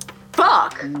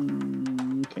 fuck.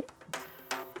 Okay.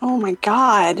 Oh my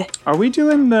god. Are we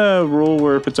doing the rule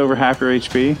where if it's over half your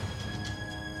HP?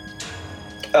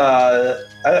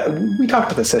 We talked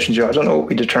about this session, Joe. I don't know what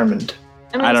we determined.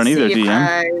 I don't either,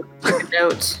 DM. I took a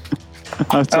note.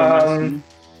 That's all nice.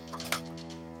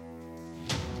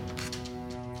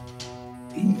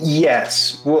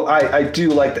 Yes. Well, I do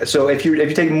like that. So if you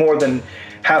take more than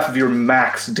half of your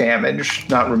max damage,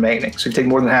 not remaining. So if you take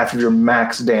more than half of your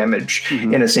max damage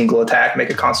in a single attack,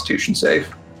 make a Constitution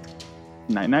save.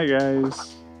 Night,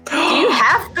 guys. Do you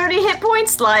have 30 hit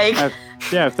points? Like, I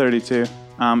have 32.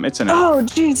 It's an 8. Oh,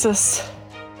 Jesus.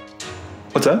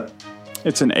 What's that?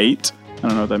 It's an 8. I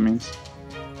don't know what that means.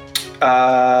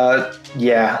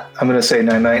 Yeah. I'm gonna say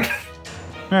 9-9.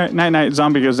 All right, night.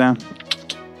 Zombie goes down.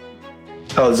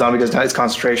 Oh, the zombie goes down. It's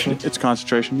concentration. It's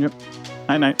concentration. Yep.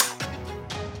 Night.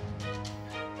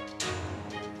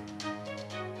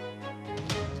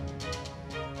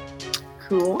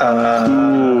 cool.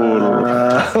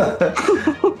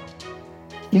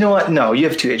 You know what? No, you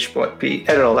have 2 HP.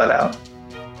 Edit all that out.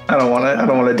 I don't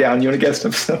want to down you in a guest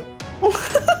episode.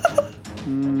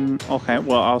 Okay.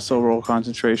 Well, also roll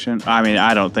concentration. I mean,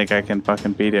 I don't think I can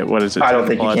fucking beat it. What is it? I don't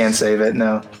think you can save it.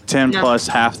 No. 10 plus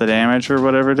half the damage or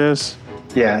whatever it is.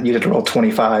 Yeah, you have to roll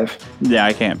 25. Yeah,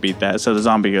 I can't beat that. So the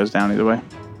zombie goes down either way.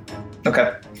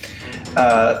 Okay.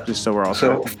 Just so we're all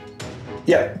correct.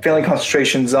 Yeah, failing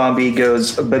concentration, zombie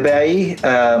goes bye-bye.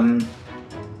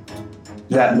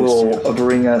 That will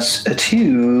bring us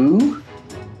to...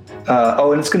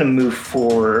 and it's going to move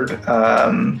forward.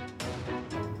 I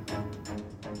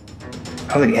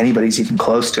don't think anybody's even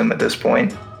close to him at this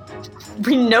point.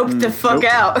 We noped the fuck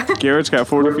out. Garrett's got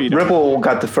 40 feet. Ripple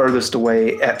got the furthest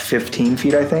away at 15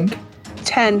 feet, I think.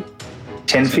 10.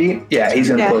 10 feet? Yeah, he's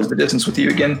going to close the distance with you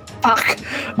again. Fuck.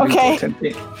 Okay. 10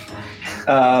 feet.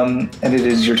 And it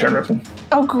is your turn, Ripple.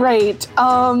 Oh, great.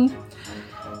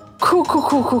 Cool.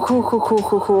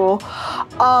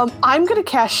 I'm going to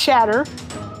cast Shatter.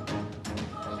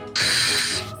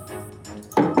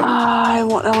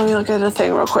 Let me look at the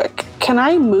thing real quick. Can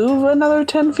I move another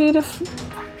 10 feet if...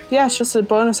 Yeah, it's just a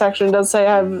bonus action. It does say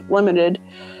I have limited.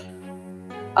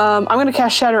 I'm going to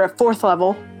cast Shatter at 4th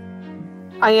level.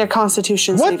 I need a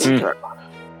Constitution saving throw.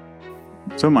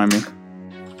 So mind me.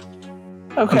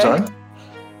 Okay. I'm sorry?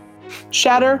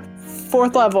 Shatter,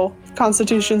 4th level.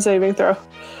 Constitution saving throw.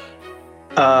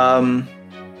 I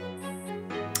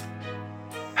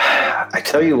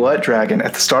tell you what, Dragon,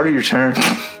 at the start of your turn...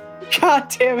 God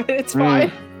damn it, it's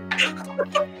fine.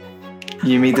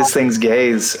 You meet this thing's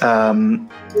gaze.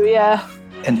 Yeah.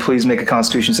 And please make a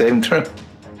Constitution saving throw.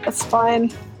 That's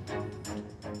fine.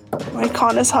 My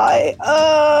con is high.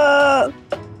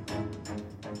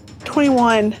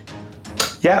 21.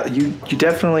 Yeah, you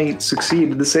definitely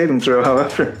succeed the saving throw,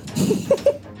 however.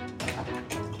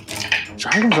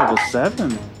 Dragon's level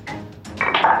 7.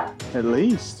 At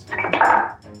least.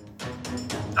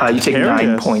 You take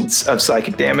 9 points of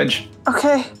psychic damage.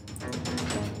 Okay.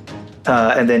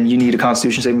 And then you need a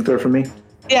Constitution saving throw from me.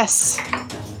 Yes.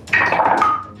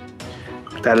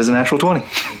 That is a natural 20.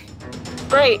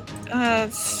 Great.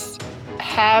 It's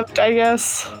halved, I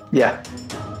guess. Yeah.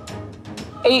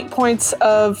 8 points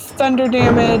of thunder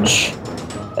damage.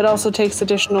 It also takes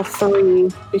additional 3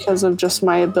 because of just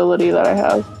my ability that I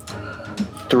have.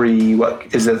 3,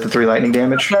 what? Is that the 3 lightning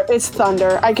damage? It's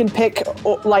thunder. I can pick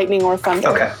lightning or thunder.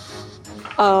 Okay.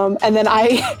 And then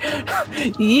I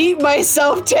yeet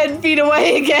myself 10 feet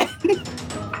away again.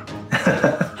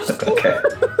 Okay.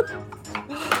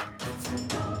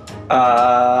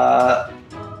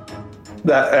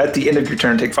 That at the end of your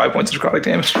turn, take 5 points of necrotic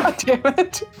damage. God damn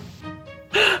it.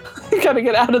 I gotta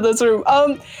get out of this room.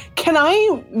 Can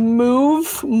I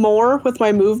move more with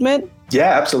my movement?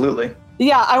 Yeah, absolutely.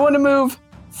 Yeah, I want to move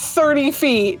 30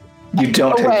 feet. You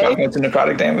don't away. take 5 points of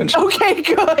necrotic damage. Okay,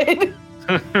 good.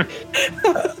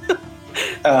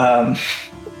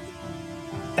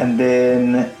 And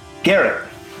then Garrett.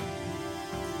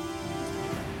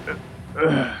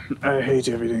 I hate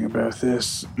everything about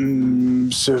this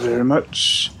so very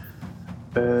much.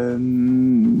 I'm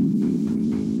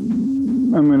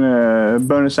gonna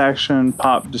bonus action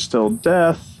pop Distilled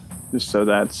Death, just so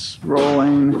that's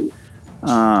rolling.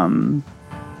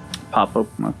 Pop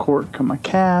open my cork of my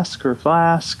cask or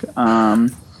flask.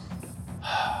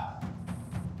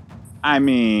 I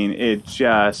mean, it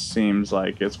just seems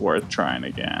like it's worth trying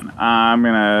again. I'm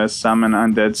gonna summon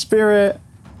Undead Spirit.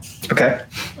 Okay.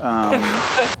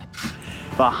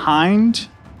 Behind?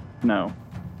 No.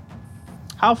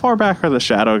 How far back are the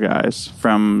shadow guys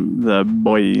from the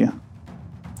boy?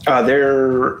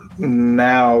 They're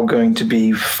now going to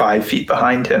be 5 feet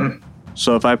behind him.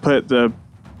 So if I put the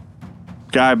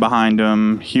guy behind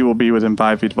him, he will be within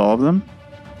 5 feet of all of them?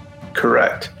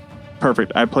 Correct.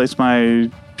 Perfect. I place my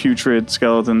putrid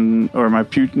skeleton, or my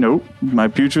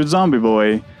putrid zombie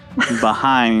boy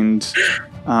behind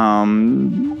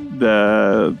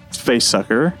the face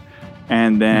sucker,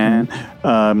 and then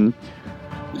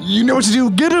you know what to do.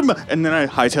 Get him! And then I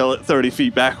hightail it 30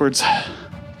 feet backwards.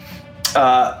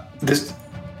 This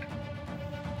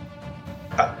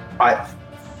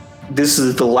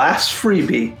is the last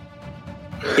freebie.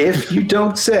 If you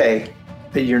don't say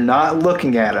that you're not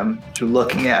looking at him, you're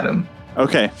looking at him.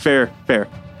 Okay, fair.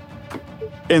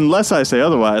 Unless I say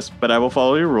otherwise, but I will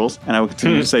follow your rules, and I will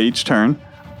continue to say each turn.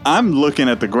 I'm looking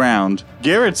at the ground.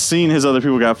 Garrett's seen his other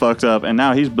people got fucked up, and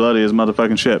now he's bloody as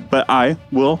motherfucking shit. But I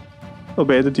will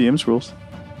obey the DM's rules.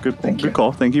 Good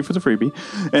call. Thank you for the freebie.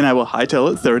 And I will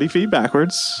hightail it 30 feet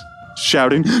backwards,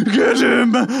 shouting, "Get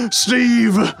him,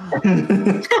 Steve!"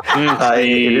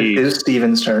 It is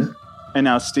Steven's turn. And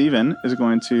now Steven is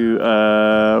going to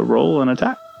roll an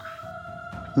attack.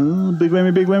 Oh, big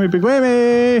whammy, big whammy, big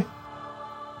whammy!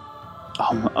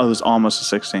 Oh, it was almost a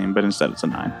 16, but instead it's a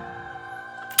 9.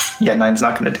 Yeah, 9's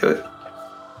not going to do it.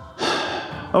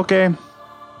 Okay.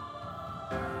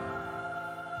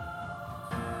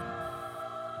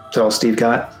 Is that all Steve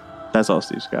got? That's all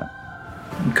Steve's got.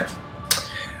 Okay.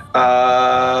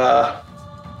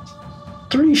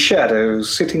 3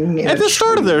 shadows sitting in At the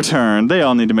start of their turn, they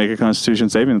all need to make a Constitution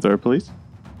saving throw, please.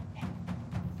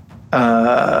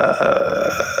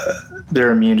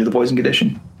 They're immune to the poison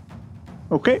condition.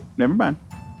 Okay, never mind.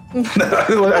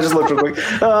 I just looked real quick.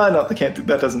 No, they can't do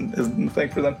that. Isn't the thing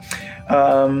for them.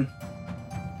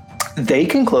 They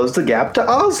can close the gap to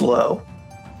Oslo.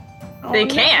 They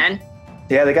can.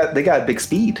 Yeah, they got big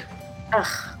speed. Ugh.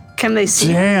 Can they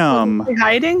see? Damn. They're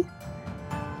hiding?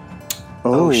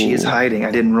 Oh, she is hiding.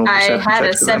 I didn't roll I perception had a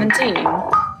checks for them. 17.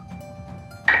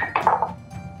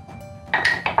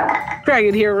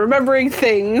 Dragon here, remembering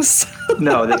things.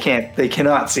 No, they can't. They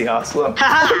cannot see Oslo.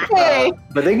 Okay.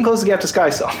 But they can close the gap to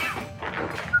Sky Song.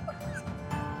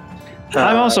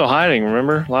 I'm also hiding,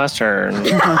 remember? Last turn.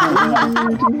 They're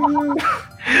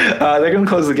going to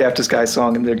close the gap to Sky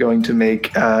Song, and they're going to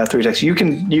make 3 attacks. You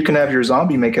can have your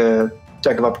zombie make a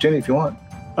attack of opportunity if you want.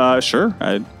 Sure.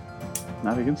 I'm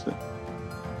not against it.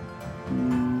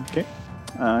 Okay.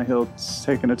 He'll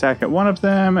take an attack at one of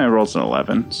them and rolls an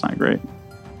 11. It's not great.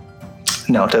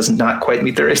 No, it does not quite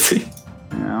meet their AC.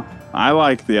 No. I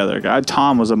like the other guy.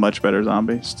 Tom was a much better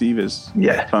zombie. Steve is.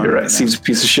 Yeah, fun you're right. now. Steve's a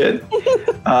piece of shit.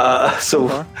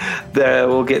 So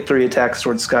we'll get 3 attacks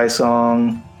towards Sky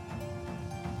Song.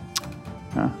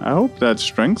 I hope that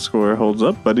strength score holds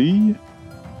up, buddy.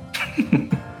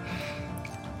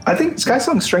 I think Sky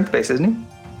Song's strength base, isn't he?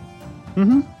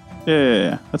 Mm-hmm.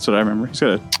 Yeah. That's what I remember. He's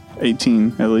got a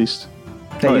 18 at least.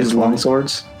 They use long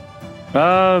swords.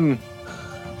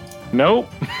 Nope.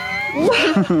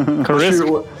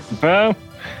 Charisma.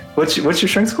 What's your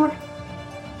strength score?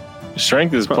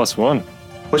 Strength is +1.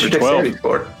 What's your For 12. dexterity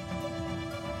score?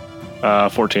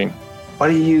 14. Why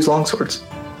do you use long swords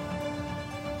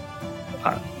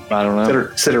I don't know.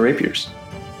 instead of rapiers?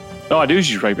 Oh, I do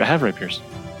use rapiers. I have rapiers.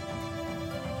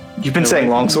 You've been saying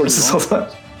long swords this whole time.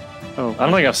 Oh, I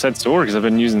don't think I've said sword because I've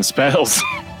been using spells.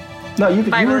 No, you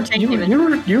were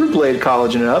Blade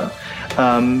Colleging it up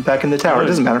back in the tower. It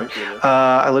doesn't matter.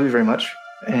 I love you very much.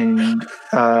 And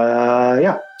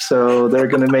so they're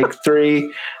going to make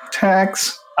 3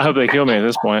 attacks. I hope they kill me at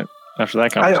this point after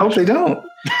that I conversation. hope they don't.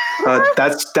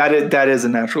 That is a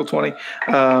natural 20.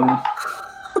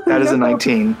 That is a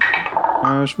 19.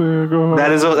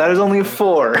 That is only a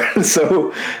 4.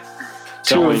 So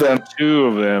two of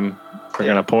them are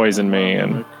going to poison me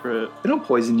and they don't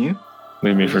poison you.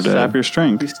 leave me for Sap dead. your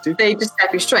strength. They just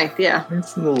tap your strength, yeah. And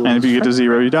if you get to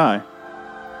 0, you die.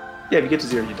 Yeah, if you get to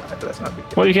 0, you die, but that's not a big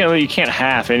deal. Well, you can't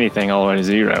half anything all the way to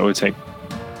 0. It would take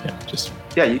just.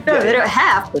 Yeah, No, they don't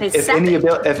have. They if sap any it.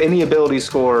 if any ability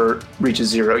score reaches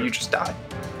 0, you just die.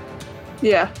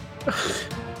 Yeah.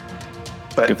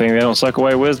 But Good thing they don't suck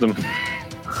away wisdom.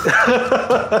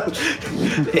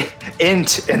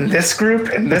 int in this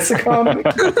group, in this economy.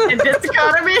 In this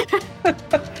economy.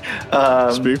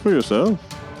 Speak for yourself.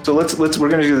 So we're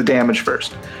gonna do the damage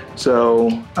first. So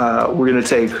we're gonna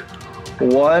take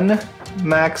 1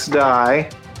 max die,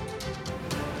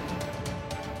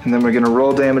 and then we're gonna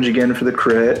roll damage again for the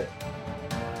crit.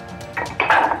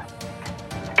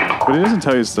 But it doesn't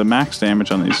tell you it's the max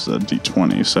damage on these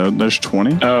d20, so there's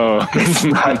 20. Oh.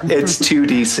 It's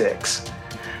 2d6.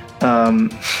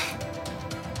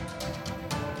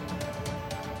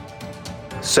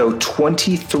 So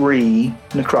 23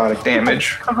 necrotic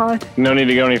damage. God. No need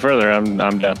to go any further. I'm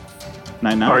done.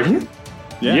 9. Are you?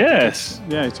 Yeah. Yes.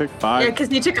 Yeah, he took 5. Yeah,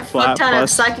 because you took a Flat fuck ton of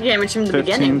plus psychic damage from the 15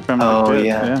 beginning from Oh, the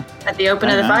yeah. at the open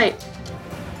of the I know. fight.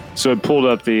 So it pulled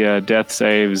up the death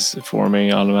saves for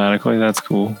me automatically. That's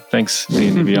cool. Thanks,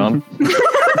 D&D Beyond.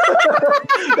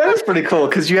 That is pretty cool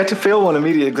because you had to fail one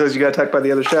immediately because you got attacked by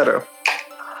the other shadow.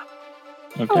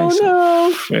 Okay,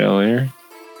 no. Failure.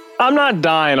 I'm not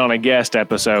dying on a guest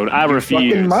episode. I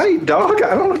refuse. Fucking might, dog.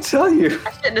 I don't know what to tell you.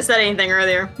 I shouldn't have said anything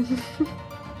earlier.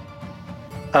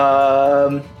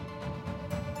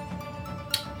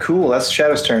 Cool. That's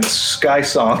Shadow's turn. Sky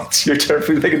Song. It's your turn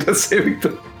for making a saving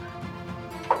throw.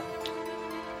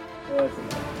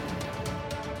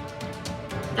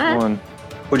 One.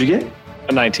 What'd you get?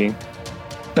 A 19.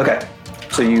 Okay.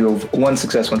 So you have 1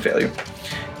 success, 1 failure.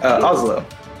 Oslo.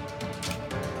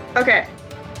 Okay.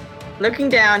 Looking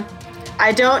down.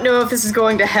 I don't know if this is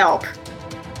going to help,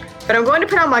 but I'm going to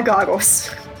put on my goggles.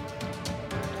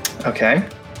 Okay.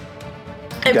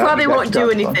 It probably won't do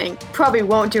anything. Probably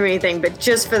won't do anything, but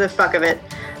just for the fuck of it.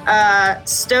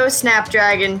 Stow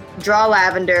Snapdragon, draw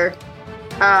Lavender,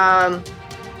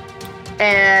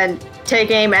 and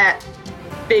take aim at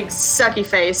big sucky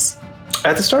face.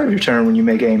 At the start of your turn, when you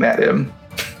make aim at him.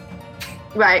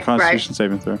 Right, Constitution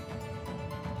saving throw.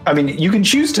 I mean, you can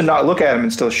choose to not look at him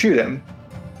and still shoot him.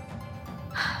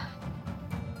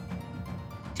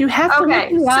 Do you have to look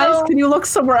in his eyes? Can you look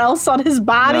somewhere else on his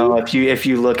body? No, if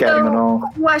you look at him at all.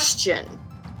 Question.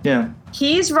 Yeah.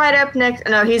 He's right up next.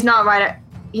 No, he's not right up.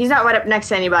 He's not right up next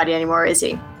to anybody anymore, is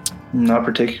he? Not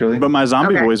particularly. But my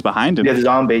zombie boy's behind him. Yeah,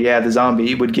 the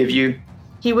zombie would give you.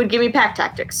 He would give me pack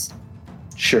tactics.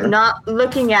 Sure. Not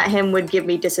looking at him would give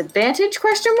me disadvantage?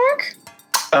 Question mark.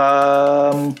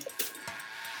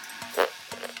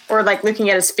 Or like looking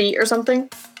at his feet or something.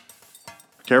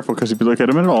 Careful, because if you look at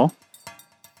him at all,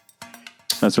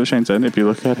 that's what Shane said. If you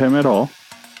look at him at all.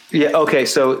 Yeah. Okay.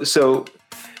 So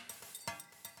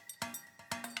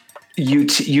you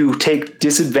take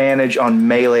disadvantage on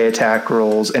melee attack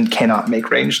rolls and cannot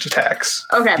make ranged attacks.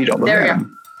 Okay. If you don't look there at we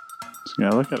him. So you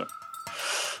gotta look at him.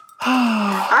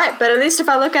 Alright, but at least if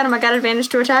I look at him, I got advantage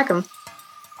to attack him.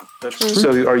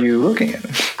 So are you looking at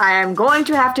him? I am going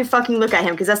to have to fucking look at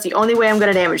him because that's the only way I'm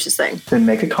going to damage this thing. Then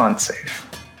make a con save.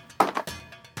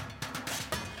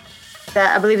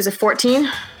 That I believe is a 14.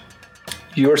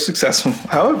 You are successful.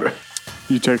 However,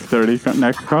 you take 30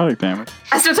 necrotic damage.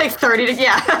 I still take 30 to,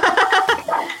 yeah.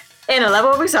 In a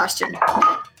level of exhaustion.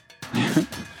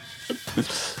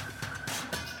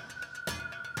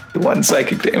 1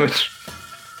 psychic damage.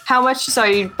 How much?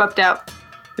 Sorry, you bumped out.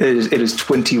 It is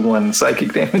 21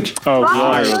 psychic damage. Oh,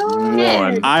 Oh,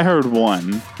 one. I heard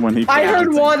 1 when he. I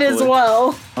heard 1 as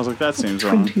well. I was like, that seems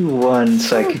wrong. 21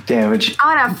 psychic damage.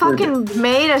 God, I fucking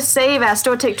made a save. I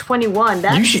still take 21.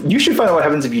 That's... You should find out what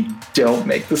happens if you don't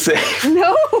make the save.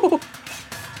 No.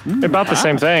 About the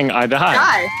same thing. I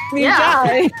die. You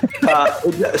die.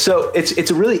 So it's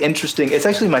a really interesting. It's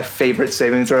actually my favorite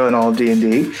saving throw in all of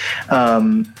D&D.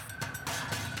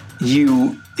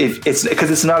 If it's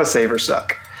because it's not a save or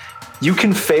suck. You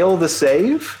can fail the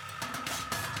save.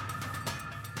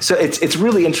 So it's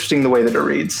really interesting the way that it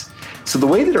reads. So the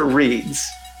way that it reads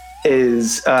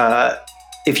is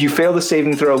if you fail the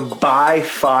saving throw by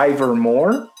 5 or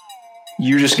more,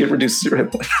 you just get reduced to 0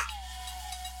 hit points.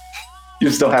 You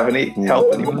just don't have any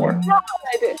health anymore.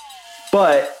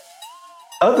 But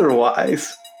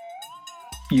otherwise,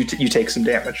 you take some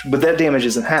damage. But that damage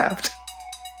isn't halved.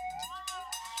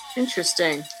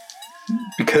 Interesting.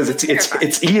 Because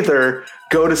it's either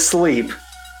go to sleep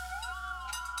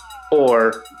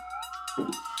or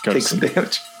take some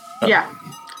damage. Yeah.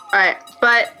 All right,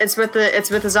 but it's with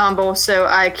the zombie, so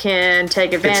I can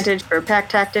take advantage for pack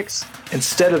tactics.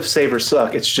 Instead of save or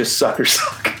suck, it's just suck or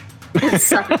suck.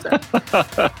 Suck or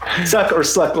suck. Suck or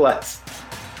suck less.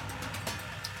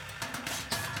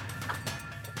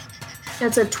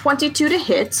 That's a 22 to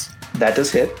hit. That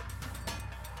does hit.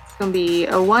 It's going to be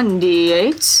a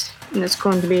 1d8. And it's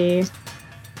going to be...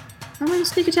 How many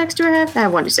sneak attacks do I have? I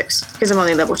have 1d6. Because I'm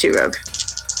only level 2 rogue.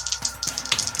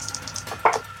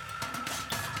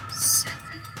 7.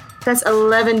 That's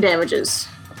 11 damages.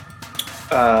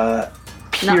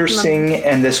 Piercing,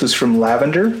 and this was from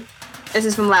Lavender? This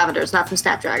is from Lavender. It's not from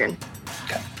Snapdragon.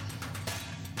 Okay.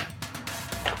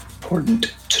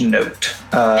 Important to note.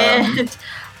 And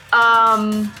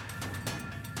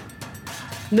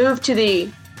move to the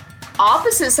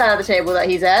opposite side of the table that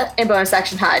he's at and bonus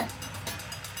action hide.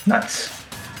 Nice.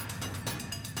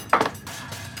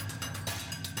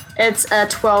 It's a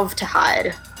 12 to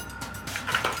hide.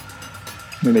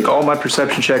 Let me make all my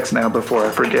perception checks now before I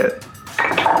forget.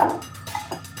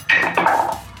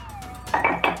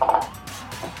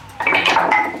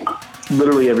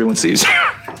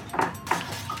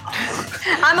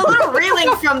 I'm I'm a little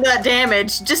reeling from that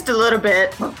damage, just a little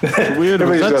bit. Weird. Was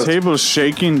Everybody that goes, table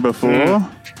shaking before?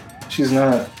 She's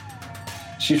not.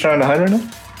 She's trying to hide her now?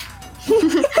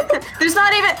 There's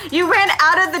not even. You ran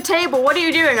out of the table. What are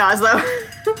you doing, Oslo?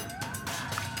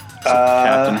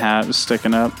 Captain Hat was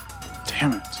sticking up.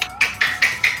 Damn it.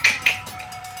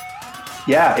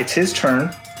 Yeah, it's his turn.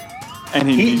 And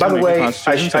He, by the gonna make a way,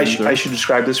 Constitution I saving should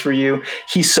describe this for you.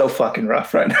 He's so fucking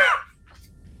rough right now.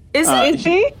 Is he?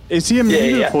 throw. Is he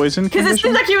immune to poison Because it condition?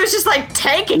 seems like he was just like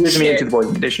tanking He was immune shit. to the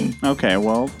poison condition. Okay,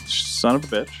 well, son of a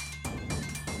bitch.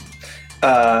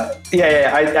 I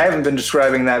haven't been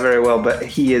describing that very well, but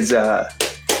he is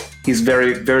he's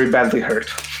very, very badly hurt.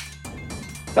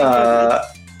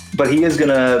 But he is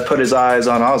gonna put his eyes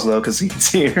on Oslo because he can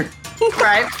see her.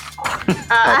 Right.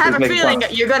 I have a make a feeling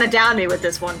plan. you're gonna down me with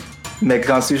this one. Make a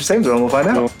Constitution saving throw, and we'll find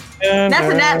out.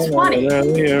 That's a nat 20.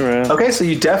 Okay, so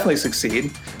you definitely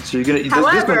succeed. So you're gonna.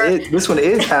 However- This one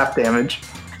is half damage.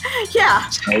 Yeah.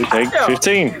 You take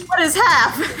 15. What is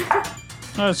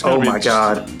half? Oh, it's gonna Oh be my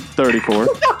god. 34.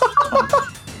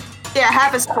 Yeah,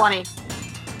 half is 20.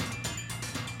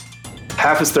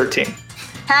 Half is 13.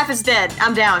 Half is dead.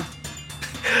 I'm down.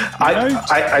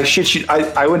 I shit you.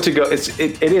 I went to go.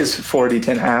 It is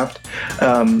 4d10 halved,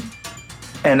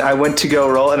 and I went to go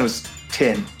roll and it was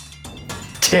 10,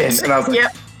 and I was like,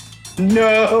 Yep.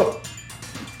 no.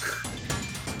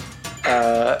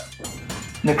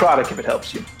 Necrotic if it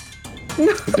helps you.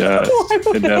 It does.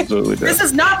 It absolutely does. This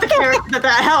is not the character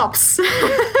that helps.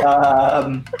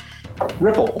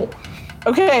 Ripple.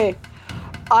 Okay.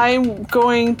 I'm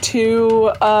going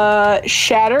to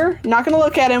shatter. Not going to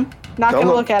look at him. Not Don't going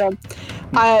to look. look at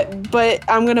him. But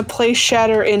I'm going to place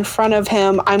shatter in front of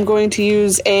him. I'm going to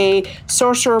use a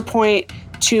sorcerer point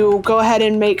to go ahead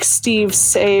and make Steve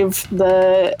save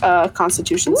the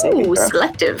Constitution saving Ooh, throw.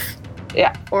 selective.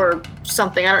 Yeah. Or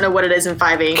something. I don't know what it is in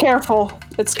 5e. Careful.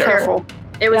 It's careful.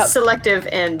 It was Yep. selective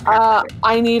and.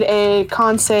 I need a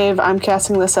con save. I'm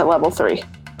casting this at level 3.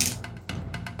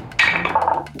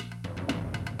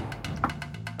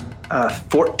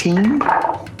 14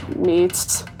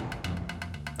 Meets.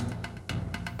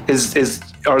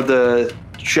 Are the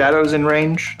shadows in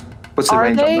range? What's the Are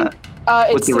range they? on that?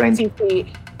 It's the range? 60 feet.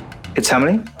 It's how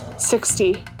many?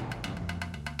 60.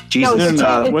 Jesus. No, it's,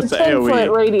 No, it's what's a the 10 foot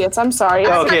AoE? radius. I'm sorry.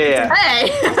 Oh, okay, yeah. Hey!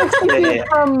 Yeah.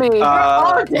 From me.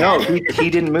 No, he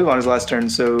didn't move on his last turn,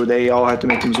 so they all have to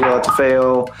make him as well. That's a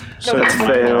fail. So that's a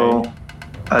fail.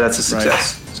 That's a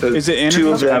success. So Is it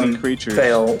two of enemies or any them creatures?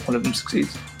 fail. One of them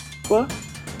succeeds. What?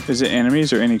 Is it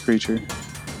enemies or any creature?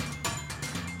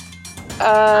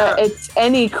 It's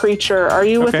any creature. Are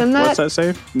you within that? What's that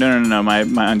save? No. My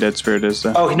undead spirit is.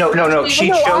 Oh no! She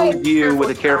No, showed you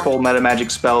with a careful metamagic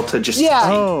spell to just. Yeah.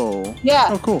 Oh. Yeah.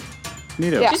 Oh, cool.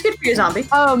 Neato. Yeah. She's good for your zombie.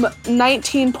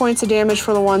 19 points of damage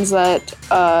for the ones that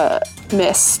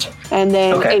missed, and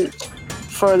then Okay. 8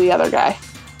 for the other guy.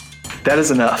 That is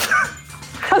enough.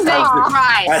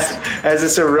 Christ. As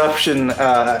this eruption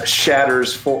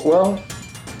shatters for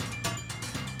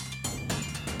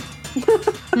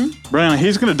Brandon,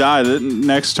 he's gonna die the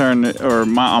next turn, or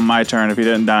on my turn if he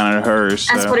didn't die on hers.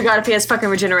 I So. swear to God, if he has fucking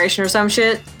regeneration or some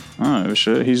shit. Oh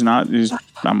shit, he's not.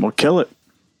 I'm gonna kill it.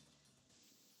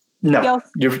 No,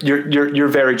 you're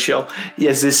very chill.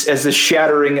 As this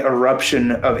shattering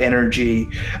eruption of energy,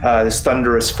 this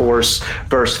thunderous force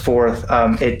bursts forth,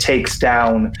 it takes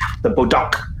down the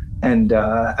Bodak, and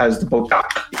as the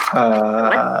Bodak,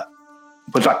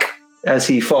 as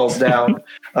he falls down,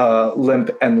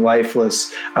 limp and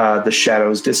lifeless, the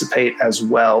shadows dissipate as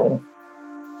well.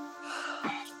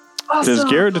 Does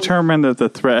Garrett determine that the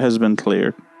threat has been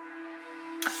cleared?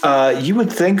 You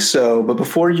would think so, but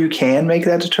before you can make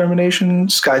that determination,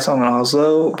 Skysong and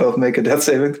Oslo both make a death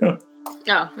saving throw.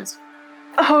 Oh,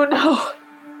 Oh no.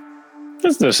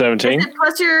 That's no 17.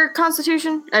 plus your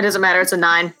constitution? It doesn't matter. It's a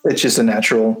 9. It's just a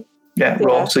natural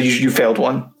roll. So you failed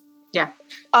one. Yeah.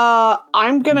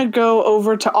 I'm gonna go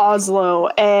over to Oslo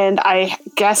and I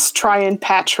guess try and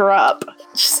patch her up.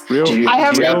 Real, Do you- I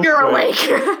have do you Make her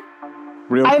awake.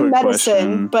 real I have quick medicine,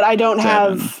 question. but I don't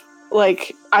Devin. have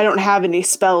I don't have any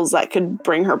spells that could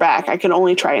bring her back. I can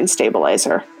only try and stabilize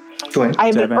her. Go ahead. I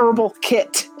have Devin. an herbal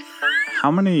kit. How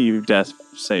many death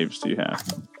saves do you have?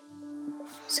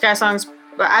 Sky Songs.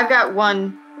 I've got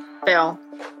 1 fail.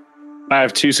 I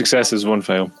have 2 successes, 1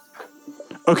 fail.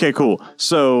 Okay, cool.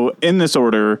 So in this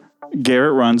order,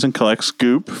 Garrett runs and collects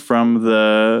goop from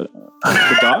the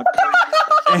dock,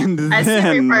 and I see where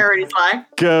your then priorities lie.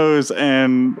 goes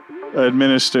and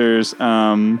administers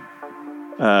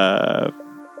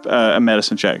a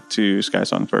medicine check to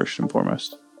Skysong first and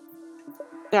foremost.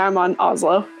 Yeah, I'm on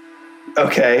Oslo.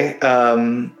 Okay.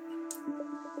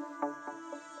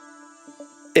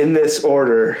 in this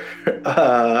order,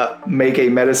 make a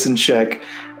medicine check,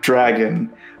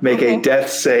 Dragon. Make a death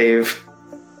save,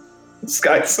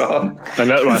 Sky Song.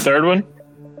 Another, my third one?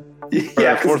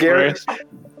 Yeah, because Garrett.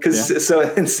 So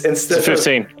instead of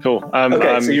 15. Cool.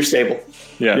 So you're stable.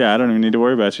 Yeah. I don't even need to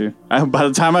worry about you. By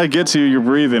the time I get to you, you're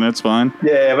breathing. It's fine.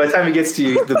 Yeah, by the time he gets to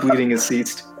you, the bleeding has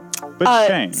ceased. But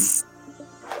Shane.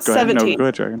 Go ahead. 17. No, go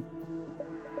ahead, Dragon.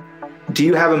 Do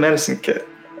you have a medicine kit?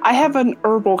 I have an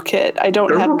herbal kit. I don't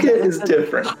have. Herbal kit is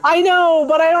different. I know,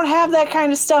 but I don't have that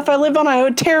kind of stuff. I live on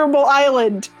a terrible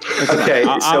island. Okay,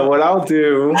 so what I'll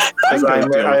do is I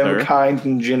deal am with a kind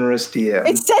and generous DM.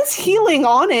 It says healing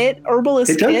on it. Herbalist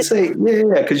It kit. does say,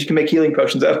 yeah, because you can make healing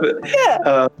potions out of it.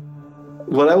 Yeah.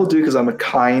 What I will do, because I'm a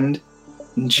kind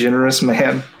and generous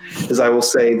man, is I will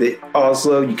say that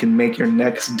Oslo, you can make your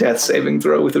next death saving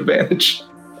throw with advantage.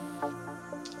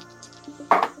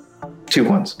 2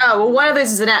 ones. Oh, well, one of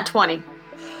those is a nat 20.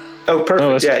 Oh, perfect.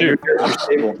 Oh, that's yeah, cute. you're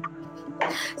stable.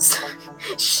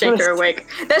 Shake her awake.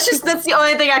 That's the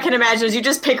only thing I can imagine is you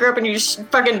just pick her up and you just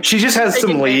fucking. She just has some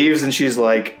freaking leaves and she's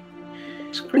like,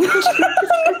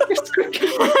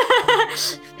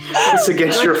 it's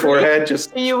against your forehead.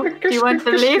 Just Do you want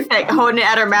the leaf? Like holding it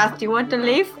at her mouth. Do you want the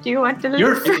leaf? Do you want the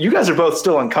leaf? you guys are both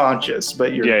still unconscious,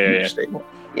 but you're stable.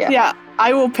 Yeah,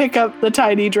 I will pick up the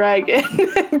tiny dragon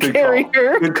and carry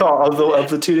her. Good call. Of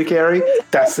the two to carry,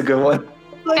 that's the good one.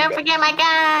 Don't forget my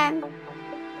gun.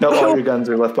 No, all your guns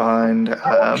are left behind. No,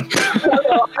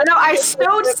 I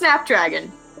stowed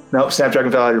Snapdragon. Nope,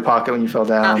 Snapdragon fell out of your pocket when you fell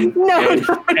down. No.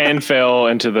 And fell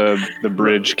into the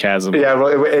bridge chasm. Yeah,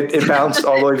 well, it bounced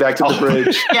all the way back to the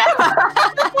bridge.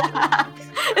 Yeah.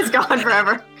 It's gone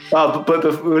forever.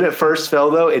 But when it first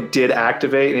fell, though, it did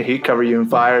activate and heat cover you in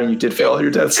fire, and you did fail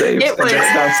your death saves. It was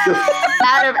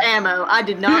out of ammo. I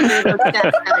did not need those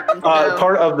Snapdragons. No.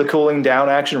 Part of the cooling down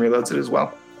action reloads it as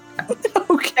well.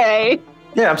 Okay.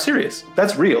 Yeah, I'm serious.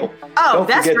 That's real. Oh, Don't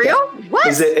that's forget real? that. What?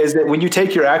 Is it when you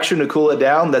take your action to cool it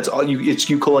down? That's all you. It's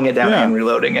you cooling it down and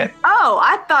reloading it. Oh,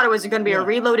 I thought it was going to be a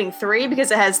reloading 3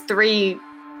 because it has 3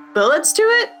 bullets to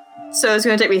it. So it's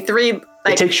going to take me 3.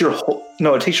 It takes your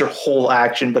whole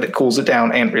action, but it cools it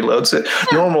down and reloads it.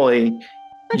 Normally,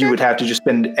 you would have to just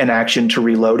spend an action to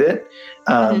reload it.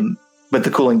 But the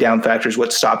cooling down factor is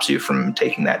what stops you from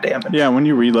taking that damage. Yeah, when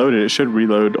you reload it, it should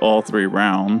reload all 3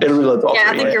 rounds. It reloads all 3.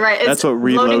 Yeah, I think you're right. That's what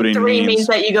reloading 3 means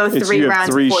that you go 3 you have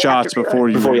rounds. 3 shots before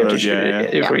you Before you have reload. to shoot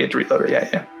it. Before you have to reload it.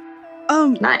 Yeah.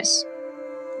 Nice.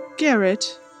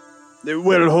 Garrett.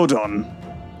 Well, hold on.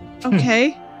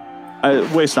 Okay.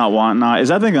 Waste not, want not. Is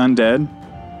that thing undead?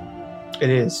 It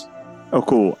is. Oh,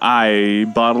 cool. I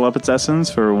bottle up its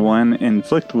essence for 1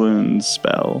 inflict wounds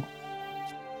spell.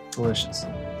 Delicious.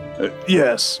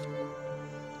 Yes.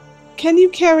 Can you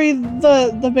carry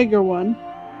the bigger one?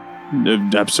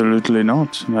 Absolutely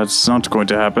not. That's not going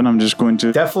to happen. I'm just going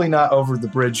to... Definitely not over the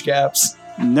bridge gaps.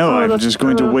 No, I'm that's just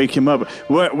going to true. wake him up.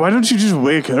 Why don't you just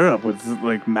wake her up with,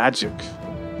 like, magic?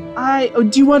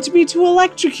 Do you want me to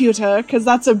electrocute her? Because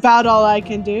that's about all I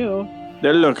can do.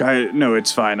 Look, no,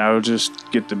 it's fine. I'll just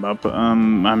get them up.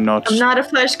 I'm not... I'm not a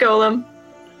flesh golem.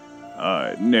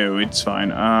 No, it's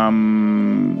fine.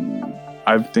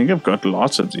 I think I've got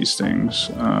lots of these things.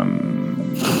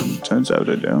 Turns out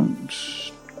I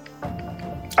don't.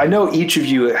 I know each of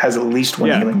you has at least one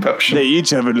healing potion. They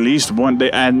each have at least one.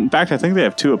 And in fact, I think they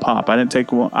have 2 a pop. I didn't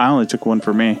take one. I only took 1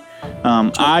 for me.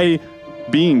 I,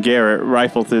 being Garrett,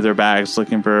 rifle through their bags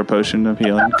looking for a potion of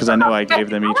healing because I know I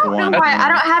gave them each one. I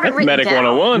don't have it That's written Medic down.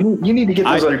 101. You need to get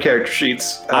those on your character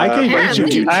sheets. I gave each of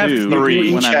you 2 I have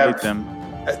 3. when I have- made them.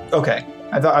 Okay.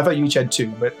 I thought you each had 2,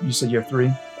 but you said you have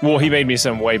 3. Well, he made me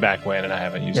some way back when, and I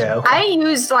haven't used Yeah. it. Okay. I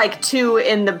used like 2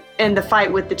 in the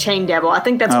fight with the chain devil. I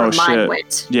think that's where mine shit.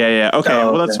 went. Yeah. Okay,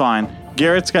 Oh, well, that's fine.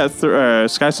 Garrett's got...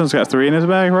 Skystone's got 3 in his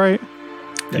bag, right?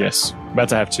 Yes. About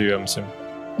to have 2, I'm assuming.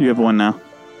 You have 1 now.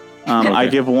 I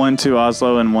give 1 to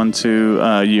Oslo and 1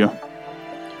 to you.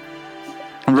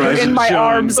 You're in my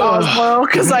arms, Oslo,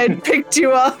 because I had picked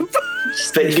you up.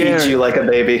 They feed you like a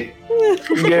baby.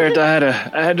 Garrett,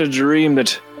 I had a dream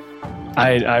that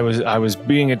I was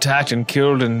being attacked and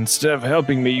killed, and instead of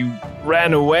helping me, you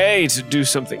ran away to do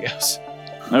something else.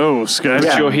 Oh, Sky,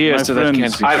 Yeah, you're here, my so that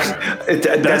friends. can't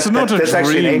be. That's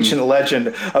actually an ancient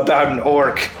legend about an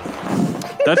orc.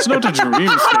 That's not a dream,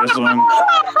 Skazon.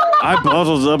 I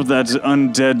bottled up that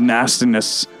undead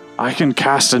nastiness. I can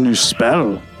cast a new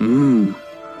spell.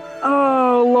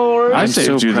 Oh, Lord. I I'm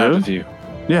saved so you, proud though. of you.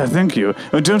 Yeah, thank you.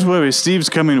 Oh, don't worry, Steve's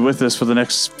coming with us for the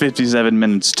next 57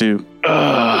 minutes, too.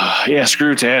 Yeah,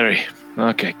 screw Terry.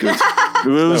 Okay, good. It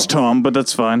was Tom, but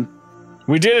that's fine.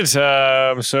 We did it,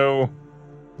 so...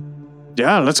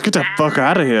 Yeah, let's get the fuck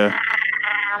out of here.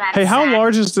 Hey, how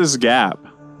large is this gap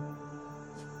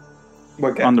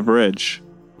What on the bridge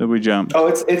that we jumped? Oh,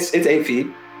 it's 8 feet.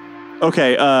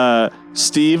 Okay,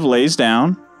 Steve lays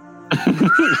down,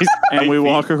 and we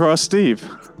walk across Steve.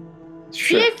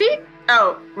 Sure.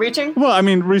 Oh, reaching? Well, I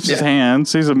mean, reach his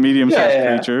hands. He's a medium-sized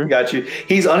creature. Got you.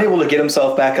 He's unable to get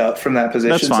himself back up from that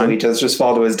position, That's fine. so he does just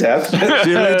fall to his death. See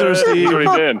you later, Steve. That's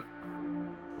what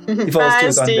he did. He falls to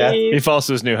his own death. He falls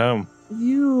to his new home.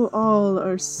 You all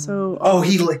are so. Oh,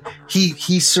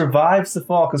 he survives the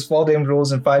fall because fall damage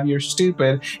rules in 5 years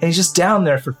stupid, and he's just down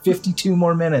there for 52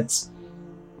 more minutes.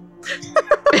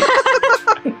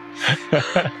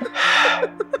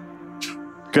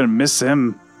 Gonna miss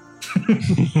him.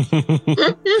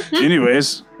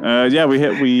 Anyways, we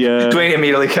Dwayne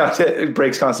immediately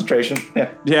breaks concentration.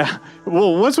 Yeah. Yeah.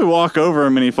 Well, once we walk over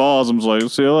him and he falls, I'm just like,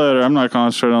 see you later. I'm not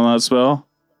concentrating on that spell.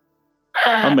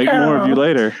 I'll make more of you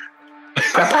later.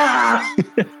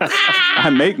 I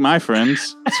make my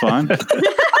friends. It's fine.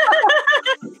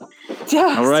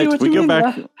 Yeah. All right, we go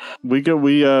back. We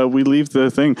leave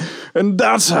the thing, and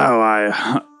that's how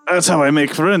I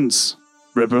make friends.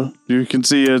 Ripper, you can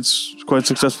see it's quite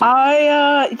successful.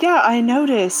 I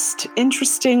noticed.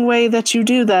 Interesting way that you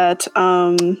do that.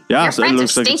 Yeah, so it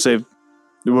looks like it saved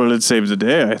the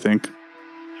day, I think.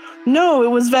 No,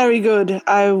 it was very good.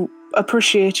 I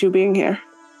appreciate you being here.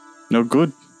 No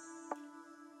good.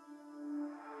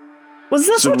 Was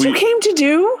this what you came to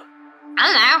do?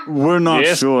 I don't know. We're not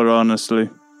sure, honestly.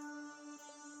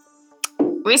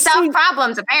 We solve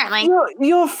problems, apparently.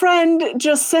 Your friend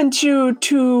just sent you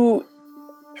to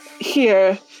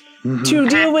here to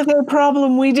deal with a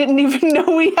problem we didn't even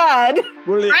know we had.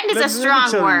 Friend is a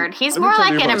strong word. He's more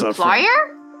like an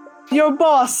employer? Your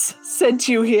boss sent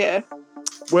you here.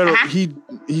 Well,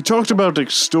 he talked about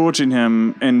extorting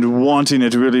him and wanting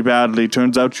it really badly.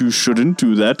 Turns out you shouldn't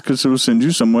do that because it'll send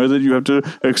you somewhere that you have to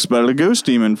expel a ghost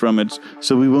demon from it.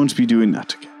 So we won't be doing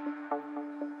that again.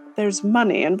 There's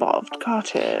money involved.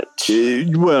 Got it.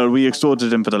 Well, we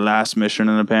extorted him for the last mission,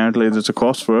 and apparently there's a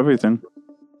cost for everything.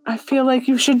 I feel like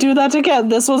you should do that again.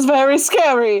 This was very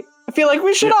scary. I feel like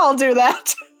we should all do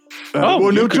that.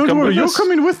 Well, no, don't worry. You're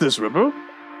coming with us, Ripper.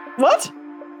 What?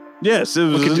 Yes, it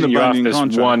was in the continue off binding this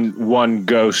contract. one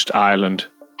ghost island.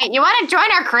 Hey, you want to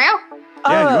join our crew?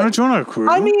 Yeah, you want to join our crew?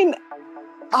 I mean,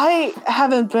 I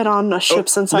haven't been on a ship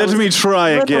since I was... Let me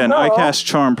try little again. girl. I cast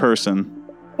Charm Person.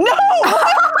 No!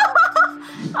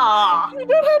 Aw. You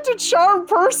don't have to charm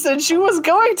person. She was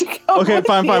going to go Okay, with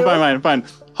fine. you.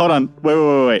 Hold on.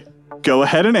 Wait. Go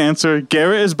ahead and answer.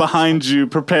 Garrett is behind you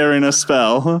preparing a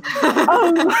spell.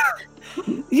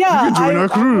 Yeah, You can join our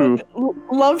crew. I would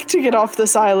love to get off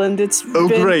this island. It's been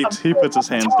Great. a He puts his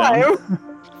hands time. down.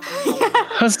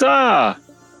 Huzzah!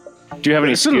 Do you have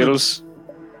any skills?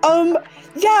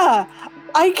 Yeah,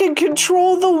 I can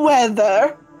control the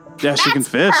weather. Yeah, she can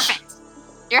fish. Perfect.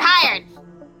 You're hired.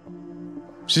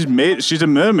 She's a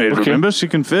mermaid, Okay. remember? She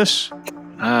can fish.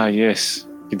 Ah, yes.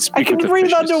 You can I speak can with the breathe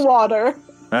fishes. underwater.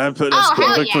 That's hell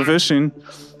perfect for yeah. fishing.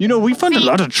 You know, we find a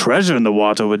lot of treasure in the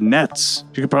water with nets.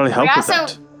 You could probably help with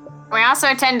that. We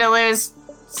also tend to lose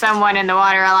someone in the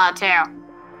water a lot, too.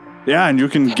 Yeah, and you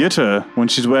can get her when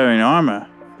she's wearing armor.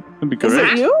 That'd be Is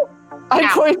great. it you? I No.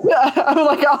 point. I'm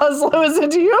like, Oslo, is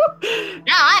it you?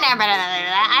 No, I never do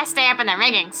that. I stay up in the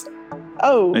riggings.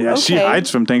 Oh, Yeah, okay. she hides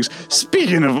from things.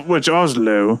 Speaking of which,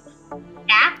 Oslo,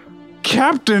 Yeah?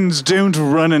 captains don't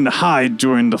run and hide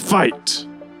during the fight.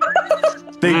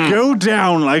 They go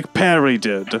down like Perry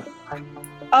did.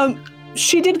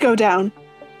 She did go down.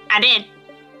 I did.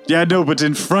 Yeah, no, but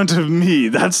in front of me.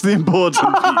 That's the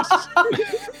important piece.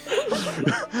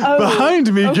 Oh,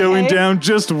 Behind me going okay. down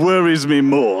just worries me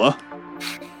more.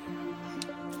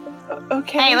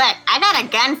 Okay. Hey, look, I got a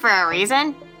gun for a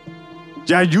reason.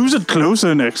 Yeah, use it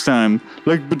closer next time.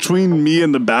 Like between me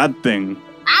and the bad thing.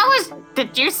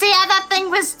 Did you see how that thing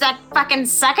was fucking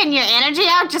sucking your energy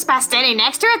out just by standing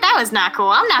next to it? That was not cool.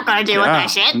 I'm not gonna deal with that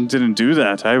shit. I didn't do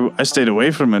that. I stayed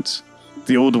away from it.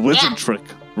 The old wizard Yeah. trick.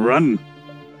 Run.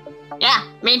 Yeah,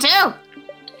 me too.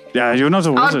 Yeah, you're not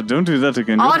a wizard. Don't do that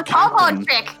again. You're the Old popo captain.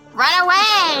 trick. Run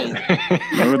away.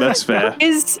 No, that's fair.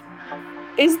 Is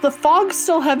the fog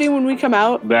still heavy when we come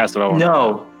out? That's what I want.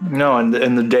 No, and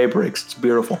the day breaks. It's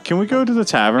beautiful. Can we go to the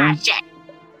tavern Shit.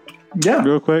 Yeah.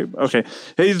 real quick? Okay.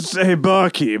 Hey,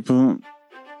 barkeep.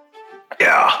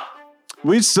 Yeah.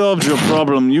 We solved your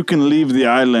problem. You can leave the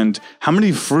island. How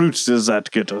many fruits does that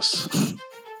get us?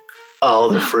 All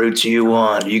the fruits you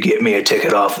want. You get me a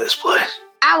ticket off this place.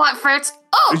 I want fruits.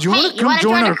 Oh, You hey, want to you come want to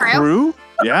join join our the crew? crew?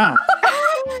 Yeah.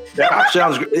 Yeah,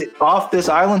 sounds great. Off this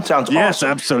island sounds Yes, awesome.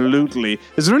 absolutely.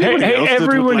 Is there anybody Hey, else that would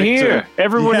everyone like here. to...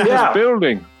 Everyone in Yeah. this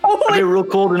building. Oh, It'd be real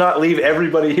cool to not leave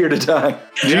everybody here to die.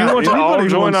 Do you want to all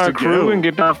join our crew and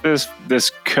get off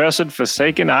this cursed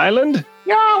forsaken island?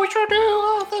 Yeah, we sure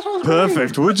do.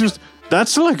 Perfect.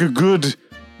 That's like a good.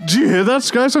 Do you hear that,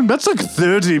 Skysong? That's like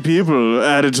 30 people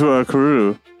added to our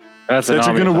crew. That's that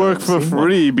are going to work for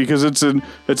free because it's a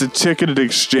ticketed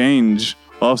exchange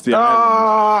off the island.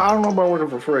 I don't know about working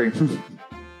for free.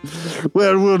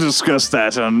 Well, we'll discuss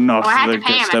that on We'll have to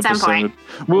pay him at some point.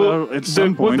 Well, at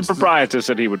some point. The proprietor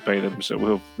said he would pay them,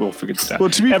 so we'll figure this out. Well,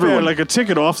 to be fair, like a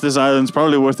ticket off this island is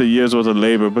probably worth a year's worth of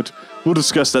labor, but we'll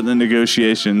discuss that in the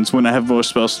negotiations when I have more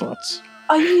spell slots.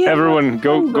 Everyone,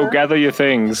 go gather your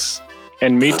things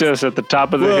and meet us at the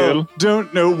top of the hill.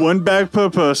 Don't know, 1 bag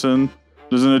per person.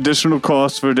 There's an additional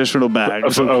cost for additional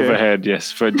bags. For overhead,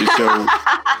 yes. So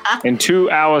in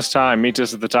 2 hours' time, meet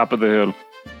us at the top of the hill.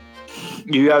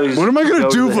 You guys. What am I going to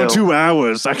do for 2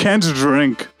 hours? I can't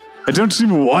drink. I don't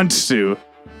even want to.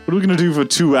 What are we going to do for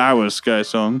 2 hours,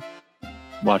 Skysong?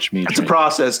 Watch me. It's a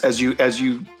process as you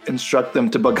instruct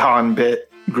them to Bagan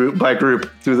bit group by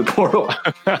group through the portal.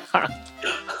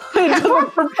 Into the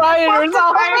proprietor's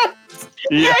office.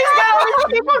 Yeah, he's got all these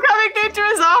people coming into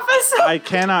his office. I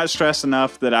cannot stress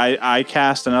enough that I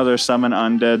cast another summon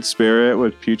undead spirit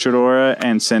with Putrid Aura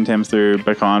and send him through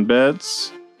Bacan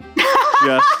Bits.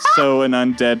 Just so an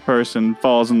undead person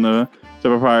falls in the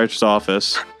proprietor's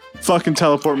office. Fucking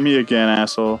teleport me again,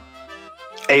 asshole.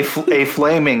 A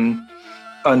flaming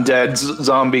undead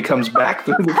zombie comes back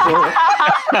through the portal.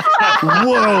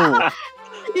 Whoa!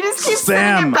 You just keep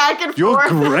Sam, sending it back and you're forth.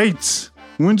 great.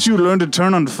 Wouldn't you learn to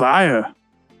turn on fire?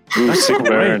 That's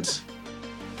great.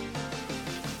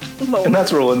 And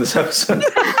that's rolling this episode.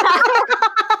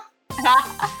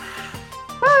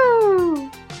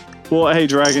 Well, hey,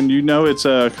 Dragon, you know it's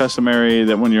customary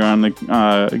that when you're on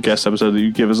the guest episode that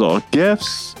you give us all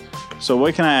gifts. So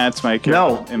what can I add to my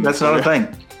character? No, that's not a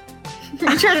thing.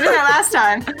 You tried to do that last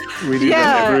time. We do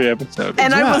that every episode.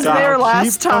 And I was there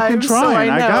last time, so I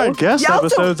know. I got guest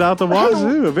episodes out the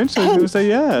wazoo. Eventually, you're going to say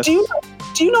yes.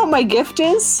 Do you know what my gift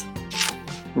is?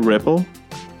 Ripple?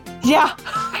 Yeah,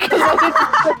 because I didn't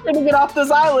expect her to get off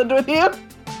this island with you.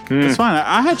 It's fine.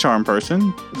 I had Charm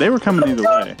Person. They were coming either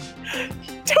way.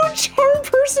 Don't Charm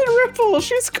Person Ripple.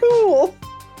 She's cool.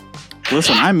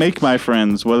 Listen, I make my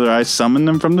friends, whether I summon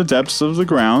them from the depths of the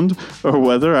ground or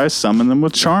whether I summon them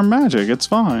with charm magic. It's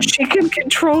fine. She can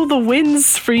control the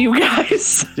winds for you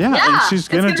guys. Yeah, and she's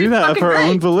going to do that of her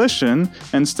own volition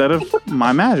instead of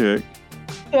my magic.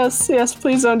 Yes,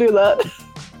 please don't do that.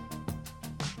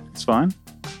 It's fine.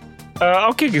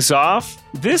 I'll kick us off.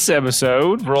 This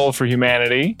episode, Roll for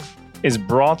Humanity, is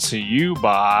brought to you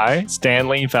by Stan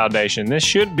Lee Foundation. This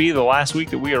should be the last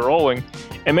week that we are rolling.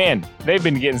 And man, they've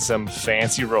been getting some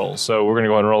fancy rolls. So we're going to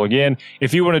go ahead and roll again.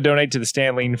 If you want to donate to the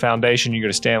Stan Lee Foundation, you go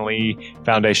to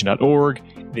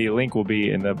stanleyfoundation.org. The link will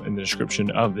be in the description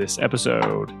of this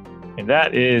episode. And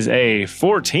that is a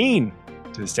 14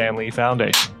 to the Stan Lee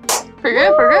Foundation. Pretty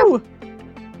good.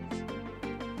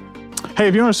 Hey,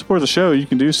 if you want to support the show, you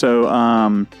can do so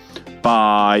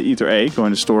by either A,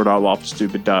 going to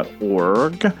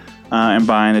store.lawfulstupid.org and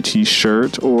buying a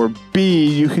t-shirt, or B,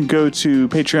 you can go to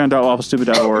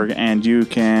patreon.lawfulstupid.org and you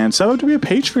can sign up to be a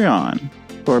Patreon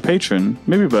or a patron,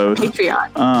 maybe both.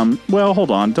 Patreon. Well, hold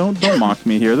on, don't mock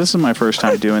me here. This is my first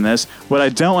time doing this. What I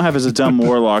don't have is a dumb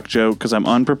warlock joke because I'm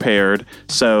unprepared.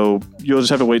 So you'll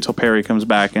just have to wait till Perry comes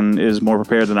back and is more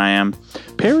prepared than I am.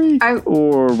 Perry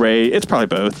or Ray? It's probably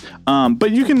both.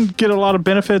 But you can get a lot of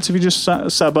benefits if you just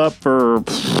sub up for,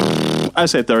 I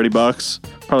say $30.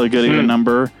 Probably a good even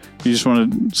number. You just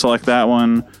want to select that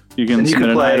one. You can submit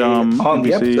an item on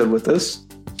the episode with us.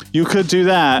 You could do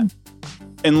that,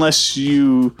 unless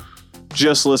you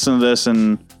just listen to this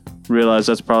and realize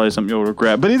that's probably something you'll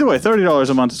regret. But either way, $30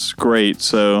 a month is great,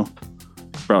 so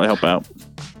probably help out.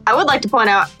 I would like to point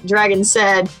out, Dragon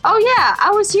said, "Oh yeah, I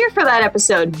was here for that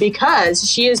episode," because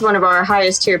she is one of our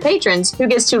highest tier patrons who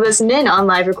gets to listen in on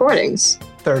live recordings.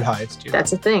 Third highest tier.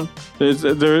 That's a thing.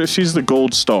 She's the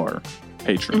gold star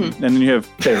patron, and then you have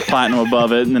platinum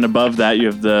above it, and then above that you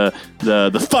have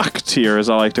the fuck tier,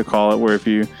 as I like to call it, where if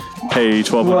you pay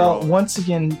 $12. Well, once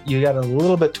again, you got a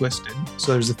little bit twisted.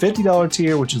 So there's the $50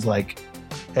 tier, which is like,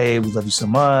 hey, we love you so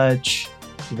much,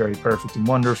 you're very perfect and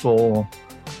wonderful.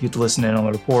 You get to listen in on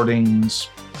the recordings,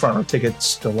 front row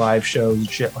tickets to live shows and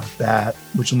shit like that,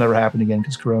 which will never happen again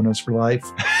because Corona's for life.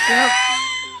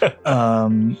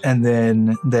 And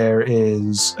then there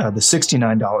is the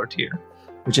 $69 tier,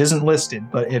 which isn't listed,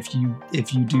 but if you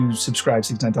do subscribe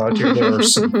 $69 tier, there are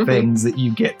some things that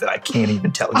you get that I can't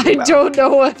even tell you about. I don't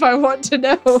know if I want to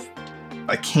know.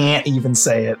 I can't even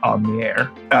say it on the air.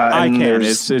 I can.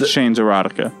 It's Shane's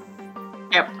erotica.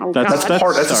 Yep. Oh, That's God.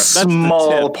 That's a the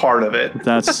small tip. part of it.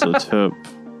 That's the tip.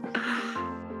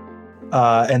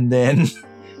 And then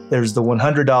there's the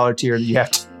 $100 tier that you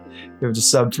have to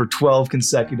sub for 12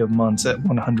 consecutive months at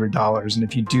 $100. And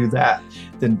if you do that,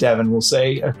 then Devin will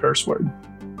say a curse word.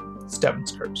 It's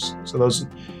Devin's curse. So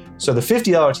the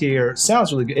 $50 tier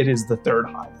sounds really good. It is the third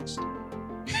highest.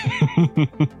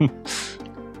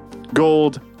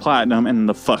 Gold, platinum, and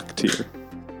the fuck tier.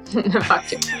 Fuck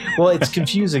you. Well, it's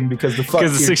confusing because the fuck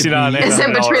Because the tier could 69 be- and It's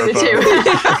in between the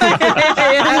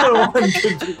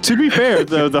two. To be fair,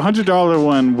 though, the $100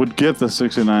 one would get the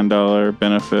 $69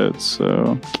 benefits.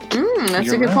 So That's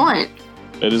You're a good right. point.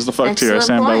 it is the fuck tier. I Excellent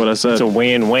stand by point. what I said. It's a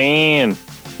win-win.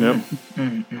 Yep.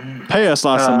 Pay us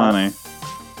lots of money.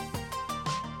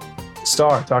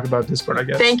 Star, talk about Discord, I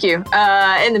guess. Thank you.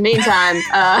 In the meantime,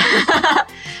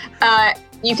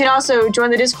 you can also join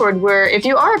the Discord where if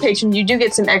you are a patron, you do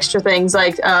get some extra things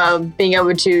like being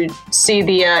able to see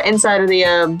the inside of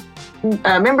the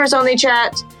members only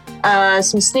chat,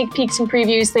 some sneak peeks and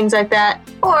previews, things like that.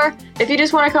 Or if you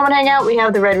just want to come and hang out, we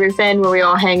have the Red Roof Inn where we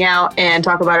all hang out and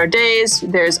talk about our days.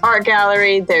 There's art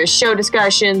gallery, there's show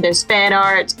discussion, there's fan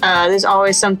art. There's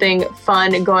always something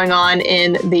fun going on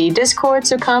in the Discord,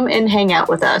 so come and hang out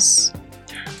with us.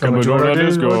 Come and join our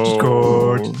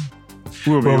Discord.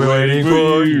 We'll be waiting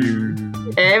for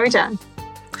you. Every time.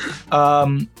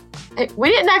 Um, Hey, we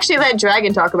didn't actually let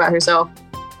Dragon talk about herself.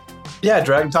 yeah,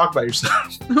 Dragon, talk about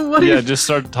yourself. What are Yeah, you- just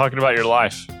start talking about your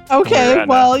life. okay, right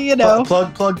well, you know.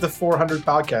 Plug the 400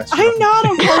 podcast. I'm not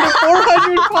a part of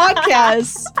 400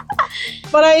 podcasts,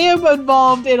 but I am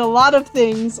involved in a lot of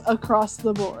things across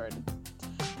the board.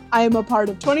 I am a part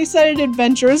of 20-Sided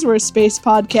Adventures, we're a space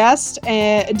podcast,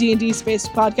 a D&D space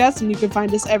podcast, and you can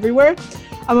find us everywhere.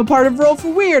 I'm a part of Roll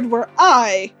for Weird, where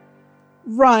I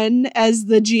run as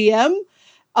the GM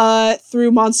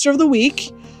through Monster of the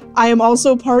Week. I am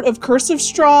also part of Curse of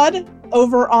Strahd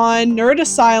over on Nerd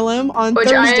Asylum on Which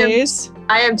I am- Thursdays.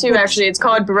 I am too, actually. It's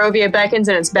called Barovia Beckons,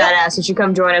 and it's badass. You should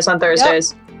come join us on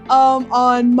Thursdays.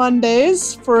 On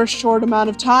Mondays, for a short amount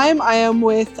of time, I am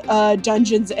with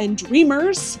Dungeons and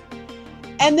Dreamers.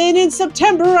 And then in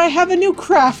September, I have a new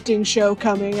crafting show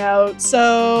coming out.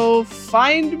 So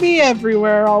find me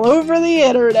everywhere, all over the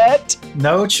internet.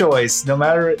 No choice, no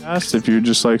matter. Asked if you'd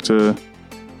just like to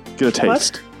get a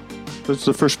taste. That's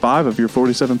the first 5 of your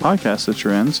 47 podcasts that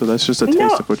you're in, so that's just a taste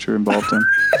No. of what you're involved in.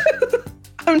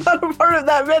 I'm not a part of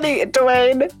that many,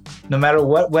 Dwayne. No matter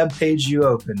what web page you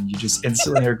open, you just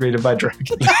instantly are greeted by Dragon.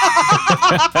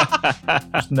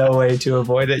 There's no way to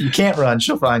avoid it. You can't run;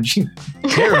 she'll find you.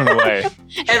 Get run away.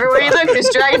 Everywhere you look, there's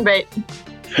dragon bait.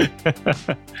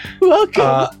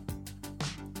 Welcome.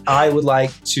 I would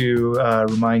like to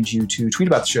remind you to tweet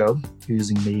about the show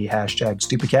using the hashtag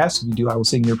StupidCast. If you do, I will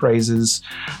sing your praises,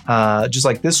 just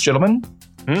like this gentleman.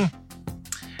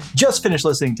 Just finished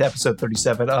listening to episode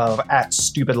 37 of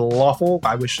 @StupidLawful.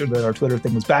 I wish that our Twitter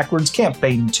thing was backwards.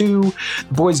 Campaign 2.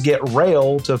 The boys get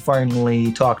Rail to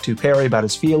finally talk to Perry about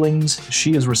his feelings.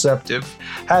 She is receptive.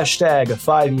 Hashtag a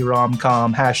 5e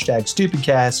rom-com. Hashtag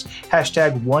StupidCast.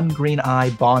 Hashtag One Green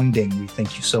Eye Bonding. We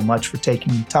thank you so much for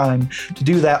taking the time to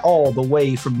do that all the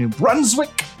way from New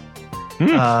Brunswick.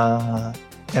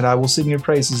 And I will sing your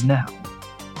praises now.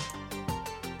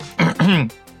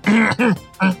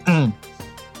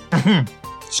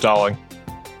 Stalling.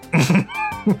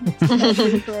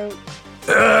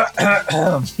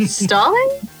 Stalling?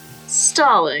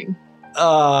 Stalling.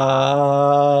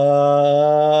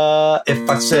 If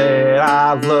I said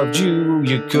I loved you,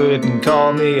 you couldn't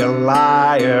call me a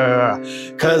liar.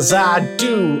 'Cause I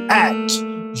do at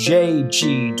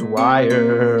JG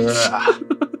Dwyer.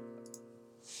 That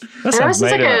It sounds sounds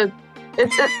like made up. it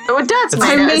does,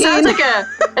 I man. It sounds mean- like a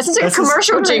This a is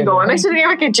commercial great. jingle. It makes me think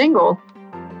like a jingle.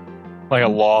 Like a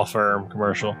law firm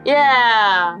commercial.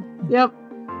 Yeah. Yep.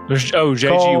 There's JG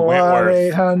Call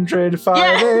Wentworth.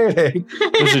 1-800-588.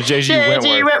 There's a JG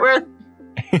JG Wentworth.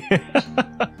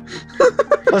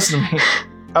 Wentworth. Listen to me.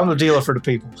 I'm the dealer for the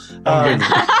people.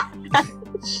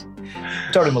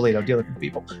 Tony Molino, dealer for the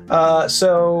people.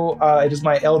 So it is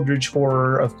my Eldritch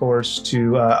Horror, of course,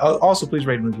 to also please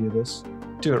rate and review this.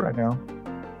 Do it right now.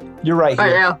 You're right Right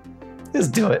here. now.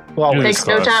 Just do it. Well, You're Takes this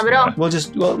no close, time at all. we'll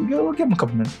give him a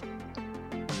couple minutes.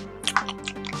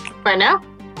 Right now?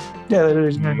 Yeah,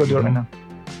 they're gonna go do it right now.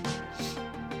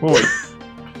 Well, wait.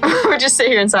 Or just sit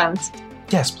here in silence.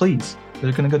 Yes, please.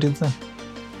 They're gonna go do the thing.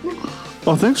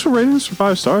 Well, thanks for rating us for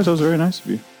 5 stars. That was very nice of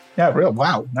you. Yeah, real.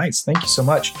 Wow, nice. Thank you so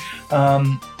much.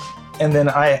 And then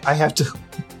I have to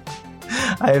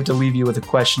I have to leave you with a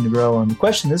question to grow on. The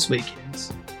question this week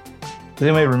is: Does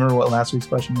anybody remember what last week's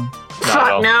question was?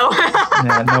 Fuck no.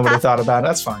 Yeah, nobody thought about it.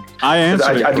 That's fine. I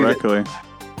answered it I do correctly.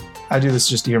 I do this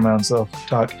just to hear my own self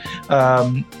talk.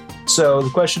 So the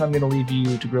question I'm going to leave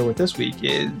you to grow with this week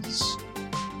is,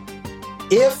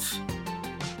 if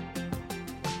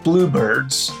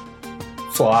bluebirds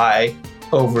fly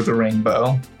over the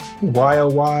rainbow, why oh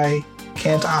why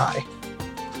can't I?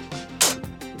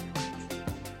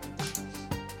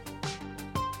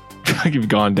 You've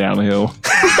gone downhill.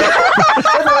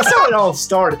 That's how it all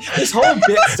started. This whole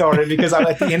bit started because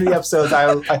at the end of the episodes,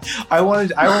 I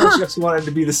just wanted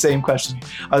to be the same question.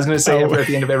 I was going to say at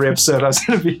the end of every episode, I was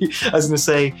going to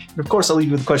say, and of course, I'll leave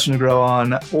you with the question to grow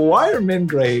on. Why are men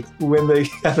great when they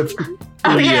have a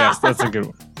Oh, yeah. Yes, that's a good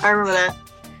one. I remember that.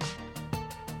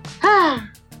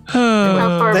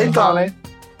 Think on it.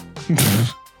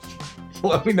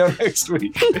 Let me know next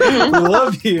week. We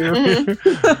love you.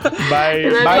 Bye.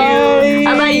 Bye.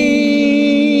 Bye.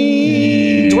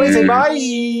 Dwayne, say bye.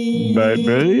 Bye.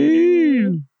 Bye.